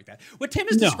anything like that. What Tim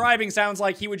is describing sounds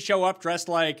like he would show up dressed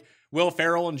like Will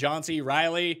Ferrell and John C.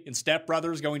 Reilly in Step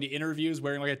Brothers going to interviews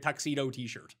wearing like a tuxedo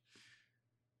t-shirt.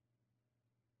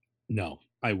 No,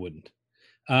 I wouldn't.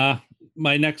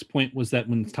 My next point was that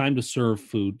when it's time to serve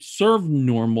food, serve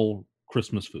normal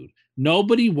Christmas food.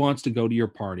 Nobody wants to go to your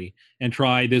party and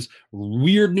try this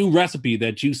weird new recipe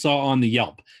that you saw on the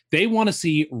Yelp. They want to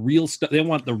see real stuff. They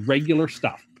want the regular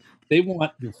stuff. They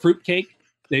want your fruitcake.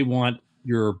 They want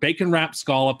your bacon wrapped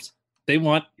scallops. They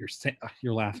want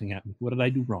you're laughing at me. What did I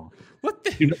do wrong? What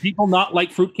the? Do people not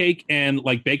like fruitcake and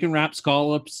like bacon wrapped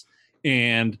scallops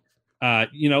and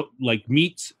like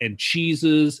meats and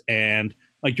cheeses and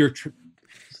like your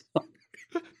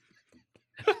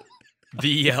the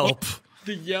Yelp.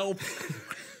 The Yelp.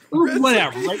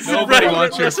 Whatever. Right? Nobody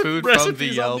wants your food from the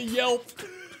Yelp.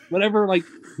 Whatever like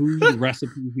food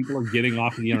recipes people are getting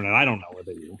off of the internet. I don't know what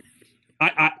they do.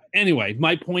 Anyway,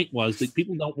 my point was that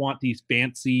people don't want these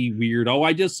fancy, weird,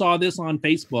 I just saw this on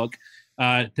Facebook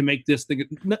to make this thing.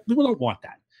 No, people don't want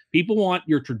that. People want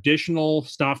your traditional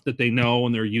stuff that they know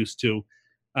and they're used to.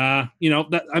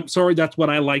 I'm sorry, that's what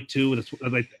I like too. That's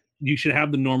like you should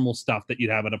have the normal stuff that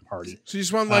you'd have at a party. So you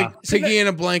just want like piggy in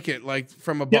a blanket, like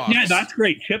from a box. Yeah, that's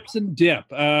great. Chips and dip.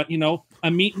 A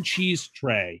meat and cheese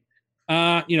tray.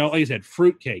 Like I said,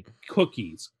 fruitcake,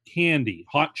 cookies, candy,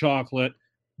 hot chocolate,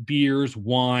 beers,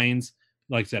 wines,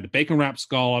 like I said, bacon wrapped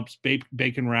scallops,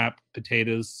 bacon wrapped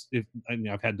potatoes.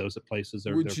 I've had those at places.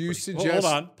 Would you suggest? Hold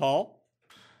on, Paul.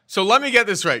 So let me get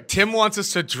this right. Tim wants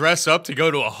us to dress up to go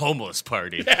to a homeless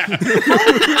party. Yeah. you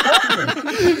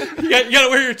got to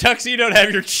wear your tuxedo to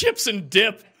have your chips and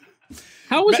dip.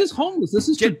 How is this homeless? This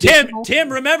is Tim,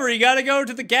 remember, you got to go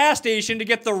to the gas station to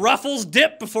get the Ruffles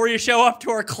dip before you show up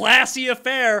to our classy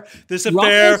affair. This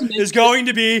affair is going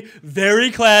to be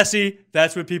very classy.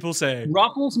 That's what people say.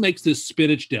 Ruffles makes this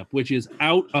spinach dip, which is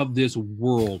out of this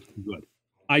world good.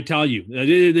 I tell you,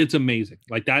 it's amazing.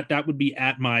 Like that would be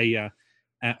at my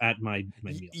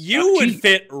meal. You would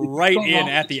fit right in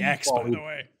at the X, by the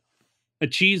way. A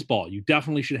cheese ball. You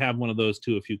definitely should have one of those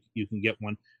too if you can get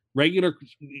one. Regular,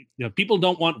 people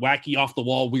don't want wacky, off the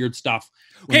wall, weird stuff.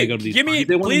 When they go to these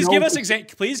please give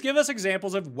us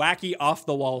examples of wacky, off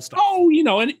the wall stuff. Oh,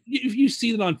 and if you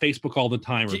see it on Facebook all the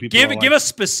time, where people give us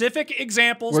specific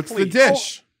examples. What's please. the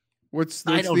dish? What's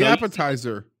the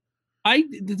appetizer?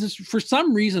 For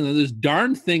some reason, there's this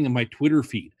darn thing in my Twitter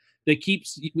feed that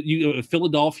keeps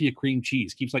Philadelphia cream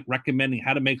cheese keeps like recommending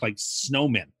how to make like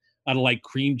snowmen out of like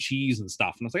cream cheese and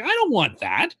stuff. And I was like, I don't want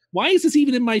that. Why is this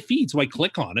even in my feed? So I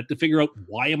click on it to figure out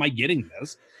why am I getting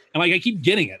this? And like, I keep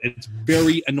getting it. It's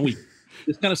very annoying.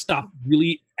 This kind of stuff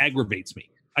really aggravates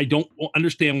me. I don't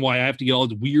understand why I have to get all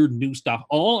this weird new stuff.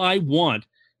 All I want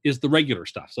is the regular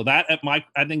stuff. So I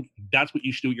think that's what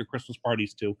you should do at your Christmas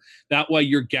parties too. That way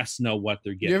your guests know what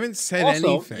they're getting. You haven't said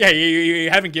Also, anything. Yeah, you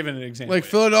haven't given an example. Like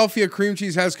yet. Philadelphia cream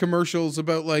cheese has commercials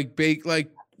about like bake,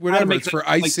 like whatever make it's for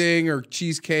like- icing or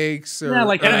cheesecakes or Yeah,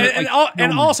 like-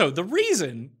 And also, the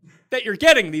reason that you're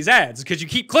getting these ads is because you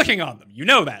keep clicking on them. You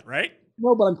know that, right?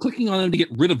 No, but I'm clicking on them to get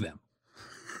rid of them.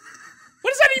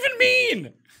 What does that even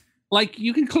mean? Like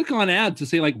you can click on ads to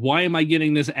say like, why am I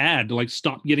getting this ad? To like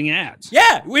stop getting ads.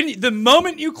 Yeah, the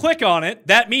moment you click on it,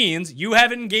 that means you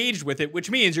have engaged with it,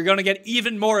 which means you're going to get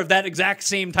even more of that exact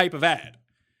same type of ad.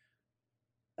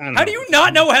 I don't How know. do you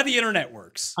not know how the internet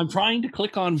works? I'm trying to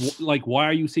click on like, why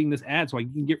are you seeing this ad so I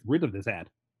can get rid of this ad?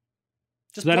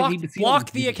 Just 'Cause I don't block, need to see block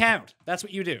it. the account. That's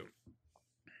what you do.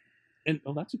 And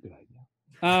that's a good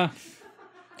idea.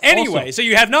 Anyway, Also- so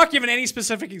you have not given any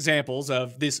specific examples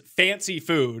of this fancy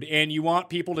food, and you want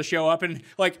people to show up and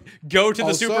like go to the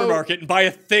Also- supermarket and buy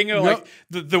a thing of No. like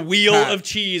the wheel Pat. of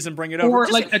cheese and bring it over. Or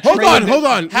Just- like a Hold tray on, of- hold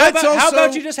on. how Let's about, how also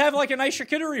about you just have like a nice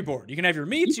charcuterie board? You can have your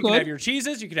meats, you can could. have your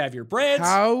cheeses, you can have your breads.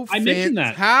 how I mentioned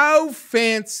that. How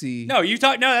fancy? No, you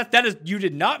talk. No, that is you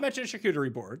did not mention a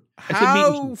charcuterie board. said meat and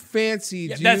How cheese. fancy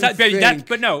Yeah, do that's you not, think?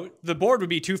 but no, the board would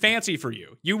be too fancy for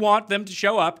you. You want them to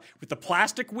show up with the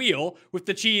plastic wheel with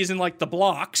the cheese and like the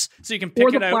blocks, so you can pick or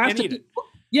it the out and eat plastic, it.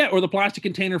 yeah, or the plastic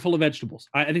container full of vegetables.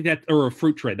 I think that, or a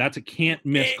fruit tray. That's a can't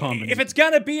miss combination. If it's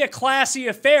gonna be a classy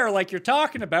affair like you're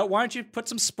talking about, why don't you put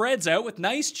some spreads out with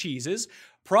nice cheeses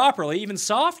properly, even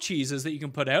soft cheeses that you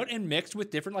can put out and mixed with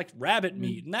different like rabbit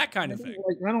meat and that kind of thing.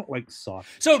 I don't like soft.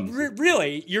 So cheeses.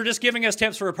 really, you're just giving us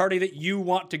tips for a party that you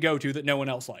want to go to that no one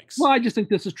else likes. Well, I just think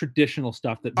this is traditional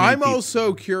stuff that many I'm people-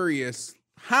 also curious.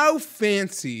 How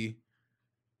fancy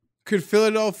could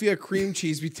Philadelphia cream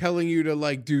cheese be telling you to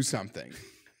like do something?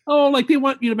 Oh, like they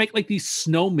want you to make like these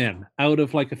snowmen out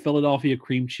of like a Philadelphia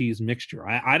cream cheese mixture.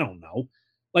 I don't know.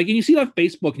 Like, and you see it on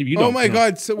Facebook, and you don't Oh my know.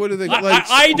 god! So what are they like?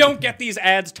 I don't get these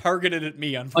ads targeted at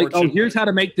me, Like, unfortunately. oh, here's how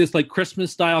to make this like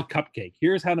Christmas style cupcake.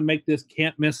 Here's how to make this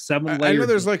can't miss 7 layers. I know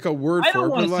there's like a word I for don't it,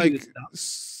 wanna but see like this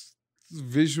stuff.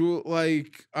 visual,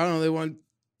 like I don't know. They want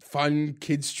fun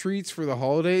kids treats for the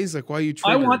holidays. Like, why are you?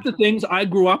 I Triggered? want the things I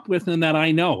grew up with and that I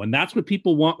know. And that's what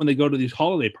people want when they go to these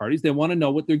holiday parties. They want to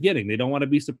know what they're getting. They don't want to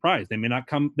be surprised. They may not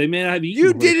come, they may not have eaten.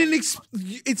 You before. didn't.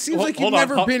 It seems Hold- like you've hold on,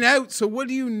 never Paul. been out. So what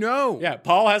do you know? Yeah,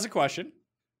 Paul has a question.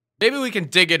 Maybe we can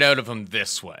dig it out of him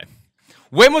this way.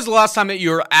 When was the last time that you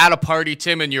were at a party,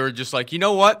 Tim, and you were just like, you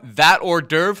know what? That hors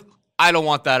d'oeuvre, I don't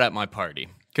want that at my party.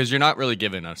 Because you're not really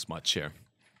giving us much here.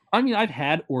 I mean, I've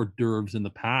had hors d'oeuvres in the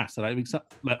past that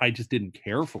I just didn't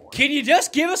care for. Can you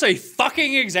just give us a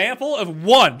fucking example of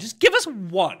one? Just give us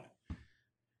one.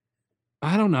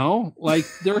 I don't know. Like,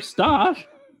 there's stuff.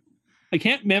 I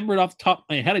can't remember it off the top of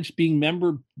my head. I just being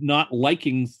remember not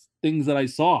liking things that I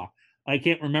saw. I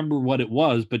can't remember what it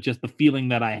was, but just the feeling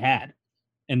that I had.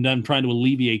 And I'm trying to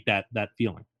alleviate that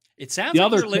feeling. It sounds The like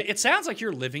other you're tip- it sounds like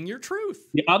you're living your truth.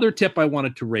 The other tip I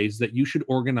wanted to raise is that you should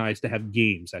organize to have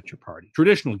games at your party.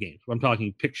 Traditional games. I'm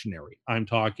talking Pictionary. I'm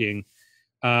talking,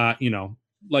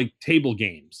 like table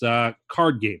games,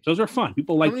 card games. Those are fun.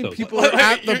 People like How many those. people are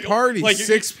at the You're- party? like you're-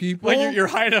 6 people. Like you're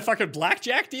hiring a fucking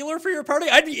blackjack dealer for your party?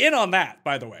 I'd be in on that,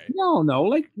 by the way. No.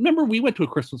 Like, remember we went to a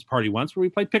Christmas party once where we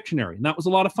played Pictionary, and that was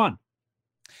a lot of fun.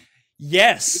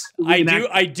 Yes,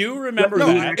 I do remember no,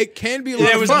 that. it can be a lot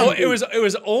It of was fun. it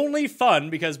was only fun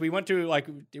because we went to like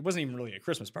it wasn't even really a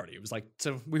Christmas party. It was like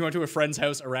so we went to a friend's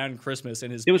house around Christmas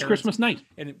and his It was parents- Christmas night.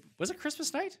 and was it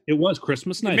Christmas night? It was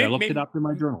Christmas night. May- I looked may- it up in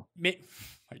my journal. My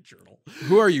journal.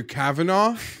 Who are you,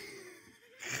 Kavanaugh?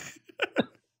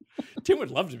 Tim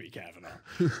would love to be Kavanaugh.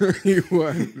 You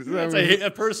what? That's a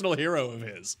personal hero of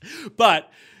his. But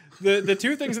the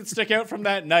two things that stick out from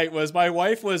that night was my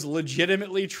wife was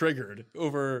legitimately triggered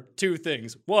over two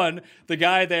things. One, the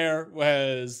guy there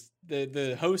was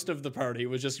the host of the party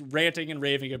was just ranting and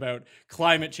raving about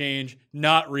climate change,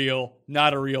 not real,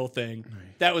 not a real thing.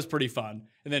 That was pretty fun.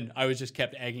 And then I was just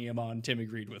kept egging him on. Tim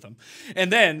agreed with him.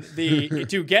 And then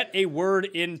to get a word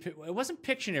in, it wasn't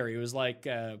Pictionary. It was like,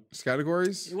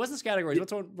 categories? it wasn't categories. What's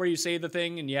the one where you say the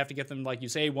thing and you have to get them, like you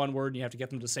say one word and you have to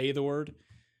get them to say the word?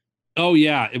 Oh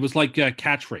yeah, it was like a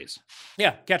catchphrase.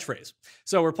 Yeah, catchphrase.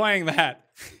 So we're playing that.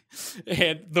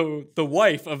 And the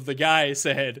wife of the guy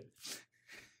said,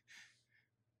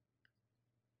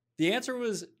 the answer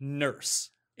was nurse.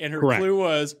 And her Correct. clue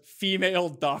was female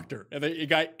doctor. And the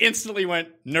guy instantly went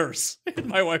nurse. And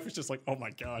my wife was just like, oh my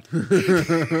God.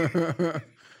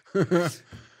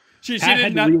 She Pat did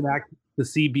had not. to reenact the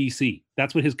CBC.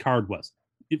 That's what his card was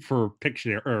for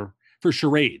Pictionary or for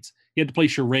charades. He had to play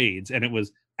charades, and it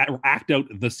was act out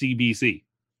the CBC.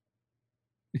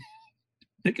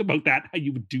 Think about that, how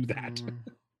you would do that.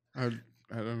 I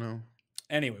don't know.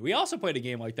 Anyway, we also played a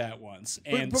game like that once,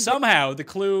 and somehow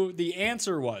the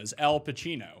answer was Al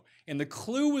Pacino, and the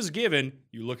clue was given.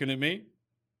 You looking at me?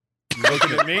 You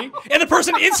looking at me? And the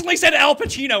person instantly said Al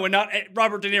Pacino and not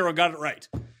Robert De Niro. Got it right.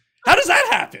 How does that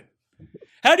happen?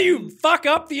 How do you fuck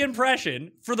up the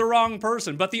impression for the wrong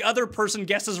person, but the other person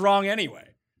guesses wrong anyway?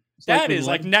 That is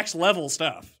like next level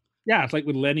stuff. Yeah, it's like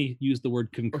when Lenny used the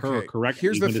word concur Okay, correctly.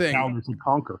 here's the when thing. Italians would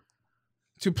conquer.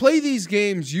 To play these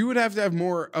games, you would have to have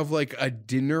more of like a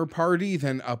dinner party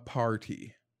than a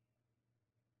party.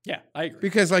 Yeah, I agree.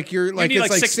 Because like you're like need, it's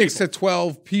like, like 6 people. to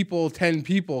 12 people, 10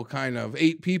 people, kind of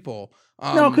 8 people.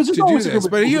 No, 'cause to there's do always a this. group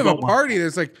of But if you people have a who don't want party,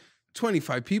 there's like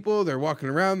 25 people. They're walking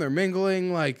around, they're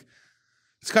mingling. Like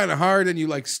it's kind of hard, and you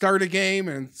like start a game,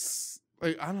 and it's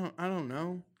like I don't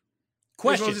know.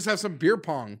 Question: We'll just have some beer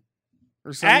pong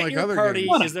or some At like your other party,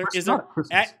 games. is there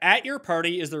Christmas. at your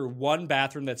party is there one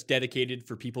bathroom that's dedicated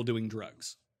for people doing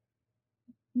drugs?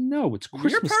 No, it's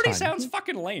Christmas Your party time. sounds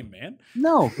fucking lame, man.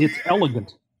 No, it's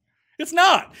elegant. It's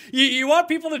not. You want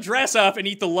people to dress up and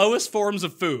eat the lowest forms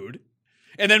of food,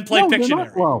 and then play No, they're not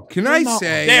Pictionary. low. Can They're I not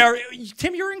say- They are,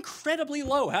 Tim. You're incredibly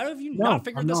low. How have you No, not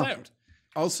figured I'm this not. out?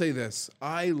 I'll say this: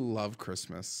 I love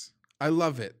Christmas. I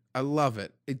love it. I love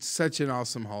it. It's such an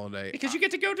awesome holiday. Because you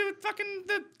get to go to fucking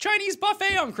the Chinese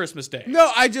buffet on Christmas Day.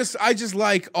 No, I just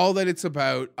like all that it's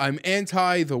about. I'm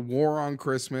anti the war on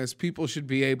Christmas. People should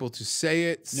be able to say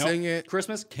it, Nope. sing it.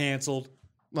 Christmas canceled.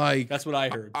 Like That's what I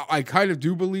heard. I kind of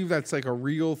do believe that's like a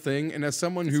real thing. And as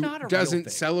someone It's who not a real doesn't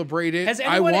thing. celebrate it, Has I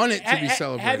anyone- want it to be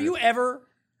celebrated. Have you ever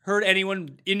heard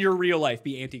anyone in your real life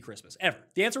be anti-Christmas? Ever?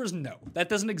 The answer is no. That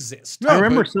doesn't exist. No, I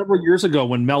remember but- several years ago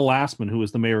when Mel Lastman, who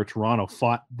was the mayor of Toronto,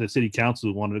 fought the city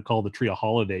council who wanted to call the tree a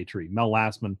holiday tree. Mel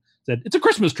Lastman said, "It's a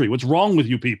Christmas tree. What's wrong with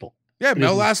you people?" Yeah,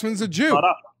 Mel Isn't- Lastman's a Jew. Shut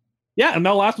up. Yeah, and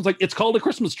Mel Lastman's like, "It's called a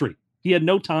Christmas tree." He had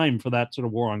no time for that sort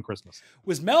of war on Christmas.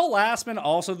 Was Mel Lastman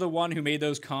also the one who made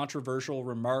those controversial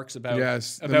remarks about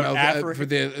Yes, about Africa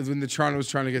for when the Toronto was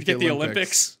trying to get the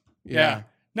Olympics? Yeah.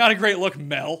 Not a great look,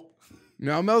 Mel.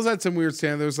 No, Mel's had some weird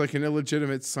stand. There was like an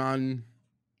illegitimate son.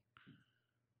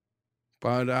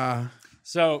 But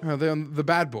So the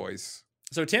bad boys.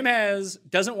 So Tim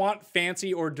doesn't want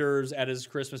fancy hors d'oeuvres at his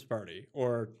Christmas party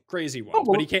or crazy ones, Oh,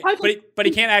 well, but he can't. I think- But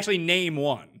he can't actually name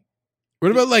one.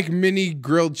 What about like mini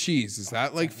grilled cheese? Is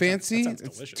that like That fancy? sounds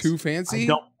It's delicious. too I fancy.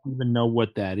 don't even know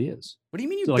what that is. What do you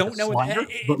mean you Is it like don't a know what slider? that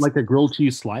But like a grilled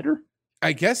cheese slider?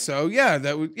 I guess so. Yeah,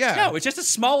 that would. Yeah. No, it's just a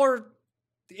smaller.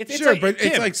 It's Sure, like, but it's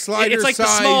Tim, like slider It's like the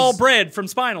size. small bread from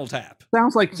Spinal Tap,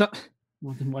 Sounds like so.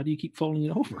 Well, then why do you keep folding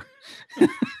it over?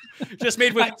 just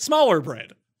made with smaller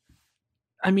bread.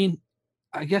 I mean,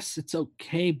 I guess it's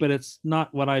okay, but it's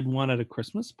not what I'd want at a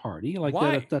Christmas party. Like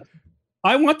Why? that.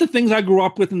 I want the things I grew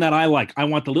up with and that I like. I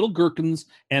want the little gherkins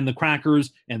and the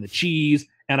crackers and the cheese,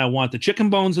 and I want the chicken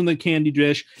bones in the candy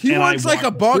dish. He and wants I like a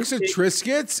want box of fruitcake,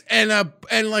 Triscuits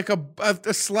and like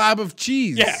a slab of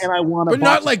cheese. Yeah. and I want a But box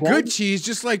not of like good quality- cheese,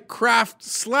 just like Kraft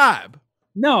slab.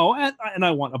 No, and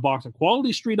I want a box of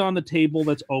Quality Street on the table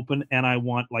that's open, and I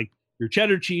want like your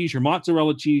cheddar cheese, your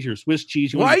mozzarella cheese, your Swiss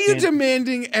cheese. Why are you want your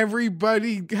demanding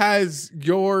everybody has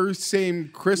your same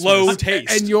Christmas Low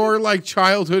taste. and your like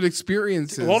childhood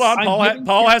experiences? Hold on, I'm Paul. giving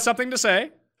Paul has something to say.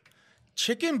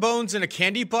 Chicken bones in a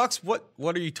candy box? What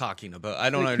are you talking about? I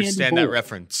don't A candy understand that bowl.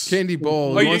 reference. Candy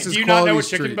bowl. Oh, He you, wants his do you not know Quality what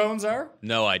chicken Street. bones are?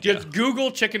 No idea. Just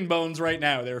Google chicken bones right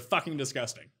now. They're fucking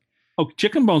disgusting. Oh,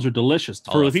 chicken bones are delicious.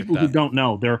 I'll For the look at people who that. don't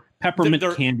know, they're peppermint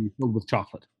They're- candy filled with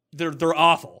chocolate. They're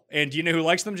awful. And do you know who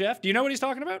likes them, Jeff? Do you know what he's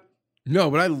talking about?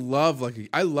 No, but I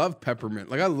love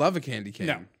peppermint. Like I love a candy cane.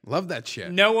 No. Love that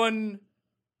shit. No one.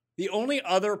 The only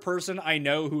other person I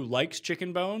know who likes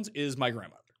chicken bones is my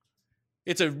grandmother.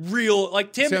 It's a real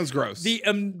like Tim. Sounds gross.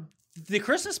 The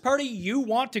Christmas party you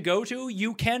want to go to,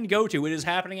 you can go to. It is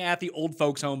happening at the old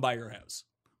folks' home by your house.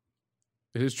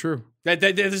 It is true. That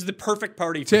is the perfect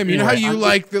party. For Tim, you know how Anyway, you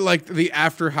like the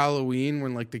after Halloween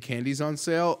when like the candy's on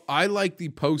sale? I like the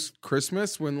post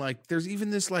Christmas when like there's even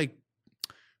this like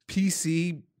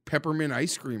PC peppermint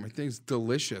ice cream. I think it's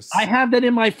delicious. I have that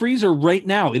in my freezer right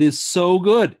now. It is so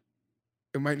good.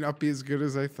 It might not be as good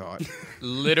as I thought.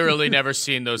 Literally never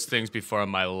seen those things before in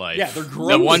my life. Yeah, they're The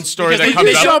gross one story because that they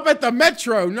They comes show up, up at the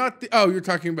Metro, not the. Oh, you're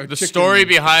talking about the chicken. story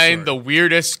behind the Sorry.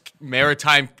 weirdest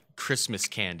maritime Christmas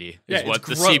candy Yeah, is what it's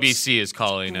the gross. CBC is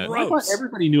calling it. gross. I thought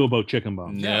everybody knew about chicken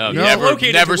bones. No, No. never,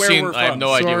 Located never to where seen. we're I have from.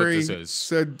 no idea what Sorry, this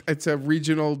is. it's a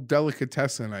regional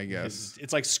delicatessen, I guess.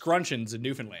 It's like scrunchions in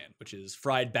Newfoundland, which is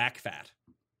fried back fat.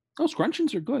 Those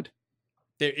scrunchions are good.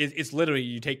 It's literally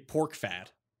you take pork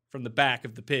fat from the back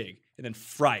of the pig and then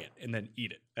fry it and then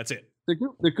eat it. That's it.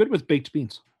 They're good with baked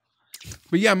beans.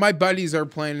 But yeah, my buddies are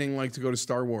planning like to go to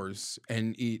Star Wars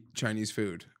and eat Chinese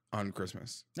food on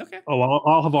Christmas. Okay. Oh,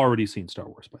 I'll have already seen Star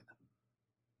Wars by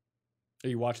then. Are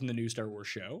you watching the new Star Wars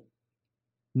show?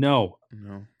 No,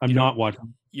 No. I'm not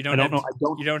watching. You I don't don't have,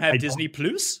 know. You don't have Disney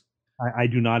Plus? I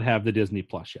do not have the Disney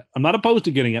Plus yet. I'm not opposed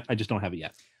to getting it. I just don't have it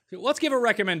yet. Let's give a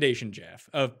recommendation, Jeff,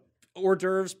 of hors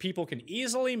d'oeuvres people can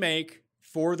easily make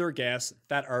for their guests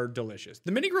that are delicious.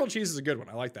 The mini grilled cheese is a good one.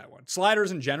 I like that one.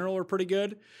 Sliders in general are pretty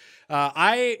good.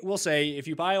 I will say if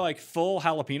you buy like full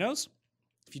jalapenos,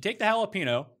 if you take the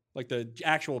jalapeno, like the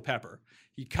actual pepper,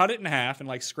 you cut it in half and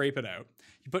like scrape it out.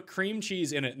 You put cream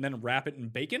cheese in it and then wrap it in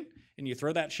bacon, and you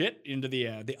throw that shit into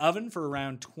the oven for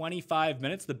around 25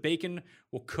 minutes. The bacon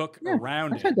will cook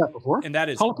around I've had that before. and that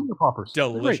is Jalapeno poppers. They're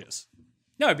great. delicious.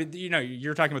 No, but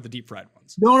you're talking about the deep fried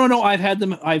ones. No. I've had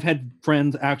them. I've had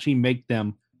friends actually make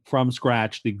them from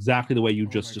scratch, exactly the way you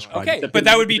just described. Okay, Except but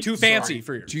they- that would be too fancy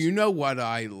for yours. Do you know what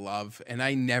I love? And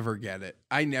I never get it.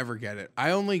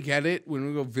 I only get it when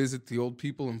we go visit the old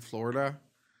people in Florida.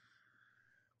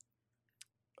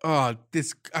 Oh,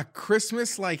 a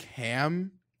Christmas like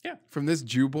ham. Yeah. From this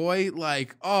Jew boy.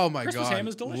 Like, oh my Christmas God. ham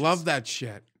is delicious. Love that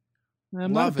shit.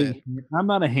 I'm Love not a big- I'm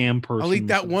not a ham person. I'll eat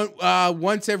that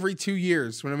once every 2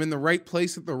 years when I'm in the right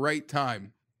place at the right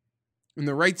time. In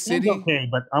the right Ham's city. okay,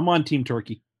 but I'm on Team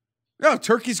Turkey. No,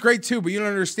 turkey's great too, but you don't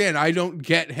understand. I don't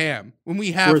get ham. When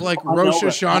we have Whereas like I know Rosh that-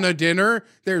 Hashanah dinner,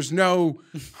 there's no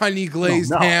honey glazed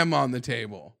No. ham on the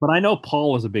table. But I know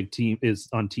Paul is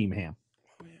on Team Ham.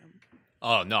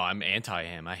 Oh no, I'm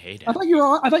anti-ham. I hate I ham.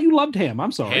 thought you loved ham.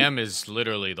 I'm sorry. Ham is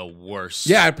literally the worst.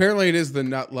 Yeah, apparently it is the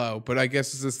nut low, but I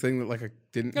guess it's this thing that like I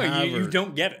didn't No, have. you or-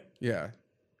 don't get it. Yeah.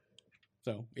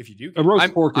 So if you do, A roast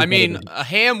I'm- pork. Is I mean, better than- a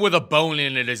ham with a bone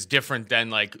in it is different than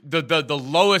like the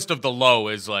lowest of the low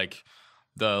is like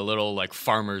the little like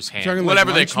farmer's ham, Talking like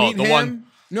whatever they lunch call it, meat the one, ham?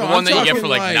 No, the I'm one that you get talking for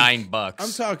like like- $9.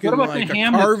 I'm talking What about like the a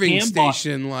ham that carving Cam bought?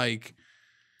 station, like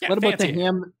yeah, what about the fancy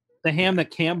ham? The ham that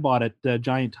Cam bought at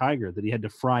Giant Tiger that he had to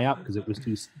fry up because it was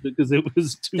too. That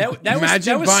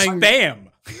was buying- spam.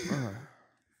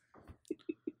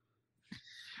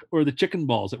 Or the chicken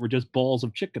balls that were just balls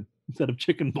of chicken instead of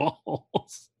chicken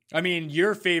balls. I mean,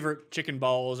 your favorite chicken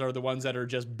balls are the ones that are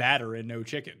just batter and no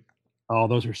chicken. Oh,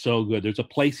 those are so good. There's a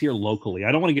place here locally.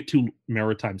 I don't want to get too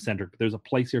maritime centric, but there's a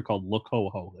place here called Look Ho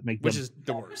Ho that make Which them is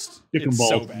the worst. chicken It's balls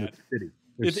so in the bad. city.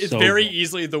 They're It's so very good.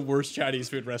 easily the worst Chinese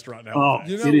food restaurant in Oh, Halifax.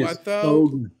 You know it is what, though? so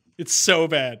good. It's so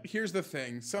bad. here's the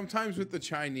thing. Sometimes with the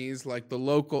Chinese, like the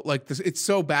local, like this, it's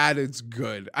so bad it's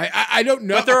good. I don't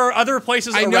know. But there are other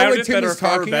places I around know what it Tim that are is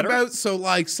far talking better. about. So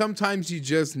like sometimes you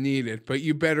just need it, but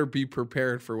you better be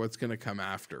prepared for what's going to come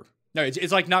after. No,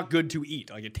 it's like not good to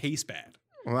eat. Like it tastes bad.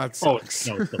 Well, that Oh, sucks.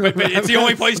 no, But it's the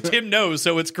only place Tim knows,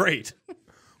 so it's great.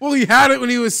 Well, he had it when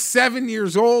he was 7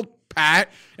 years old,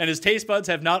 Pat. And his taste buds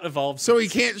have not evolved. So he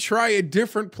since. can't try a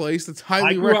different place that's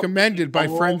highly grew up recommended by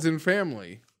all- friends and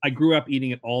family. I grew up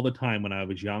eating it all the time when I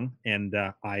was young, and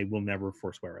I will never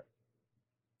forswear it.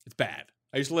 It's bad.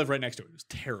 I used to live right next to it. It was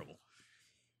terrible.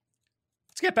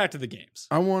 Let's get back to the games.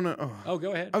 I want to. Oh,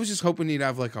 go ahead. I was just hoping he'd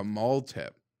have like a mall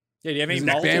tip. Yeah, do you have any Is it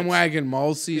mall tips? bandwagon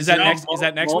mall season? Is that next? Is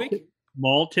that next Mall week? tip-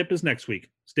 Mall tip is next week.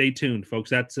 Stay tuned,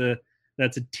 folks. That's a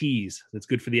tease. That's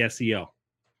good for the SEO.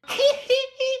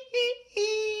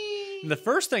 And the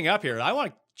first thing up here, I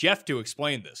want Jeff to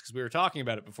explain this because we were talking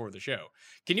about it before the show.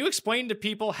 Can you explain to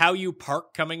people how you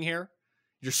park coming here?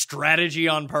 Your strategy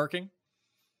on parking?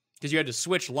 Because you had to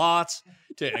switch lots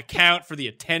to account for the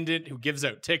attendant who gives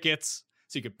out tickets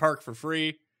so you could park for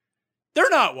free. They're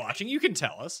not watching. You can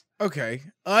tell us. Okay,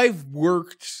 I've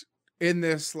worked in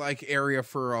this like area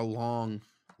for a long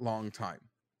time.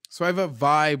 So I have a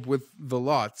vibe with the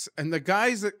lots, and the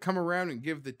guys that come around and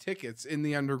give the tickets in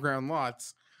the underground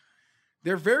lots,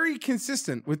 they're very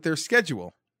consistent with their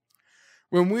schedule.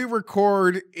 When we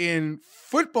record in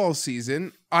football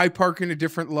season, I park in a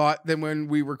different lot than when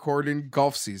we record in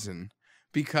golf season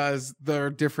because they're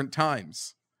different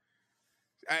times.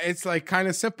 It's like kind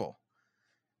of simple.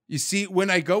 You see, when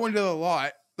I go into the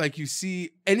lot, like you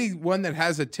see anyone that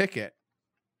has a ticket,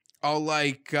 I'll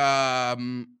like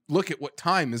look at what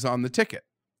time is on the ticket.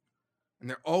 And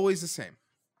they're always the same.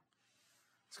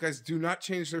 These guys do not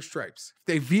change their stripes. If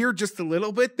they veer just a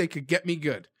little bit, they could get me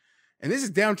good. And this is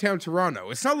downtown Toronto.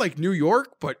 It's not like New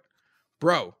York, but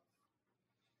bro,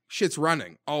 shit's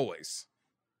running always.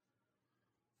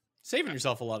 Saving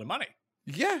yourself a lot of money.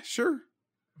 Yeah, sure.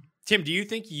 Tim, do you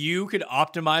think you could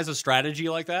optimize a strategy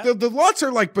like that? The lots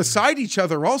are like beside each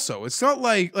other also. It's not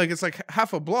like it's like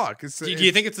half a block. Do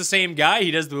you think it's the same guy? He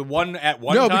does the one at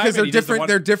one no, time? because and they're he does the different. one-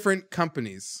 They're different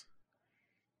companies.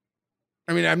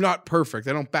 I mean, I'm not perfect.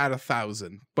 I don't bat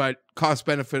 1,000, but cost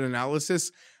benefit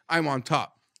analysis, I'm on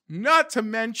top. Not to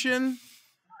mention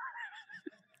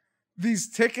these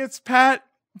tickets, Pat,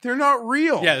 they're not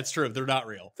real. Yeah, that's true. They're not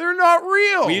real. They're not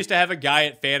real. We used to have a guy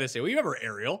at Fantasy. Well, you remember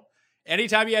Ariel?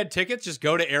 Anytime you had tickets, just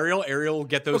go to Ariel. Ariel will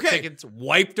get those tickets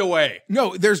wiped away.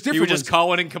 No, there's different He would just ones.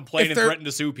 call in and complain and threaten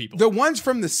to sue people. The ones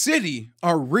from the city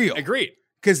are real. Agreed.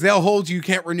 Because they'll hold you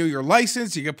can't renew your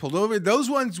license, you get pulled over. Those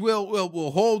ones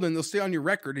will hold and they'll stay on your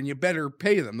record and you better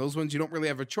pay them. Those ones you don't really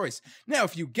have a choice. Now,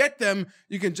 if you get them,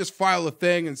 you can just file a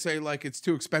thing and say like it's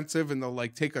too expensive and they'll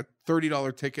like take a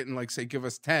 $30 ticket and like say give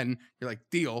us 10. You're like,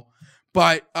 deal.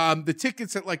 But the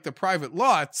tickets at like the private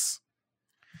lots,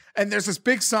 and there's this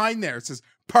big sign there. It says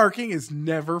parking is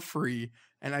never free.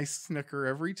 And I snicker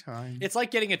every time. It's like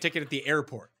getting a ticket at the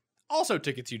airport. Also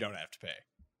tickets you don't have to pay.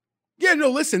 Yeah, no,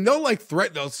 listen, they'll like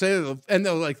they'll say, and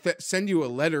they'll like send you a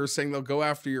letter saying they'll go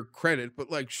after your credit, but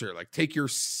like, sure, like take your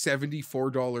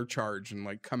 $74 charge and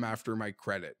like come after my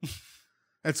credit.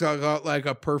 That's got like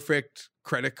a perfect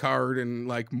credit card and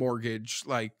like mortgage.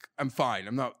 Like, I'm fine.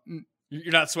 I'm not.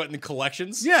 You're not sweating the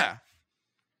collections? Yeah.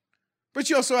 But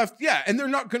you also have, and they're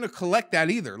not going to collect that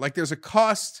either. Like, there's a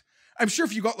cost. I'm sure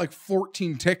if you got like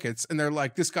 14 tickets and they're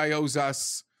like, this guy owes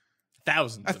us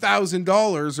thousands, $1,000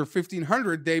 or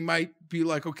 $1,500, they might be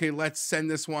like, okay, let's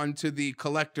send this one to the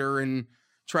collector and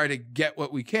try to get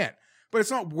what we can. But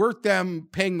it's not worth them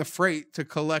paying the freight to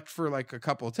collect for like a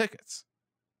couple of tickets.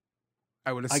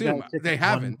 I would assume they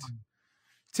haven't.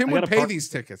 Tim would pay these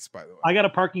tickets, by the way. I got a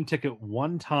parking ticket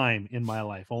one time in my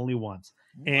life, only once.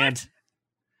 And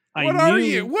What are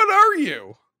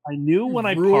you? I knew when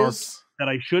I parked that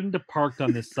I shouldn't have parked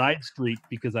on this side street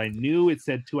because I knew it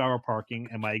said 2-hour parking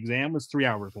and my exam was 3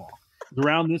 hours long. It was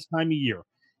around this time of year.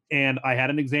 And I had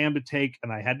an exam to take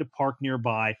and I had to park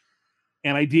nearby.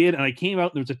 And I did, and I came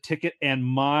out, there was a ticket, and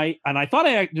I thought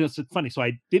it's funny. So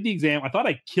I did the exam. I thought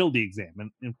I killed the exam.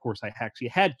 And of course, I actually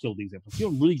had killed the exam. I'm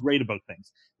feeling really great about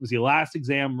things. It was the last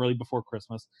exam really before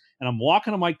Christmas. And I'm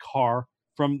walking to my car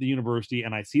from the university,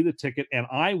 and I see the ticket, and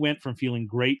I went from feeling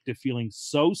great to feeling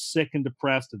so sick and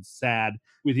depressed and sad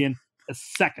within a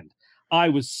second.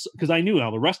 Because I knew now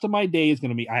the rest of my day is going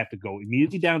to be, I have to go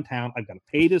immediately downtown. I've got to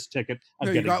pay this ticket.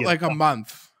 You got like a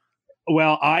month.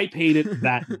 Well, I paid it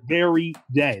that very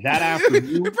day, that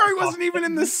afternoon. It probably wasn't even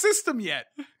in the system yet.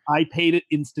 I paid it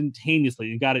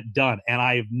instantaneously and got it done. And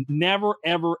I've never,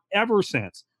 ever, ever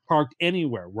since parked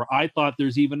anywhere where I thought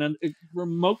there's even a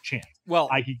remote chance. Well,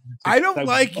 I don't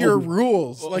like your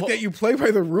rules, like that you play by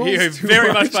the rules. You're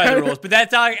very much by the rules, but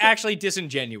that's actually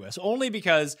disingenuous. Only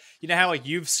because you know how like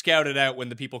you've scouted out when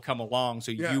the people come along,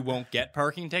 so you won't get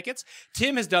parking tickets.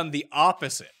 Tim has done the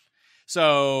opposite.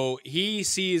 So he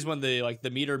sees when the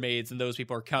meter maids and those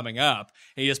people are coming up,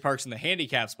 and he just parks in the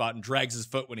handicap spot and drags his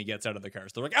foot when he gets out of the car.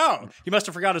 So they're like, "Oh, he must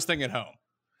have forgot his thing at home."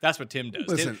 That's what Tim does.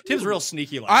 Listen, Tim's real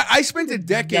sneaky like I spent a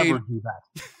decade. Never do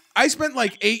that. I spent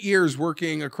like 8 years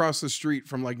working across the street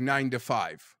from like 9 to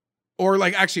 5, or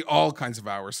like actually all kinds of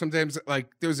hours. Sometimes like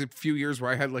there was a few years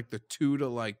where I had like the 2 to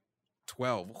like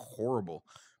 12. Horrible.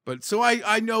 But so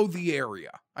I know the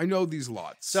area. I know these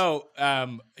lots. So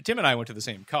Tim and I went to the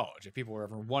same college. If people were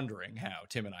ever wondering how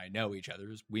Tim and I know each other,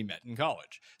 we met in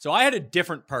college. So I had a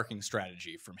different parking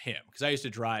strategy from him because I used to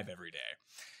drive every day.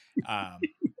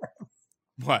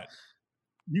 What?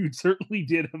 You certainly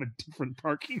did have a different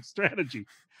parking strategy.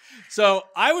 So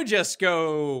I would just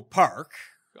go park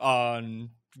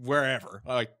on wherever,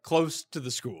 like close to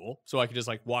the school, so I could just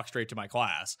like walk straight to my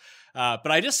class. But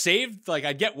I just saved, like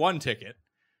I'd get one ticket,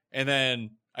 and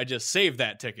then I just saved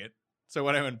that ticket. So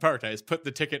when I went parked, I just put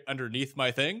the ticket underneath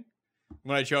my thing.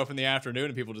 When I'd show up in the afternoon,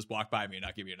 and people just walk by me and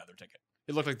not give me another ticket.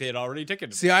 It looked like they had already ticketed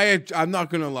me. See, I'm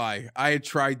not gonna lie. I had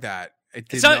tried that. It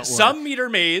did not work. Some meter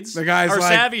maids the guy's are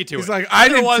like, savvy to it. He's like, I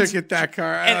didn't ones, ticket that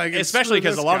car. And especially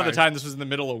because a lot of the time this was in the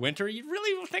middle of winter. You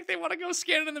really think they want to go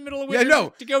scan in the middle of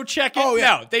winter to go check it?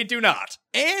 No, they do not.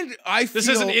 And this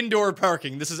isn't indoor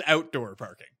parking. This is outdoor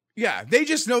parking. Yeah, they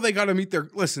just know they got to meet their.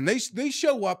 Listen, they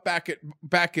show up back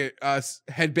at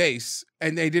head base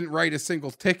and they didn't write a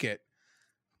single ticket.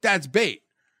 That's bait.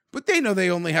 But they know they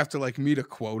only have to like meet a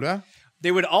quota.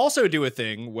 They would also do a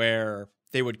thing where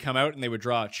they would come out and they would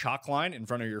draw a chalk line in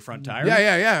front of your front tire.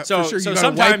 Yeah. So, for sure. so you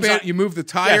sometimes wipe it, you move the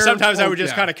tire. Yeah, sometimes I would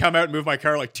just kind of come out and move my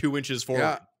car like 2 inches forward.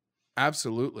 Yeah,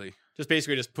 absolutely. Just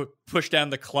basically just push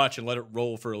down the clutch and let it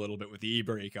roll for a little bit with the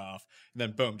e-brake off. And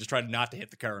then boom, just try not to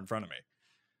hit the car in front of me.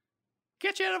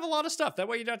 Get you out of a lot of stuff. That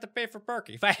way you don't have to pay for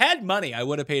parking. If I had money, I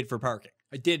would have paid for parking.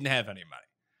 I didn't have any money.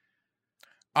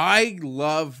 I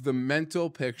love the mental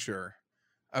picture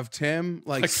of Tim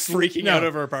Like freaking out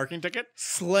over a parking ticket?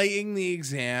 slaying the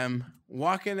exam,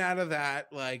 walking out of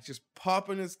that, like just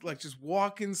popping his, like just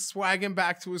walking, swagging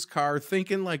back to his car,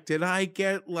 thinking like, did I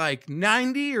get like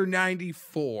 90 or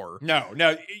 94? No,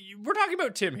 we're talking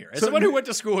about Tim here. As So someone who went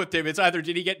to school with Tim, it's either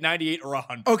did he get 98 or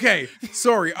 100 Okay,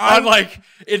 sorry. on like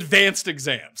advanced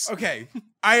exams. Okay,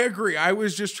 I agree. I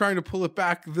was just trying to pull it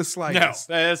back the No, slightest.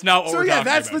 that's not what So we're yeah, talking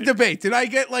that's about the here. debate. Did I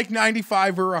get like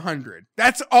 95 or 100?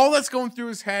 That's all that's going through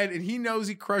his head, and he knows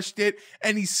he crushed it,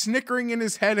 and he's snickering in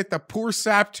his head at the poor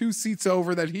sap 2 seats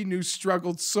over that he knew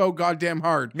struggled so goddamn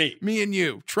hard. Me and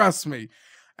you, trust me.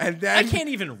 And then I can't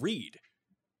even read.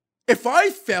 if I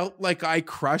felt like I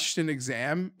crushed an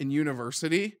exam in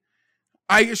university,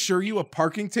 I assure you a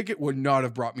parking ticket would not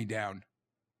have brought me down.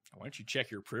 Why don't you check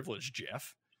your privilege,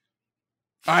 Jeff?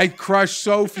 I crushed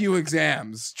so few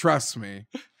exams, trust me.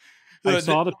 I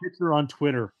saw the picture on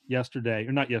Twitter yesterday,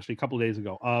 or not yesterday, a couple of days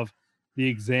ago, of the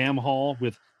exam hall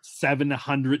with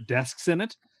 700 desks in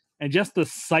it. And just the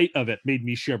sight of it made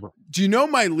me shiver. Do you know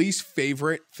my least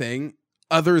favorite thing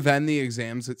other than the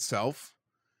exams itself?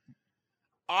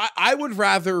 I would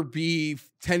rather be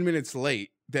 10 minutes late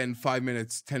than 5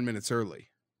 minutes, 10 minutes early.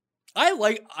 I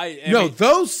mean,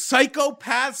 those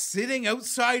psychopaths sitting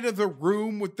outside of the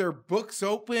room with their books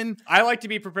open. I like to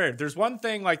be prepared. There's one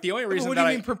thing, like the only reason What that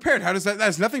do you mean prepared? How does that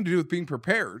has nothing to do with being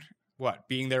prepared? What,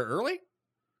 being there early?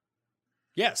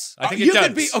 Yes, I think you it does.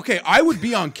 could be okay. I would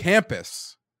be on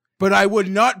campus, but I would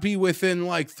not be within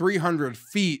like 300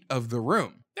 feet of the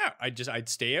room. Yeah, I'd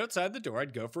stay outside the door.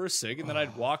 I'd go for a cig, and then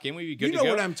I'd walk in. We'd be good You to know go.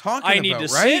 what I'm talking I about, need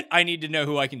to right? sit. I need to know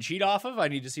who I can cheat off of. I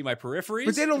need to see my peripheries.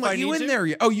 But they don't if let I you need in to. there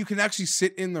yet. Oh, you can actually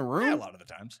sit in the room? Yeah, a lot of the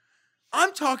times.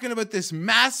 I'm talking about this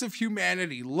massive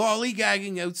humanity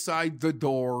lollygagging outside the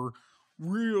door.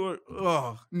 Real,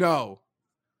 no.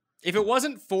 If it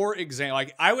wasn't for exam,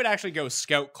 like I would actually go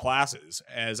scout classes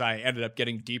as I ended up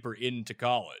getting deeper into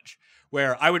college,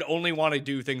 where I would only want to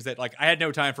do things that, like, I had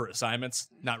no time for assignments,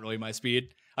 not really my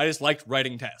speed. I just liked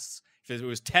writing tests. If it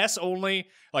was tests only,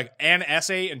 like an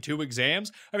essay and 2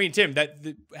 exams. I mean, Tim,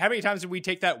 how many times did we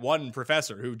take that one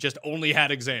professor who just only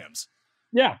had exams?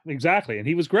 Yeah, exactly. And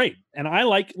he was great. And I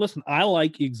like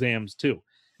exams too.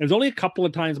 There's only a couple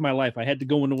of times in my life I had to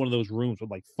go into one of those rooms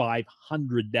with like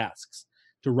 500 desks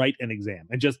to write an exam.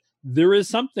 And just, there is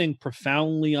something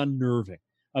profoundly unnerving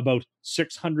about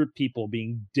 600 people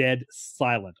being dead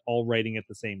silent, all writing at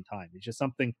the same time. It's just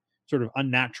something sort of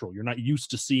unnatural. You're not used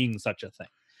to seeing such a thing.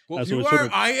 Well, So you it's are. sort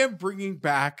of- I am bringing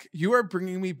back. You are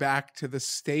bringing me back to the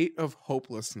state of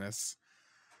hopelessness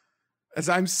as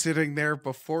I'm sitting there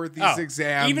before these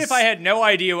exams. Even if I had no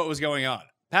idea what was going on,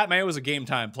 Pat Mayo was a game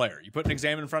time player. You put an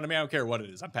exam in front of me, I don't care what it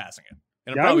is, I'm passing it.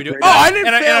 And I'm Yeah, probably I doing. would agree. I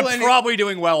didn't and fail I'm any- probably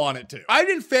doing well on it too. I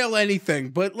didn't fail anything,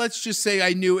 but let's just say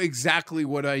I knew exactly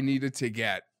what I needed to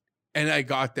get, and I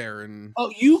got there. And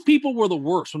Oh, you people were the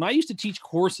worst. When I used to teach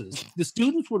courses, the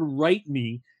students would write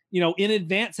me, in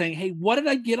advance saying, "Hey, what did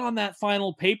I get on that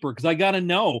final paper? Because I got to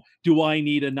know, do I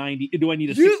need a 90? Do I need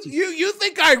a 60?" you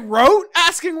think I wrote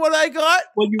asking what I got?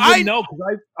 Well, you wouldn't know,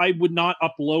 because I would not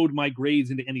upload my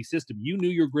grades into any system. You knew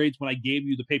your grades when I gave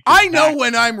you the paper. I know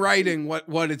when I'm writing what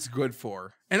it's good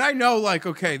for. And I know, like,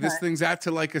 okay, this Okay. thing's at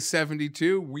to like a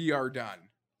 72. We are done.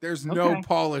 There's no Okay.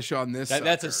 polish on this.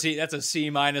 That's a sucker. C. That's a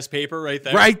C- paper right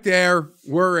there. Right there.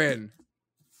 We're in.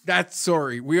 That's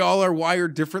sorry. We all are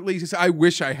wired differently. I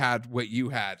wish I had what you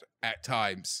had at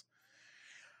times.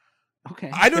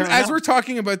 Okay. I don't, fair as enough. we're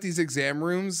talking about these exam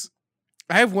rooms,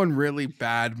 I have one really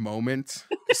bad moment.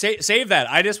 Save that.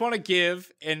 I just want to give,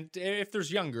 and if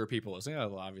there's younger people listening,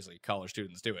 well, obviously college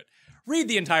students do it. Read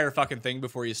the entire fucking thing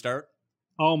before you start.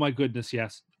 Oh my goodness,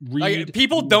 yes. Like,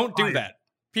 people don't do that.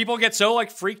 People get so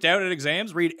freaked out at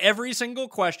exams. Read every single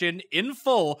question in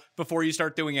full before you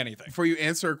start doing anything. Before you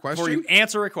answer a question, Before you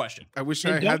answer a question. I wish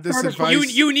And I don't had this start a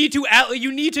advice.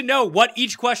 You need to know what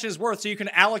each question is worth so you can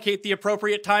allocate the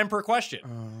appropriate time per question.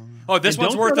 This And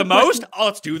one's don't worth start the a question- most? Oh,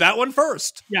 let's do that one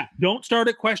first. Yeah, don't start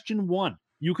at question 1.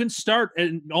 You can start at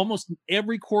almost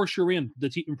every course you're in. The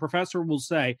professor will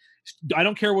say, "I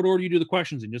don't care what order you do the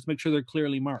questions in. Just make sure they're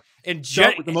clearly marked. And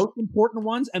Start with the most important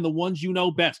ones and the ones you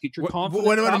know best. Get your confidence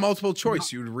What about a up. multiple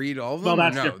choice? You'd read all of Well, them?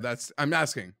 that's No, different. that's I'm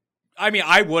asking. I mean,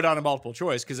 I would on a multiple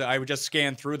choice because I would just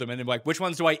scan through them and be like, which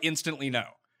ones do I instantly know?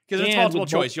 Because it's And multiple with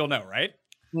choice, you'll know, right?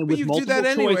 And But with you do that multiple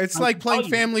anyway. choice, It's I like can playing tell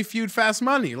you. Family Feud Fast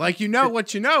Money. Like you know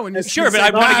what you know, and you Sure, just but I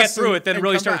say want to get pass through it, then and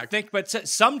really come start back. think. But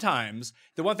sometimes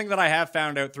the one thing that I have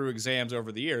found out through exams over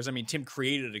the years, I mean, Tim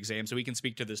created exams, so he can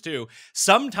speak to this too.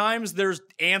 Sometimes there's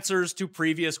answers to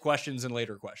previous questions and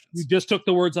later questions. You just took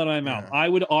the words out of my mouth. Yeah. I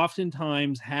would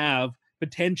oftentimes have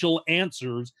potential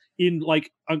answers in like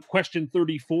on question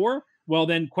 34. Well,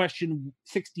 then question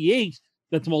 68,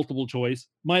 that's multiple choice,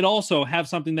 might also have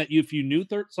something that if you knew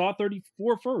saw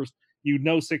 34 first, you'd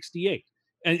know 68.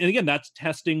 And again, that's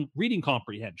testing reading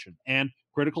comprehension and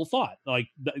critical thought. Like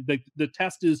the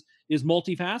test is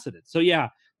multifaceted. So yeah,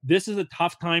 this is a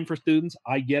tough time for students.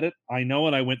 I get it. I know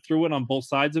it. I went through it on both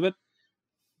sides of it.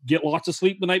 Get lots of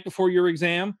sleep the night before your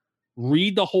exam.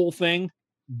 Read the whole thing.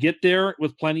 Get there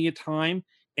with plenty of time,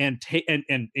 and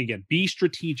again, be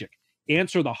strategic.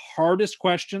 Answer the hardest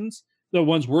questions, the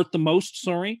ones worth the most.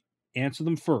 Answer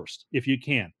them first if you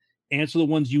can. Answer the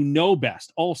ones you know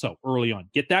best also early on.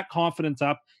 Get that confidence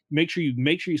up. Make sure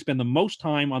you spend the most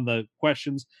time on the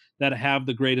questions that have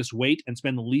the greatest weight, and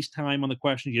spend the least time on the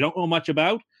questions you don't know much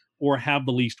about or have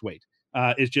the least weight.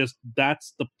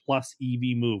 That's the plus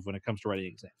EV move when it comes to writing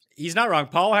exams. He's not wrong.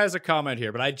 Paul has a comment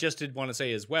here, but I just did want to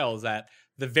say as well is that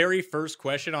the very first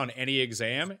question on any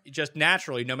exam, just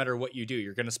naturally, no matter what you do,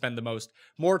 you're going to spend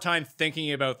more time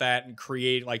thinking about that and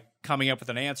coming up with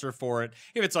an answer for it.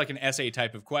 If it's like an essay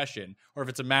type of question, or if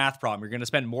it's a math problem, you're going to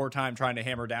spend more time trying to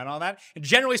hammer down on that. And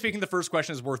generally speaking, the first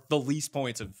question is worth the least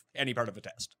points of any part of a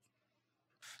test.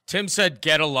 Tim said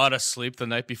get a lot of sleep the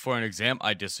night before an exam.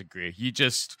 I disagree. You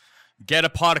just get a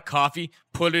pot of coffee,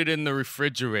 put it in the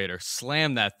refrigerator,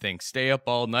 slam that thing, stay up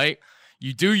all night.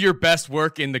 You do your best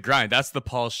work in the grind. That's the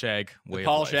Paul Shag way. The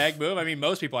Paul of life. Shag move. I mean,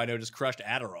 most people I know just crushed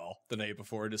Adderall the night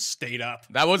before, just stayed up.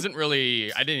 That wasn't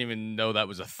really. I didn't even know that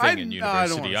was a thing in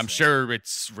university. I'm sure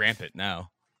it's rampant now.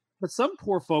 But some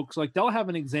poor folks, like, they'll have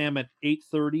an exam at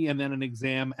 8:30 and then an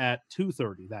exam at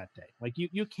 2:30 that day. Like,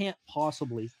 you can't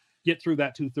possibly get through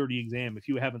that 2:30 exam if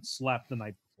you haven't slept the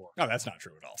night before. No, that's not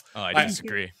true at all. Oh, I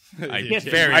disagree.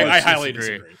 I highly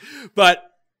disagree. But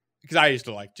because I used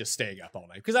to just staying up all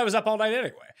night because I was up all night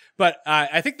anyway. But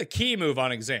I think the key move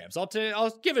on exams,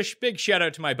 I'll give a big shout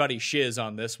out to my buddy Shiz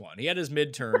on this one. He had his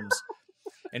midterms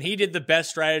and he did the best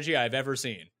strategy I've ever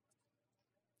seen.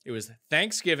 It was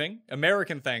Thanksgiving,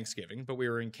 American Thanksgiving, but we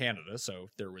were in Canada, so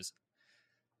there was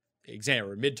exam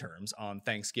or midterms on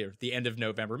Thanksgiving, the end of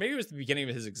November. Maybe it was the beginning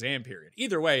of his exam period.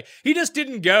 Either way, he just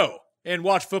didn't go and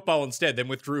watch football instead, then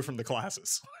withdrew from the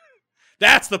classes.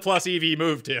 That's the plus EV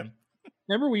move, Tim.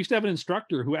 Remember, we used to have an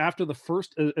instructor who, after the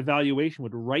first evaluation,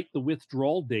 would write the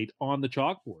withdrawal date on the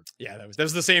chalkboard. Yeah, that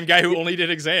was the same guy who only did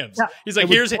exams. Yeah. He's like,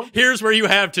 here's where you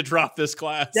have to drop this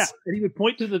class. Yeah, and he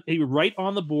would write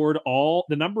on the board all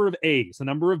the number of A's, the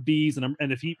number of B's, and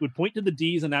if he would point to the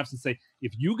D's and F's and say,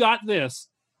 if you got this,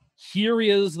 here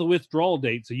is the withdrawal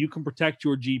date so you can protect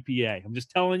your GPA. I'm just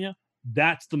telling you,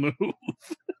 that's the move.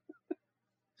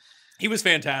 He was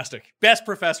fantastic. Best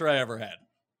professor I ever had.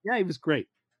 Yeah, he was great.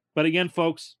 But again,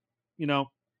 folks, in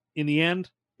the end,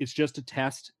 it's just a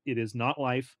test. It is not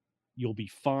life. You'll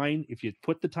be fine. If you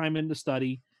put the time in to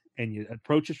study and you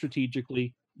approach it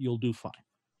strategically, you'll do fine.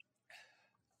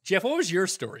 Jeff, what was your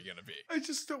story going to be? I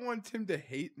just don't want Tim to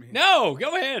hate me. No,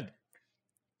 go ahead.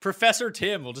 Professor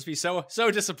Tim will just be so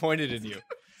disappointed in you.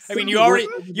 I mean,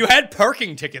 you had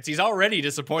parking tickets. He's already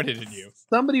disappointed in you.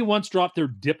 Somebody once dropped their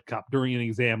dip cup during an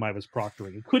exam I was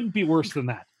proctoring. It couldn't be worse than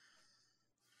that.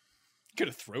 Could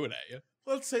have threw it at you.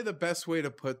 Let's say the best way to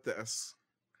put this.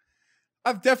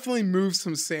 I've definitely moved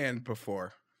some sand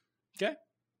before. Okay.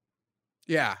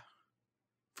 Yeah,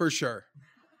 for sure.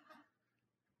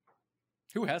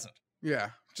 Who hasn't? Yeah,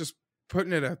 just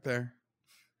putting it out there.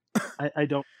 I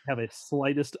don't have a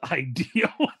slightest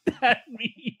idea what that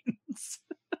means.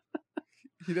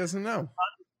 He doesn't know. Not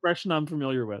an expression I'm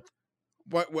familiar with.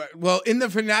 What? Well, in the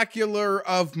vernacular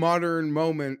of modern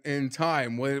moment in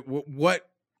time, what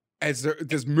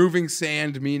does moving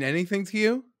sand mean anything to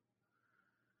you?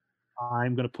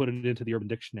 I'm going to put it into the Urban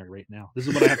Dictionary right now. This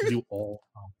is what I have to do all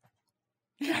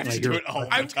the time. I just do it all the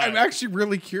time. I'm actually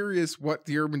really curious what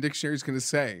the Urban Dictionary is going to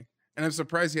say, and I'm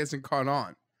surprised he hasn't caught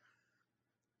on.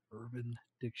 Urban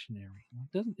Dictionary.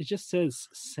 It just says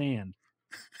sand.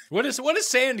 What does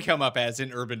sand come up as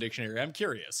in Urban Dictionary? I'm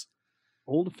curious.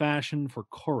 Old fashioned for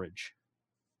courage.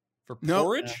 For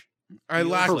porridge? I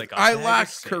lack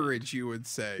courage, you would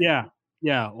say. Yeah.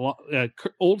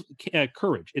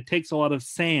 Courage. It takes a lot of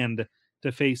sand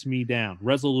to face me down.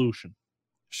 Resolution.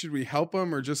 Should we help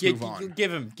him or just move on?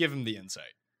 Give him the insight.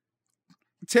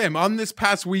 Tim, on this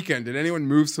past weekend, did anyone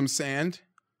move some sand?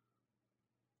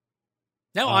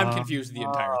 Now I'm confused with the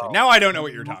entire thing. Now I don't know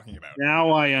what you're talking about.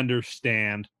 Now I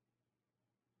understand.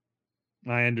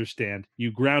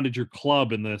 You grounded your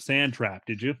club in the sand trap,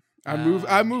 did you? I moved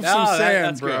some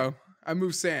sand, bro. Good. I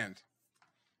moved sand.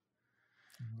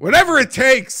 Whatever it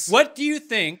takes. What do you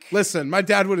think? Listen, my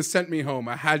dad would have sent me home.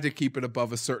 I had to keep it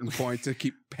above a certain point to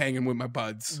keep hanging with my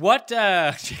buds. What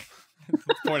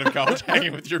Point of college,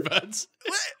 hanging with your buds.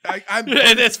 I'm,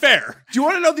 And it's fair. do you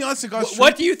want to know the honest to God truth?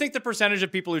 What do you think the percentage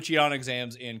of people who cheat on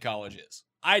exams in college is?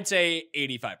 I'd say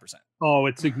 85%. Oh,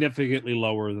 it's significantly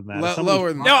lower than that.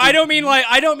 Lower than No, I don't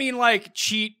mean like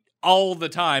cheat all the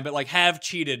time, but like have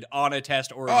cheated on a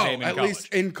test or exam in at college.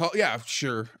 least in college. Yeah,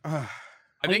 sure. I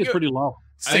think it's pretty low.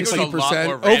 I think it was a lot 60%.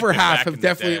 more Over rampant half back have in the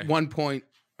definitely day. at one point.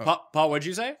 Paul, what'd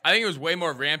you say? I think it was way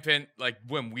more rampant like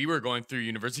when we were going through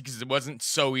university because it wasn't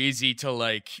so easy to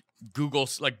like Google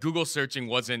searching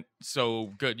wasn't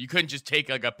so good. You couldn't just take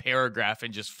like a paragraph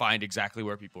and just find exactly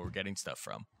where people were getting stuff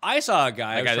from. I saw a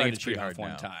guy Like, I I was think trying it's to cheat pretty off hard one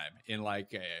now. time in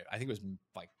like I think it was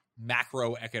like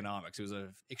macroeconomics. It was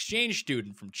an exchange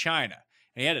student from China,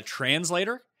 and he had a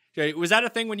translator. Okay, was that a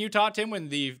thing when you taught, Tim, when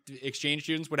the exchange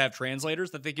students would have translators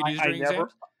that they could use during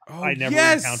exams? Oh, I never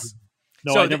yes. encountered.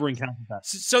 No, So I never encountered that.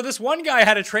 So this one guy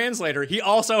had a translator. He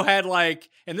also had like,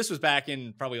 and this was back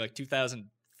in probably like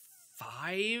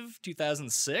 2005,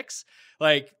 2006,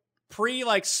 like pre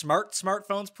like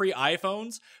smartphones, pre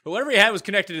iPhones. But whatever he had was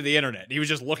connected to the internet. He was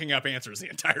just looking up answers the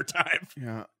entire time.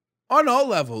 Yeah. On all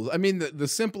levels. I mean, the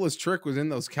simplest trick was in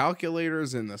those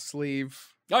calculators in the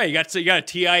sleeve. Oh, you got a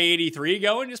TI-83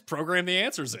 going. Just program the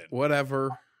answers in. Whatever.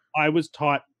 I was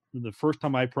taught the first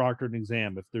time I proctored an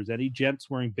exam, if there's any gents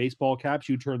wearing baseball caps,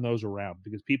 you turn those around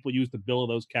because people use the bill of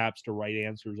those caps to write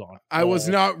answers on. I was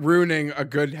not ruining a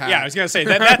good hat. Yeah, I was gonna say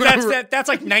that's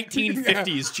like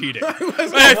 1950s cheating.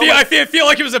 I I feel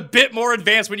like it was a bit more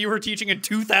advanced when you were teaching in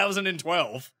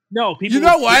 2012. No, people. You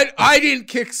know what? I didn't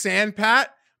kick sand,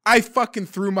 Pat. I fucking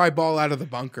threw my ball out of the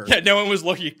bunker. Yeah, no one was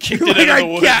looking. You kicked Like it out of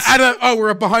the woods.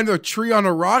 we're behind a tree on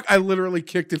a rock. I literally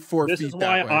kicked it 4 This feet is that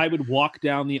why way. I would walk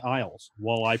down the aisles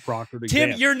while I proctored Tim,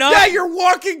 exams. you're not. Yeah, you're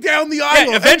walking down the Yeah,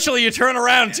 aisle. eventually you turn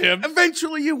around, Tim.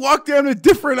 Eventually, you walk down a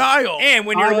different aisle. And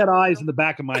when I you're had eyes in the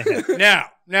back of my head. no.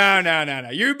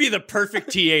 You'd be the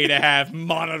perfect TA to have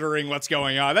monitoring what's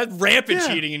going on. That's rampant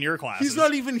Yeah. cheating in your classes.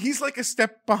 He's like a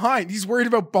step behind. He's worried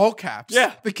about ball caps.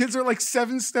 Yeah. The kids are like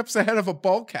 7 steps ahead of a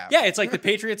ball cap. Yeah, it's like the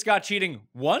Patriots got cheating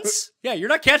once. Yeah, you're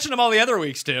not catching them all the other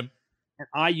weeks, Tim. And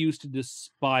I used to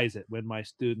despise it when my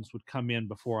students would come in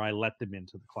before I let them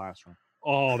into the classroom.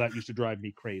 Oh, that used to drive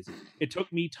me crazy. It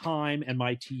took me time and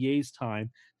my TA's time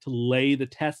to lay the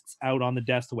tests out on the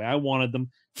desk the way I wanted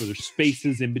them, so there's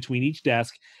spaces in between each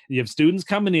desk. And you have students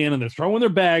coming in and they're throwing their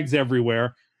bags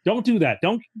everywhere. Don't do that.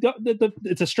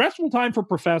 It's a stressful time for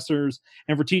professors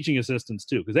and for teaching assistants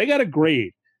too, because they got to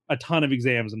grade a ton of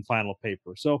exams and final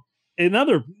paper. So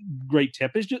another great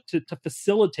tip is just to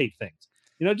facilitate things.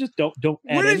 You know, just don't.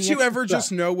 add Wouldn't any you extra ever stuff.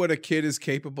 just know what a kid is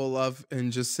capable of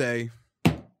and just say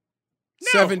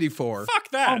 74? Fuck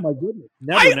that. Oh my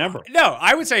goodness! Never. No,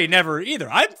 I would say never either.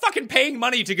 I'm fucking paying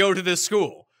money to go to this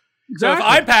school. Exactly. So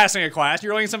if I'm passing a class,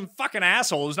 you're letting some fucking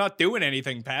asshole who's not doing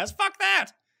anything pass. Fuck that.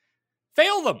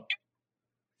 Fail them.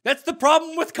 That's the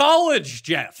problem with college,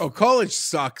 Jeff. Oh, college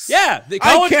sucks. Yeah, the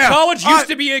I can't- college used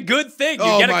to be a good thing. You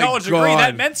Oh get a my college degree, God.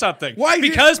 that meant something. Why did-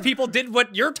 Because people did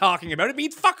what you're talking about. It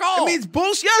means fuck all. I mean, it's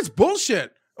bullshit. Yeah, it's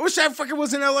bullshit. I wish I fucking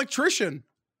was an electrician.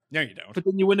 no, you don't. But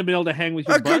then you wouldn't have been able to hang with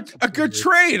your A good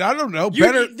trade. I don't know. You-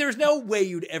 Better. There's no way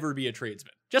you'd ever be a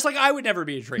tradesman. Just like I would never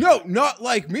be a tradesman. No, not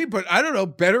like me, but I don't know.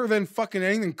 Better than fucking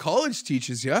anything college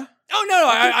teaches you. Oh no,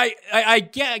 I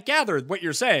gather what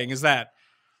you're saying is that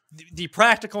the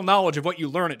practical knowledge of what you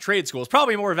learn at trade school is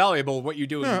probably more valuable than what you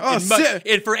do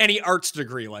for any arts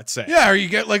degree, let's say. Yeah, or you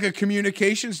get like a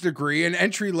communications degree and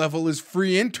entry level is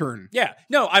free intern. Yeah,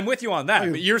 no, I'm with you on that.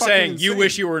 You're But you're fucking saying you insane.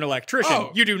 wish you were an electrician.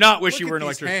 Oh, You do not wish Look you at were an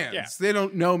these electrician. hands. Yeah. They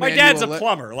don't know. My dad's a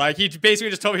plumber. Like he basically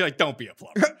just told me, like, don't be a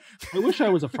plumber. I wish I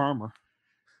was a farmer.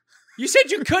 You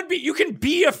said you could be. You can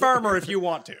be a farmer if you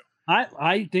want to.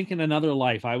 I think in another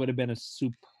life I would have been a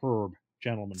superb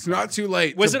gentleman. It's not too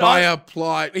late Was to it buy on- a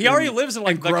plot. He already lives in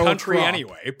like and the grow a country crop.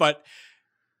 anyway. But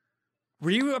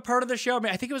were you a part of the show? I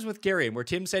mean, I think it was with Gary, where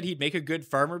Tim said he'd make a good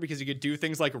farmer because he could do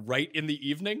things like right in the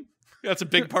evening. That's a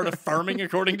big part of farming,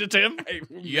 according to Tim.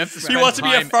 You have to He spend wants to be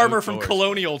a time farmer from outdoors.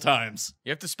 colonial times.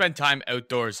 You have to spend time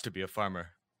outdoors to be a farmer,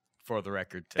 for the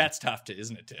record. Tim. That's tough,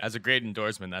 isn't it, Tim? As a great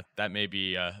endorsement, that may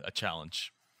be a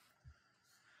challenge.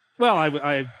 Well,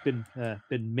 I've been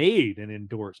made an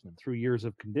endorsement through years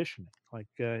of conditioning, like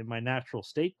in my natural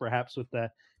state, perhaps with a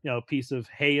piece of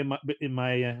hay in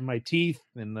my teeth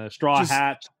and a straw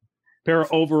hat, pair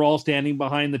of overalls, standing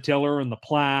behind the tiller and the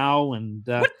plow, and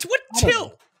What I don't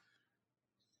till?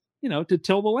 to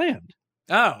till the land.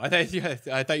 Oh, I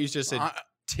thought you just said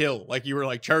till, like you were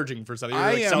like charging for something. You were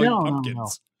I like am- selling No.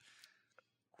 pumpkins.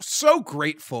 So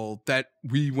grateful that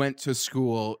we went to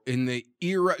school in the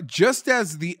era, just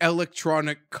as the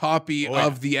electronic copy Oh, yeah.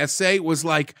 of the essay was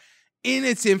like in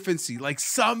its infancy. Like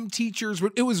some teachers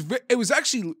would, it was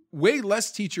actually way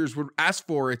less teachers would ask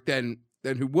for it than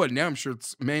who would. Now I'm sure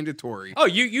it's mandatory. Oh,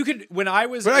 you could, when I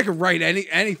was... But I could write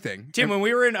anything. Tim, when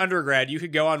we were in undergrad, you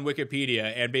could go on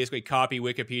Wikipedia and basically copy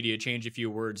Wikipedia, change a few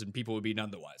words, and people would be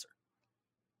none the wiser.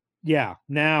 Yeah.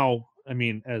 Now, I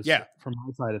mean, from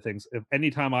my side of things, if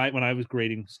anytime when I was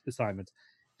grading assignments,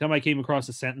 anytime I came across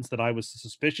a sentence that I was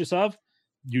suspicious of,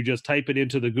 you just type it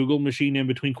into the Google machine in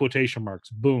between quotation marks.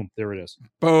 Boom, there it is.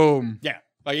 Boom. Yeah,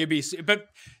 like it'd be, but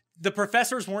the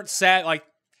professors weren't sad. Like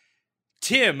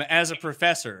Tim, as a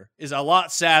professor, is a lot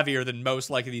savvier than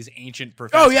most like these ancient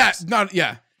professors. Oh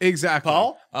yeah, exactly.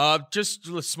 Paul, just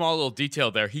a small little detail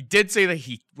there. He did say that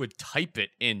he would type it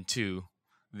into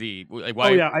the. Like,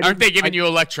 why aren't they giving you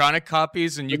electronic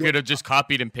copies and you could have just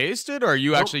copied and pasted, or are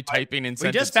you actually typing in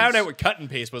sentences? We just found out what cut and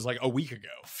paste was like a week ago.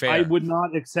 Fair. I would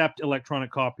not accept electronic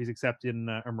copies except in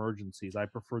emergencies. I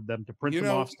preferred them to print them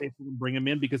off, staple them, bring them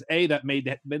in, because A, that made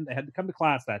they had to come to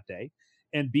class that day,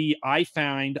 and B, I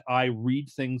find I read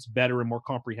things better and more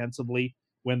comprehensively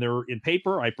when they're in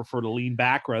paper. I prefer to lean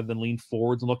back rather than lean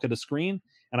forwards and look at a screen,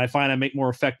 and I find I make more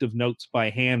effective notes by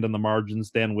hand on the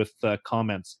margins than with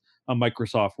comments on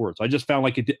Microsoft Word. So I just found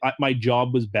like my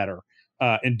job was better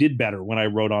and did better when I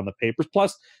wrote on the papers.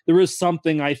 Plus, there is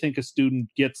something I think a student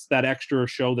gets that extra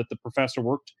show that the professor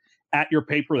worked at your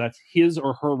paper. That's his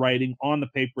or her writing on the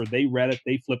paper. They read it.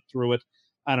 They flipped through it.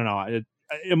 I don't know.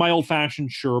 Am I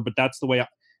old-fashioned? Sure, but that's the way.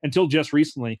 Until just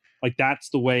recently, like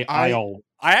that's the way I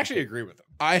actually agree with them.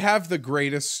 I have the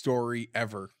greatest story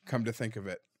ever, come to think of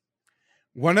it.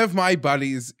 One of my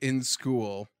buddies in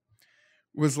school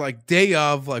was like day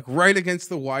of, like right against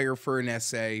the wire for an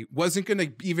essay, wasn't going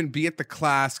to even be at the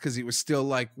class because he was still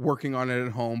like working on it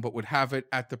at home, but would have it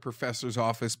at the professor's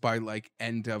office by like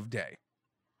end of day.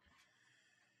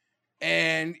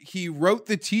 And he wrote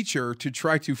the teacher to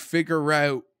try to figure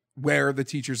out where the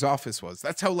teacher's office was.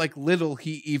 That's how like little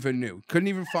he even knew. Couldn't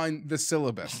even find the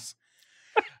syllabus.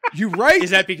 You write.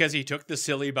 Is that because he took the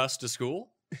silly bus to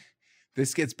school?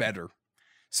 This gets better.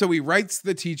 So he writes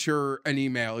the teacher an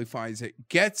email. He finds it,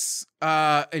 gets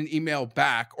an email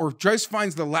back, or just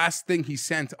finds the last thing he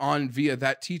sent on via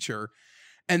that teacher.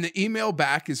 And the email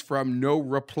back is from no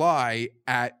reply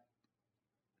at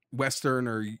Western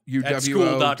or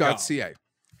UWO.ca.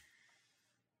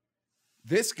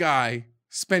 This guy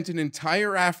spent an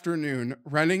entire afternoon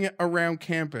running around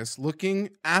campus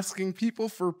asking people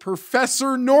for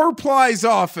Professor Norply's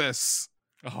office.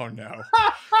 Oh, no.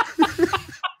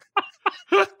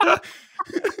 I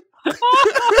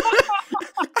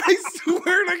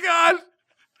swear to God.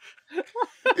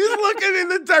 He's looking in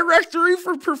the directory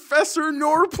for Professor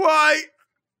Norply.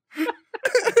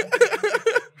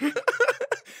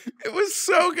 It was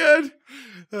so good.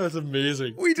 That's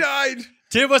amazing. We died.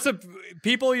 Tim was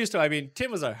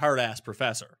Tim was a hard-ass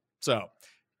professor. So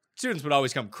students would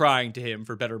always come crying to him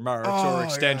for better marks or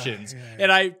extensions. Yeah.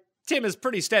 And Tim is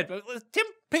pretty steadfast. Tim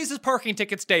pays his parking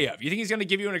tickets day of. You think he's going to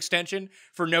give you an extension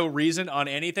for no reason on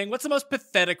anything? What's the most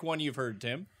pathetic one you've heard,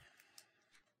 Tim?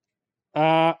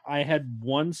 I had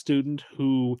one student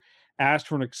who asked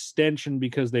for an extension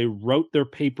because they wrote their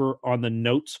paper on the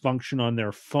notes function on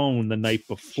their phone the night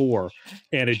before,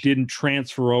 and it didn't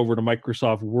transfer over to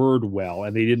Microsoft Word well,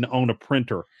 and they didn't own a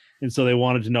printer. And so they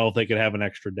wanted to know if they could have an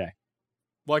extra day.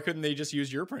 Why couldn't they just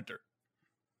use your printer?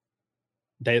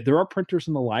 There are printers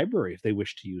in the library if they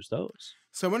wish to use those.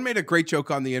 Someone made a great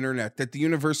joke on the internet that the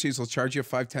universities will charge you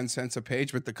 5-10 cents a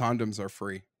page, but the condoms are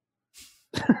free.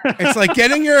 It's like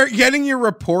getting your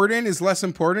report in is less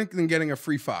important than getting a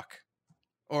free fuck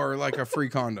or like a free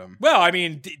condom. Well, I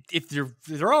mean, if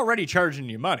they're already charging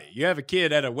you money, you have a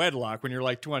kid at a wedlock when you're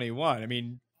like 21. I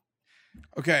mean,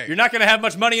 okay, you're not going to have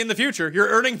much money in the future. Your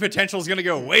earning potential is going to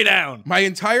go way down. My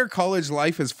entire college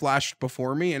life has flashed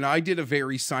before me, and I did a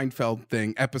very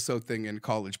Seinfeld episode thing in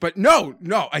college. But no,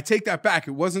 I take that back.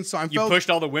 It wasn't Seinfeld. You pushed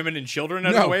all the women and children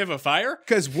out of the way of a fire?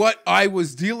 Because what I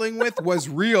was dealing with was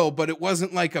real, but it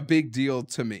wasn't like a big deal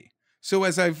to me. So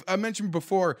as I mentioned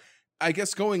before, I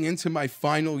guess going into my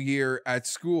final year at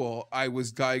school, I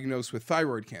was diagnosed with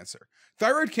thyroid cancer.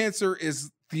 Thyroid cancer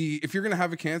is if you're going to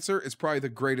have a cancer, it's probably the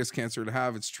greatest cancer to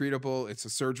have. It's treatable. It's a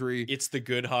surgery. It's the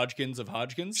good Hodgkins of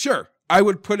Hodgkins? Sure. I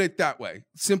would put it that way.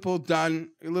 Simple,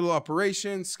 done, a little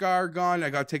operation, scar gone. I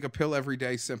got to take a pill every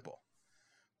day. Simple.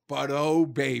 But oh,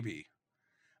 baby.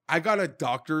 I got a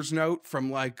doctor's note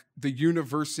from like the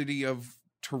University of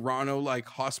Toronto, like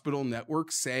hospital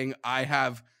network saying I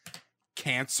have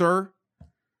cancer.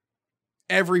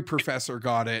 Every professor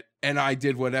got it, and I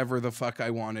did whatever the fuck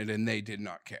I wanted, and they did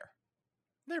not care.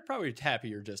 they're probably happy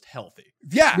you're just healthy.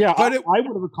 Yeah, Yeah, but I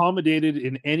would have accommodated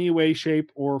in any way,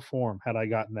 shape, or form had I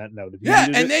gotten that note. If you yeah,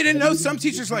 needed and it, they didn't know. you Some needed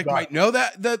it, teachers you like got might it. know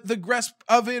that the grasp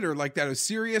of it, or like that is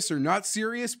serious or not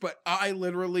serious. But I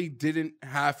literally didn't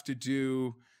have to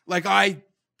do, like, I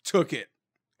took it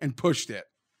and pushed it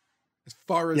as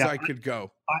far as Yeah, I could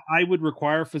go. I would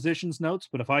require physician's notes,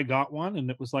 but if I got one and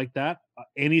it was like that,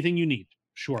 anything you need,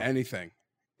 sure. Anything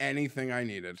I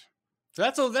needed.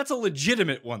 So that's a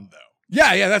legitimate one though.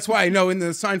 Yeah, that's why I know in the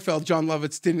Seinfeld, John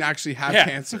Lovitz didn't actually have Yeah.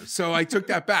 cancer. So I took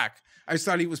that back. I just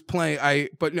thought he was playing.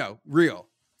 But no, real.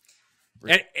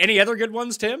 Any other good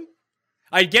ones, Tim?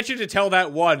 I'd get you to tell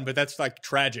that one, but that's like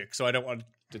tragic, so I don't want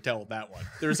to tell that one.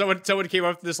 There's someone came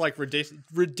up with this like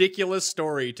ridiculous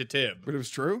story to Tim, But it was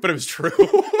true. but it was true.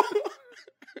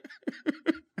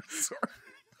 Sorry.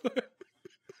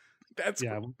 That's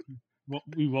Yeah,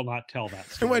 we will not tell that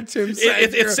story. what Tim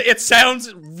said. it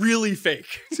sounds really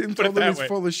fake. Tim Put it told him that he's way.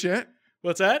 full of shit.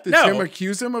 What's that? Did No, Tim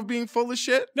accuse him of being full of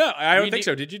shit? no, I don't We think need-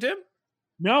 so. Did you, Tim?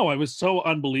 No, it was so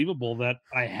unbelievable that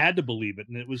I had to believe it,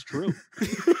 and it was true.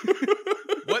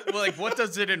 What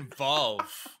does it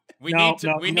involve? We No, need to.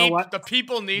 no, we you know need what? the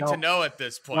people need No. to know at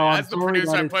this point. No, I'm As the sorry,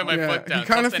 producer, that I'm is- putting my Yeah, foot he down.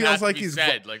 kinda Something feels has to like be he's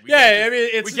said. Like, we Yeah, can't I just- mean,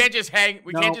 it's we can't just hang.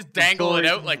 We No, can't just I'm dangle it sorry.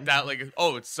 out like that. Like,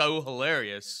 oh, it's so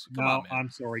hilarious. Come No, on, man. I'm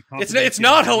sorry. it's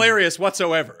not hilarious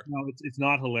whatsoever. No, it's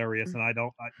not hilarious, and I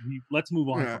don't. Let's move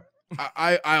on. Yeah. from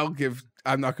it. I'll give.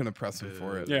 I'm not going to press him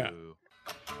for it. Yeah. Boo.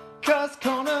 Cuss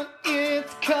Corner,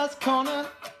 it's Cuss Corner.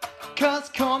 Cuss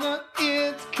Corner,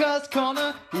 it's Cuss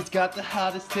Corner. He's got the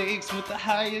hottest takes with the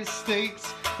highest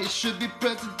stakes. He should be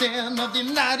president of the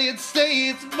United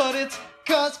States, but it's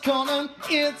Cuss Corner,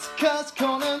 it's Cuss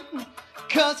Corner.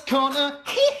 Cuss Corner,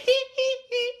 hee hee hee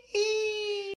hee hee.